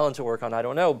Booz Allen to work on, I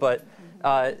don't know. But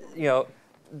you know,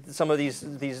 some of these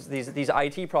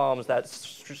IT problems that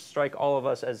strike all of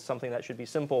us as something that should be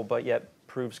simple, but yet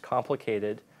proves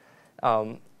complicated.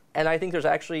 And I think there's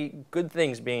actually good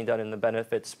things being done in the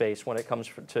benefits space when it comes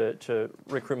to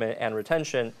recruitment and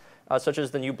retention. Such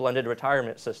as the new blended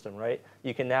retirement system, right?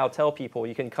 You can now tell people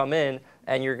you can come in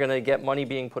and you're going to get money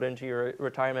being put into your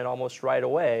retirement almost right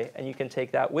away, and you can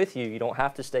take that with you. You don't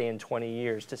have to stay in 20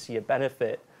 years to see a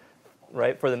benefit,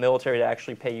 right, for the military to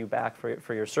actually pay you back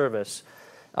for your service.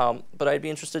 But I'd be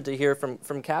interested to hear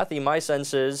from Kathy. My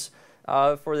sense is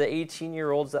for the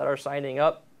 18-year-olds that are signing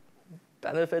up,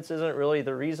 benefits isn't really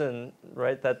the reason,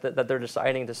 right, that they're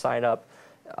deciding to sign up.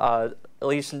 At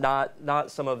least not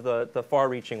some of the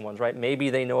far-reaching ones, right? Maybe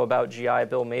they know about GI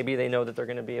Bill, maybe they know that they're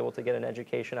going to be able to get an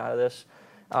education out of this,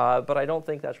 but I don't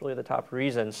think that's really the top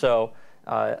reason. So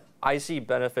I see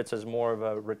benefits as more of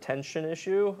a retention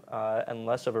issue and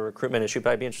less of a recruitment issue,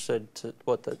 but I'd be interested to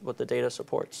what the data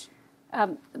supports.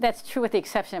 That's true with the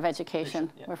exception of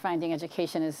education. Yeah. We're finding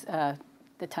education is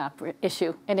the top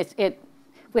issue, and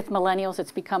with millennials,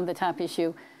 it's become the top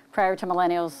issue. Prior to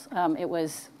millennials, it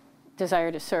was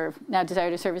desire to serve. Now desire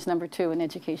to serve is number 2 and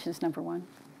education is number 1.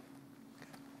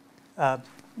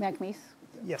 Magmeese?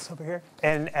 Yes, over here.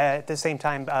 And at the same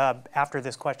time, after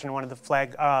this question, I wanted to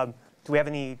flag, do we have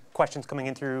any questions coming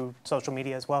in through social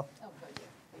media as well?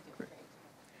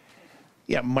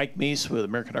 Yeah, Mike Meese with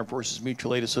American Armed Forces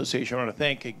Mutual Aid Association. I want to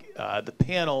thank the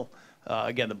panel.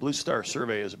 Again, the Blue Star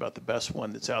survey is about the best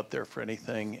one that's out there for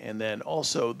anything. And then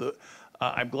also,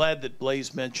 I'm glad that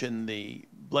Blaise mentioned the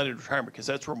blended retirement, because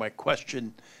that's where my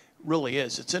question really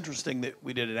is. It's interesting that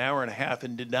we did an hour and a half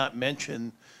and did not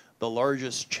mention the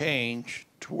largest change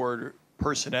toward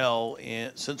personnel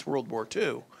since World War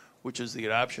II, which is the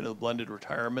adoption of the blended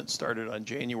retirement, started on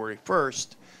January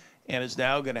 1st, and is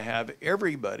now going to have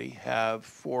everybody have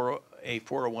a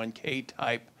 401k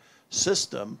type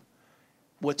system.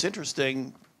 What's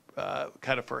interesting,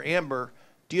 kind of for Amber,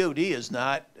 DOD is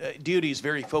not, DOD is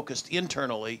very focused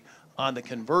internally on the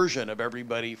conversion of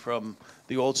everybody from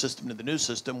the old system to the new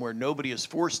system, where nobody is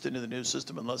forced into the new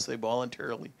system unless they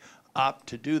voluntarily opt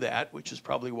to do that, which is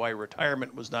probably why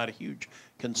retirement was not a huge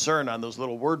concern on those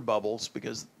little word bubbles,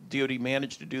 because DOD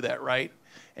managed to do that right.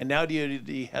 And now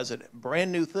DOD has a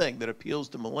brand new thing that appeals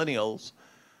to millennials,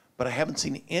 but I haven't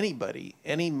seen anybody,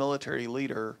 any military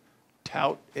leader,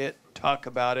 tout it, talk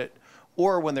about it,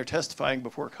 or when they're testifying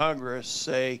before Congress,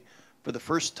 say, for the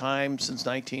first time since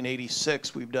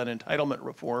 1986, we've done entitlement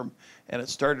reform, and it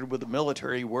started with the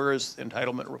military. Where is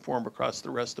entitlement reform across the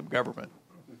rest of government?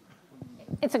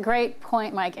 It's a great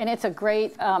point, Mike, and it's a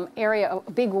great area,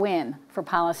 a big win for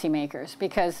policymakers,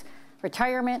 because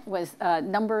retirement was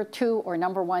number 2 or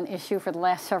number 1 issue for the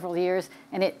last several years,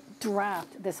 and it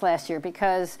dropped this last year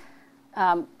because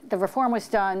the reform was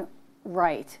done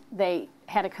right. They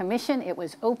had a commission, it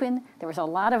was open, there was a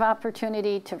lot of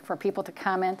opportunity for people to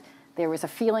comment, there was a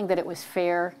feeling that it was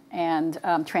fair and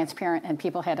transparent, and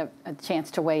people had a chance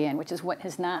to weigh in, which is what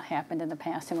has not happened in the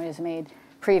past and what has made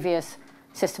previous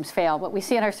systems fail. What we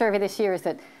see in our survey this year is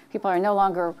that people are no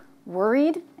longer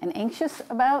worried and anxious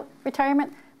about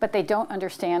retirement, but they don't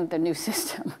understand the new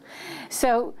system.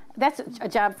 So that's a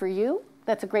job for you.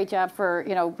 That's a great job for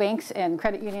banks and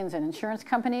credit unions and insurance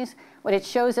companies. What it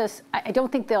shows us, I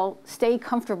don't think they'll stay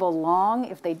comfortable long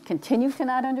if they continue to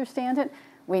not understand it.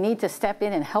 We need to step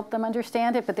in and help them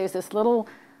understand it, but there's this little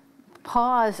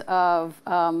pause of,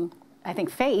 I think,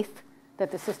 faith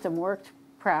that the system worked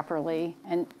properly,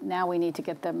 and now we need to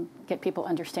get people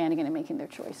understanding it and making their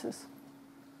choices.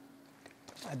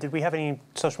 Did we have any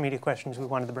social media questions we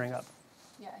wanted to bring up?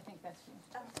 Yeah, I think that's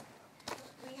you.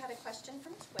 We had a question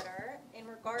from Twitter in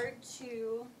regard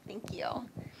to, thank you,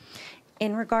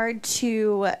 in regard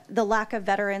to the lack of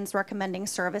veterans recommending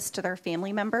service to their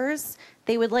family members.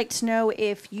 They would like to know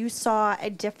if you saw a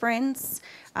difference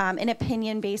in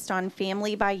opinion based on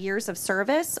family by years of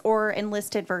service or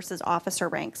enlisted versus officer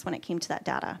ranks when it came to that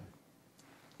data.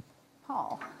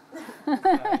 Paul.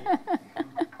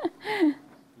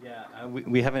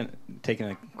 We haven't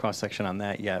taken a cross-section on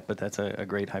that yet, but that's a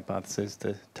great hypothesis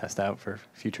to test out for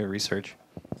future research.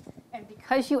 And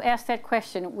because you asked that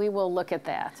question, we will look at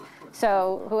that.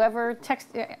 So whoever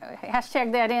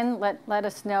hashtag that in, let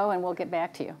us know, and we'll get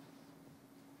back to you.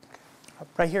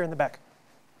 Right here in the back.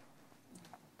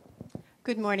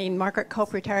 Good morning, Margaret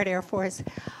Cope, retired Air Force.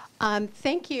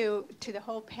 Thank you to the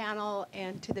whole panel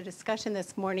and to the discussion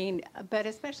this morning, but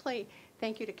especially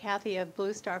thank you to Kathy of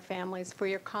Blue Star Families for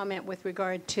your comment with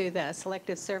regard to the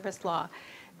selective service law.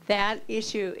 That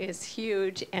issue is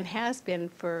huge and has been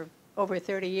for over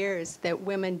 30 years, that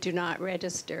women do not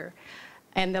register.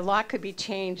 And the law could be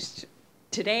changed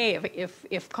today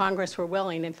if Congress were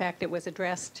willing. In fact, it was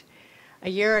addressed a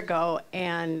year ago,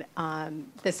 and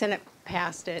the Senate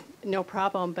passed it, no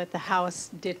problem, but the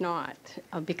House did not,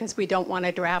 because we don't want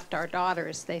to draft our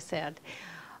daughters, they said.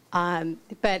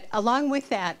 But along with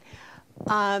that,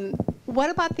 what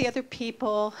about the other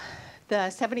people, the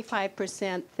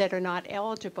 75% that are not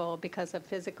eligible because of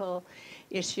physical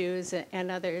issues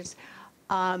and others?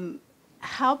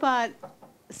 How about,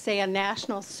 say, a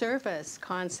national service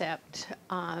concept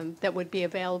that would be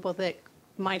available that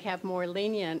might have more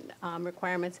lenient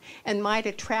requirements and might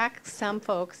attract some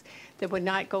folks that would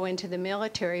not go into the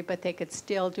military, but they could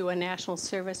still do a national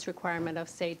service requirement of,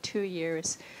 say, 2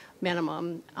 years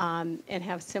minimum and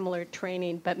have similar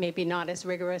training, but maybe not as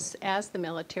rigorous as the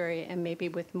military and maybe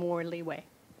with more leeway.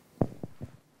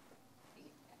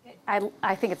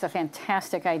 I think it's a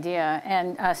fantastic idea,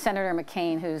 and Senator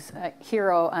McCain, who's a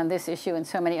hero on this issue and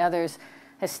so many others,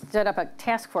 has stood up a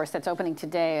task force that's opening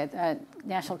today, a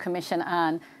National Commission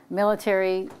on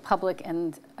Military, Public,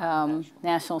 and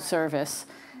National Service.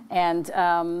 And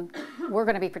we're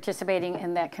going to be participating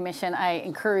in that commission. I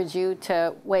encourage you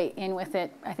to weigh in with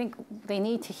it. I think they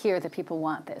need to hear that people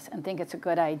want this and think it's a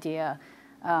good idea.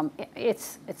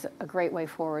 It's a great way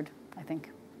forward I think.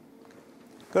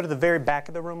 Go to the very back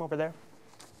of the room over there.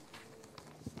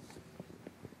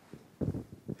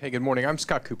 Hey, good morning. I'm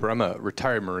Scott Cooper. I'm a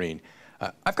retired Marine.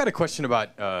 I've got a question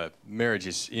about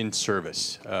marriages in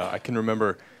service. I can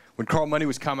remember when Carl Money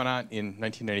was coming out in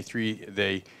 1993,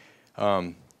 they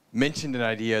mentioned an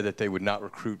idea that they would not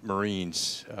recruit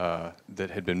Marines that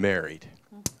had been married.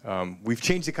 We've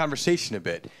changed the conversation a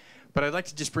bit, but I'd like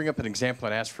to just bring up an example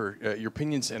and ask for your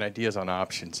opinions and ideas on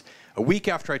options. A week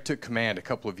after I took command a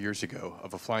couple of years ago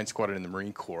of a flying squadron in the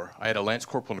Marine Corps, I had a lance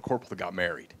corporal and a corporal that got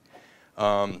married.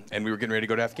 And we were getting ready to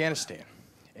go to Afghanistan.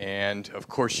 And of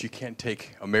course, you can't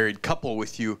take a married couple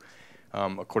with you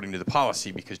according to the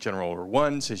policy, because General Order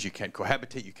 1 says you can't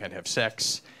cohabitate, you can't have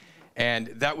sex. And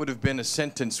that would have been a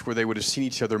sentence where they would have seen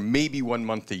each other maybe 1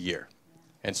 month a year.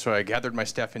 And so I gathered my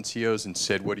staff NCOs and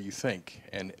said, what do you think?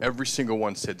 And every single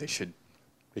one said they should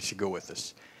go with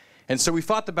us. And so we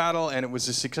fought the battle, and it was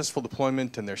a successful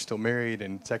deployment, and they're still married,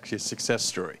 and it's actually a success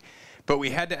story. But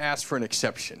we had to ask for an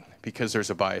exception because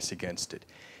there's a bias against it.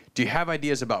 Do you have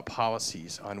ideas about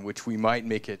policies on which we might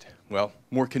make it, well,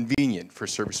 more convenient for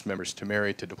service members to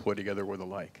marry, to deploy together, or the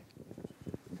like?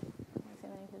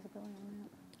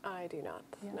 I do not.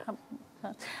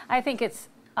 No. I think it's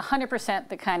 100%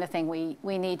 the kind of thing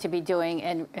we need to be doing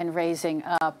and raising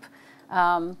up.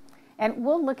 And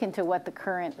we'll look into what the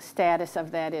current status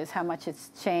of that is, how much it's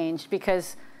changed,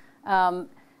 because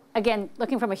again,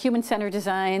 looking from a human-centered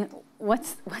design,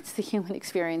 what's the human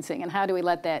experiencing, and how do we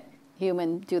let that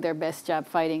human do their best job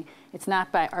fighting? It's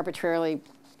not by arbitrarily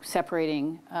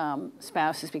separating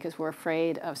spouses because we're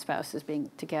afraid of spouses being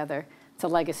together. It's a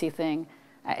legacy thing.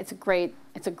 It's a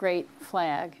great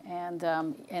flag, and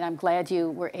I'm glad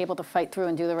you were able to fight through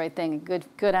and do the right thing.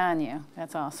 Good on you.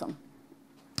 That's awesome.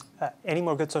 Any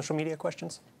more good social media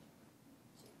questions?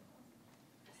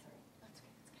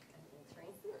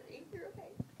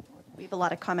 We have a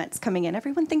lot of comments coming in.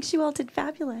 Everyone thinks you all did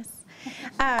fabulous.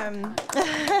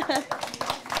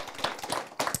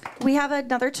 We have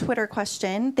another Twitter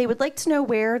question. They would like to know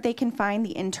where they can find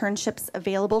the internships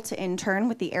available to intern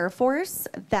with the Air Force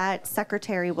that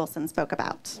Secretary Wilson spoke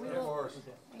about.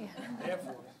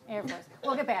 Air Force.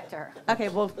 We'll get back to her. Okay,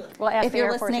 well, ask if the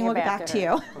you're Air Force listening, we'll get back to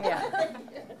you. Yeah.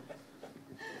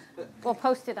 We'll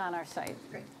post it on our site.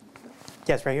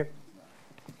 Yes, right here.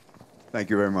 Thank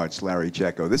you very much, Larry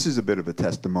Jecko. This is a bit of a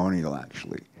testimonial,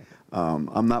 actually.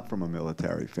 I'm not from a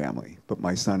military family, but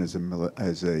my son is a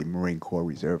Marine Corps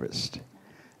reservist.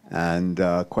 And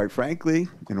quite frankly,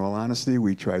 in all honesty,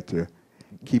 we tried to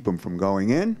keep him from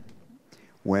going in,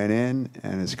 went in,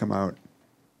 and has come out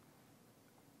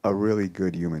a really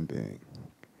good human being,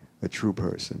 a true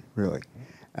person, really.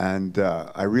 And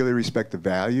I really respect the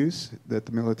values that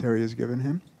the military has given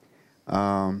him.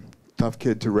 Tough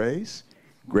kid to raise,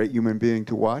 great human being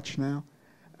to watch now.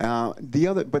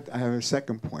 But I have a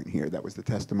second point here. That was the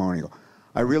testimonial.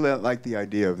 I really like the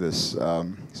idea of this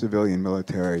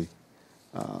civilian-military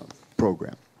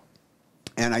program.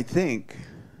 And I think,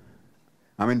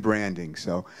 I'm in branding,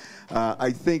 so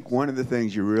I think one of the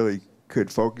things you really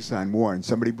could focus on more, and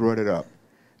somebody brought it up,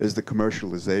 is the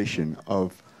commercialization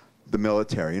of the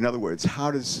military. In other words, how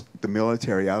does the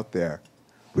military out there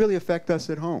really affect us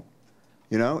at home?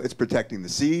 You know, it's protecting the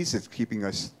seas, it's keeping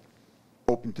us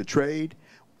open to trade,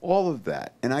 all of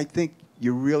that. And I think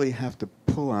you really have to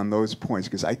pull on those points,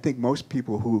 because I think most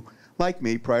people who, like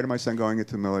me, prior to my son going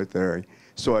into the military,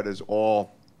 saw it as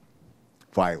all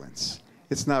violence.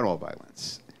 It's not all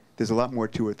violence. There's a lot more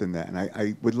to it than that. And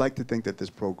I would like to think that this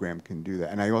program can do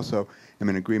that. And I also am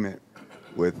in agreement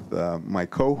with my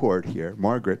cohort here,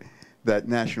 Margaret, that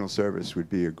national service would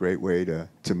be a great way to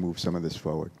move some of this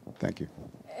forward. Thank you.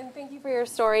 And thank you for your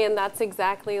story, and that's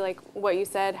exactly like what you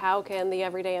said. How can the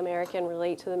everyday American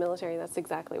relate to the military? That's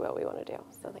exactly what we want to do.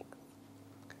 So thanks.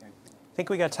 Okay. I think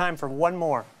we got time for one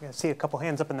more. I see a couple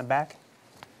hands up in the back.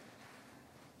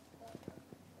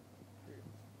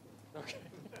 Okay.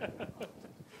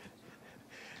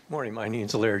 Morning, my name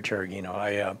is Larry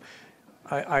Cheragino.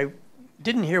 I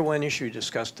didn't hear one issue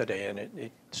discussed today, and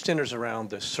it centers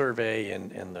around the survey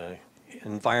and the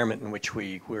environment in which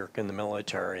we work in the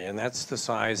military, and that's the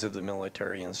size of the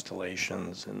military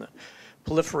installations and the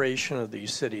proliferation of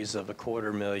these cities of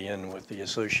 250,000 with the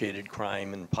associated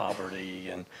crime and poverty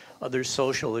and other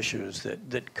social issues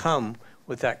that come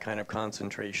with that kind of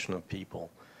concentration of people.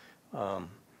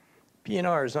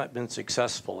 PNR has not been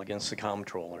successful against the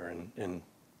comptroller in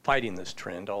fighting this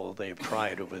trend, although they've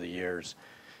tried over the years.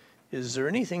 Is there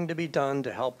anything to be done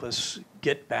to help us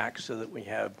get back so that we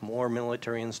have more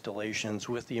military installations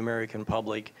with the American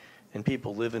public and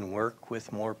people live and work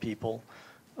with more people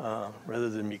rather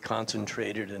than be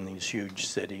concentrated in these huge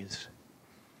cities?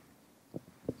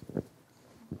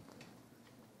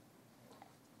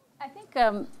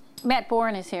 Matt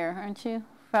Bourne is here, aren't you?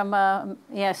 From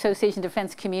Association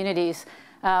Defense Communities.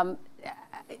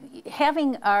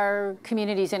 Having our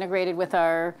communities integrated with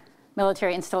our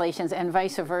military installations and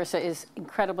vice versa is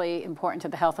incredibly important to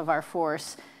the health of our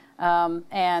force. Having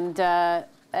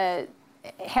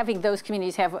those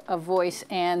communities have a voice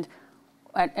and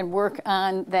work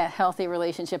on that healthy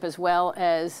relationship, as well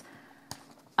as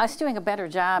us doing a better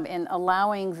job in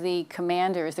allowing the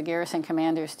commanders, the garrison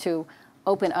commanders, to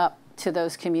open up to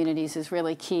those communities is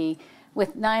really key.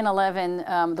 With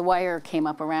 9/11, the wire came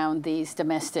up around these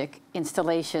domestic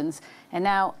installations, and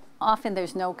now often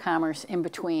there's no commerce in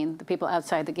between the people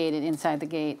outside the gate and inside the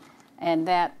gate, and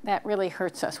that really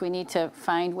hurts us. We need to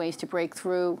find ways to break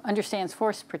through, understands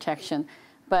force protection,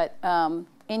 but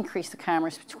increase the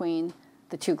commerce between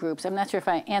the two groups. I'm not sure if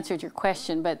I answered your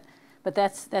question, but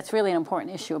that's really an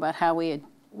important issue about how we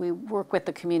work with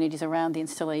the communities around the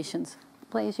installations.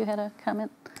 Blaze, you had a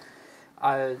comment?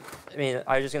 I mean,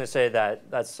 I was just going to say that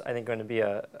that's, I think, going to be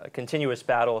a continuous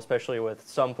battle, especially with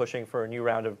some pushing for a new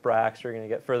round of BRACs. You're going to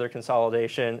get further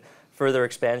consolidation, further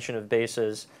expansion of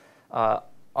bases. On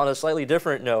a slightly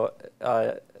different note,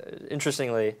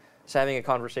 interestingly, I was having a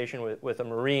conversation with a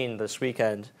Marine this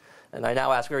weekend, and I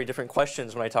now ask very different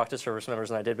questions when I talk to service members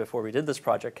than I did before we did this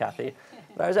project, Kathy.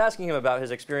 But I was asking him about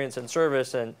his experience in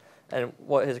service and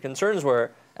what his concerns were,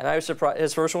 and I was surprised.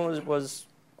 His first one was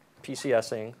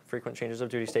PCSing, frequent changes of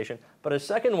duty station. But his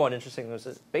second one, interesting, was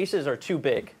that bases are too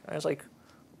big. I was like,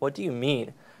 what do you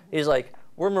mean? He's like,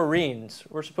 we're Marines.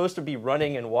 We're supposed to be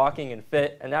running and walking and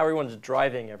fit, and now everyone's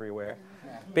driving everywhere.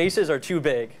 Bases are too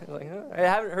big. I was like, I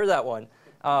haven't heard that one.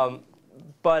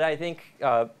 But I think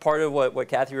part of what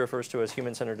Kathy refers to as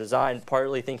human-centered design,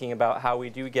 partly thinking about how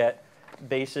we do get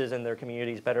bases and their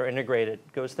communities better integrated,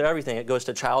 goes to everything. It goes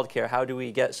to childcare. How do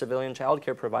we get civilian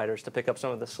childcare providers to pick up some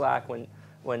of the slack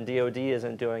when DOD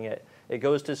isn't doing it? It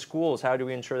goes to schools. How do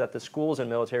we ensure that the schools in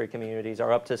military communities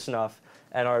are up to snuff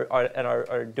and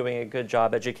are doing a good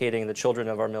job educating the children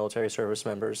of our military service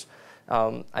members?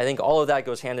 I think all of that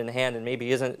goes hand in hand and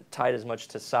maybe isn't tied as much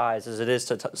to size as it is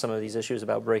to some of these issues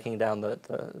about breaking down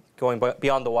going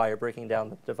beyond the wire, breaking down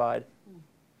the divide.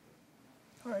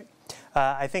 All right.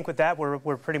 I think with that,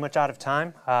 we're pretty much out of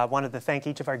time. I wanted to thank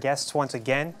each of our guests once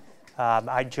again.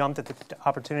 I jumped at the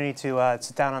opportunity to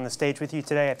sit down on the stage with you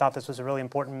today. I thought this was a really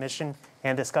important mission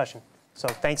and discussion. So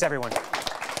thanks, everyone.